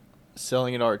about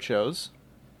selling at art shows.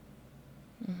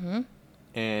 Mhm.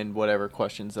 And whatever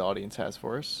questions the audience has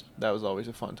for us. That was always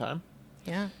a fun time.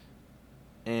 Yeah.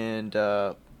 And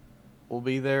we'll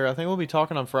be there. I think we'll be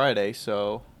talking on Friday,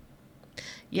 so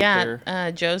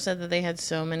Yeah. Joe said that they had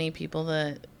so many people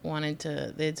that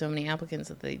they had so many applicants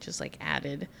that they just like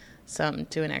added some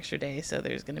to an extra day. So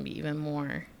there's going to be even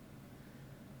more.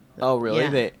 Oh, really?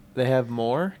 Yeah. They have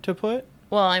more to put?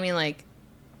 Well, I mean, like,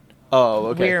 Oh,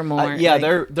 okay. We're more, yeah,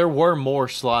 like- there were more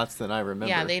slots than I remember.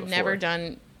 yeah, they've before. never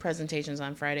done presentations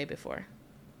on Friday before.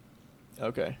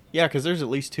 Okay. Yeah, because there's at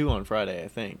least 2 on Friday, I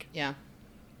think. Yeah.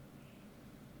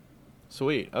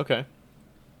 Sweet. Okay.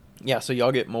 Yeah, so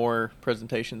y'all get more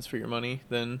presentations for your money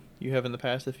than you have in the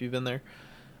past if you've been there.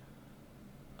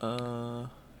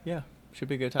 Yeah, should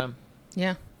be a good time.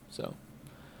 Yeah. So.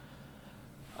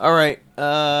 All right.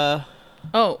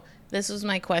 Oh, this was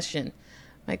my question.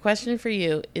 My question for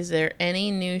you, is there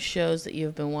any new shows that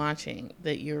you've been watching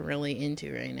that you're really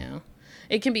into right now?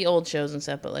 It can be old shows and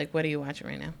stuff, but like, what are you watching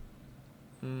right now?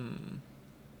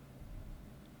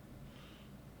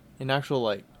 An actual,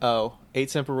 like, 8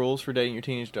 Simple Rules for Dating Your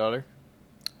Teenage Daughter.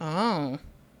 Oh,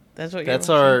 that's what you're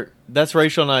watching? That's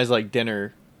Rachel and I's, like,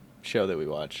 dinner show that we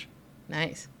watch.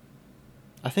 Nice.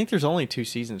 I think there's only 2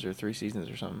 seasons or 3 seasons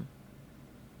or something.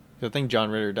 I think John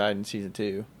Ritter died in season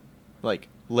 2. Like,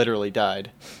 literally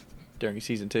died during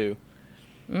season 2.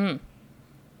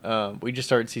 We just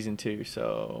started season 2,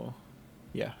 so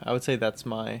yeah, I would say that's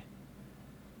my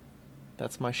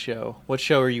show. What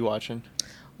show are you watching?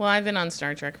 Well, I've been on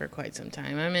Star Trek for quite some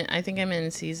time. I think I'm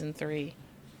in season 3.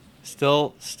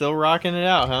 Still rocking it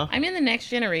out, huh? I'm in the Next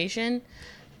Generation.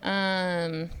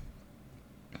 Now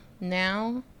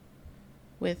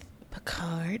with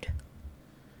Picard.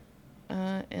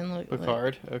 And look.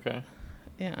 Picard. Okay.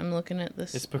 Yeah, I'm looking at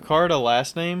this. Is Picard a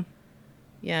last name?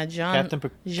 Yeah, Captain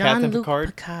Jean-Luc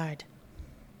Picard. Picard.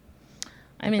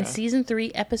 I'm in Okay. season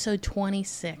 3, episode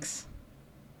 26.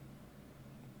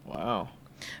 Wow.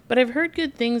 But I've heard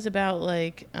good things about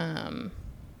like Murder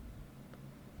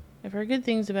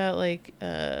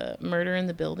in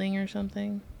the Building or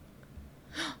something.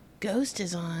 Ghost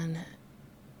is on.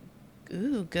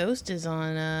 Ooh, Ghost is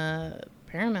on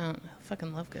Paramount. I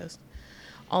fucking love Ghost.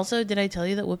 Also, did I tell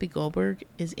you that Whoopi Goldberg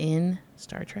is in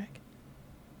Star Trek?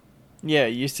 Yeah,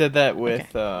 you said that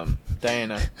with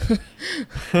Diana.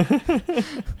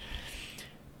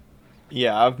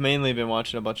 Yeah, I've mainly been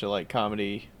watching a bunch of like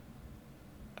comedy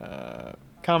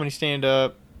stand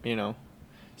up,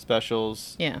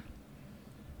 specials. Yeah.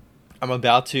 I'm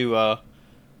about to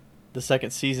the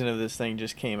second season of this thing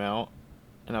just came out,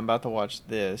 and I'm about to watch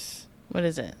this. What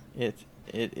is it? It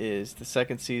is the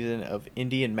second season of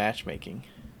Indian Matchmaking.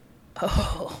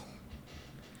 Oh.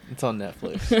 It's on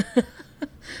Netflix.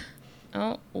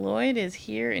 Oh, Lloyd is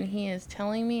here and he is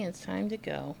telling me it's time to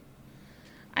go.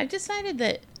 I've decided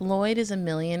that Lloyd is a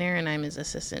millionaire and I'm his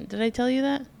assistant. Did I tell you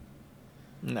that?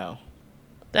 No.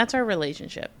 That's our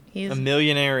relationship. He's A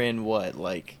millionaire in what?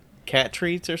 Like cat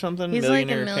treats or something? He's like a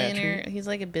cat millionaire. treat? He's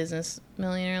like a business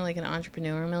millionaire, like an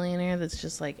entrepreneur millionaire that's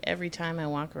just like every time I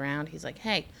walk around, he's like,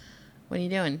 hey, what are you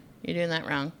doing? You're doing that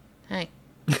wrong. Hey,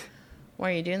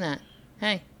 why are you doing that?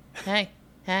 Hey,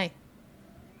 hey.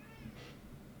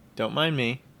 Don't mind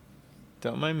me.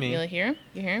 Don't mind me. You hear him?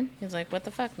 You hear him? He's like, what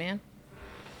the fuck, man?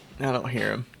 I don't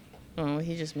hear him. Oh,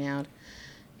 he just meowed.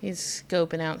 He's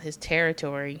scoping out his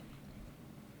territory.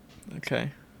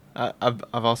 Okay. I've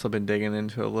also been digging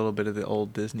into a little bit of the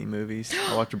old Disney movies.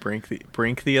 I watched Brink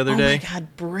the other day. Oh my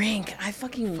god, Brink! I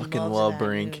fucking love love that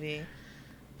Brink. movie.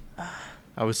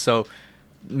 I was so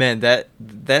that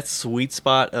sweet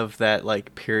spot of that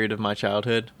like period of my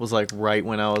childhood was like right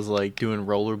when I was like doing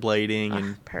rollerblading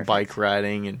and perfect. bike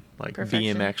riding and like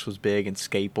Perfection. BMX was big and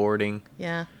skateboarding.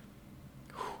 Yeah.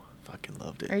 Fucking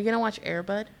loved it. Are you gonna watch Air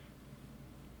Bud?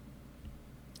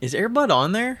 Is Air Bud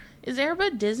on there? Is Air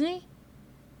Bud Disney?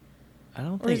 I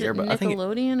don't Or think is it Air Bud.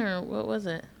 Nickelodeon or what was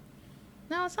it?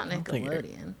 No, it's not don't think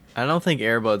Nickelodeon. I don't think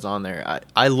Air Bud's on there.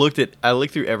 I looked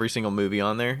through every single movie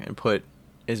on there and put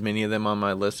as many of them on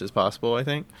my list as possible, I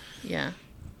think. Yeah.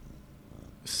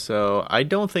 So I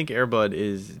don't think Air Bud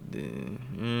is.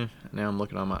 Now I'm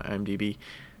looking on my IMDb.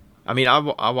 I mean,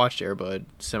 I watched Air Bud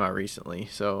semi recently,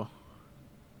 so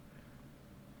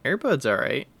Air Bud's all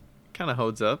right. Kind of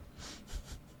holds up.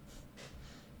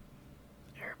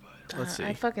 Air Bud. Let's see.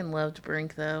 I fucking loved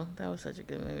Brink though. That was such a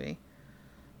good movie.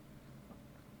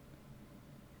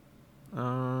 It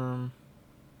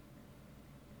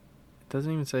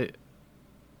doesn't even say.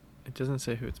 It doesn't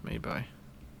say who it's made by.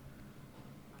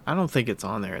 I don't think it's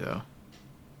on there though.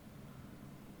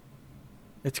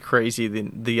 It's crazy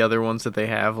the other ones that they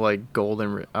have like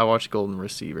I watched Golden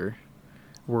Receiver,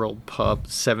 World Pup,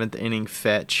 7th Inning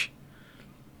Fetch,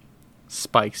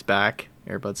 Spikes Back,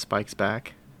 Air Bud Spikes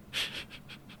Back.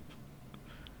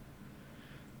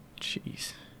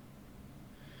 Jeez.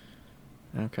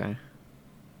 Okay.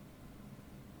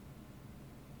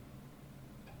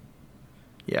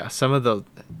 Yeah, some of the...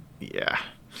 Yeah.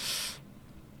 Is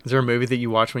there a movie that you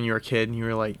watched when you were a kid and you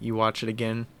were like, you watch it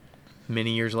again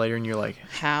many years later and you're like...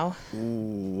 How?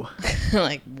 Ooh.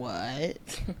 Like,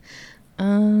 what?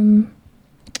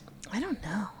 I don't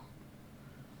know.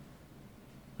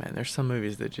 Man, there's some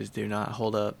movies that just do not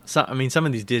hold up. Some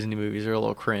of these Disney movies are a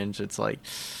little cringe. It's like,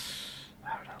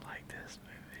 why would I like this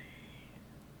movie?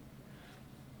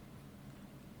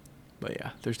 But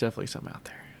yeah, there's definitely some out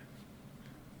there.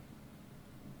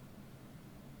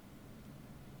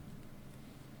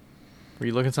 Were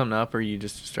you looking something up, or are you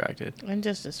just distracted? I'm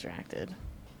just distracted.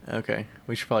 Okay,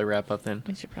 we should probably wrap up then.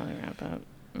 We should probably wrap up.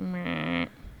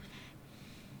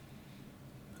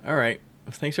 All right.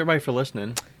 Thanks everybody for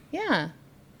listening. Yeah.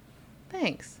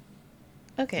 Thanks.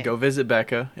 Okay. Go visit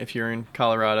Becca if you're in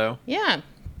Colorado. Yeah.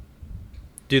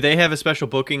 Do they have a special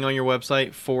booking on your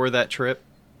website for that trip?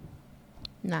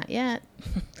 Not yet.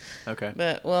 Okay.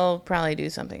 But we'll probably do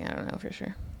something. I don't know for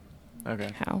sure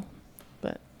Okay. how.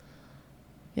 But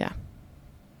yeah.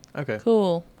 Okay.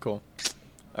 Cool. Cool.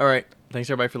 All right. Thanks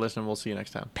everybody for listening. We'll see you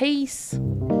next time. Peace.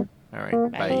 All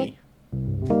right. Bye.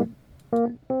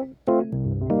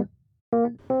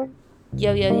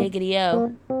 Yo, higgity,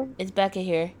 yo. It's Becca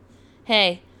here.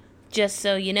 Hey, just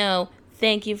so you know,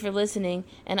 thank you for listening.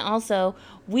 And also,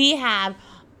 we have...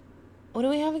 What do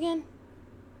we have again?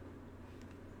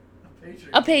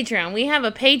 A Patreon. We have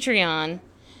a Patreon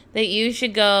that you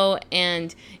should go,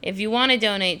 and if you want to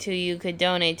donate to, you could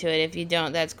donate to it. If you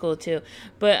don't, that's cool too.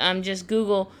 But just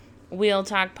Google Wheel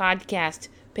Talk Podcast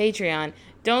Patreon.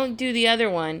 Don't do the other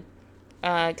one,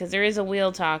 because there is a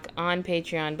Wheel Talk on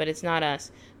Patreon, but it's not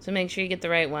us. So make sure you get the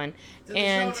right one.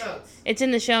 It's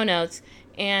in the show notes.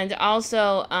 And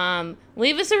also,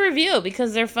 leave us a review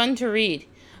because they're fun to read.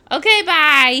 Okay,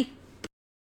 bye!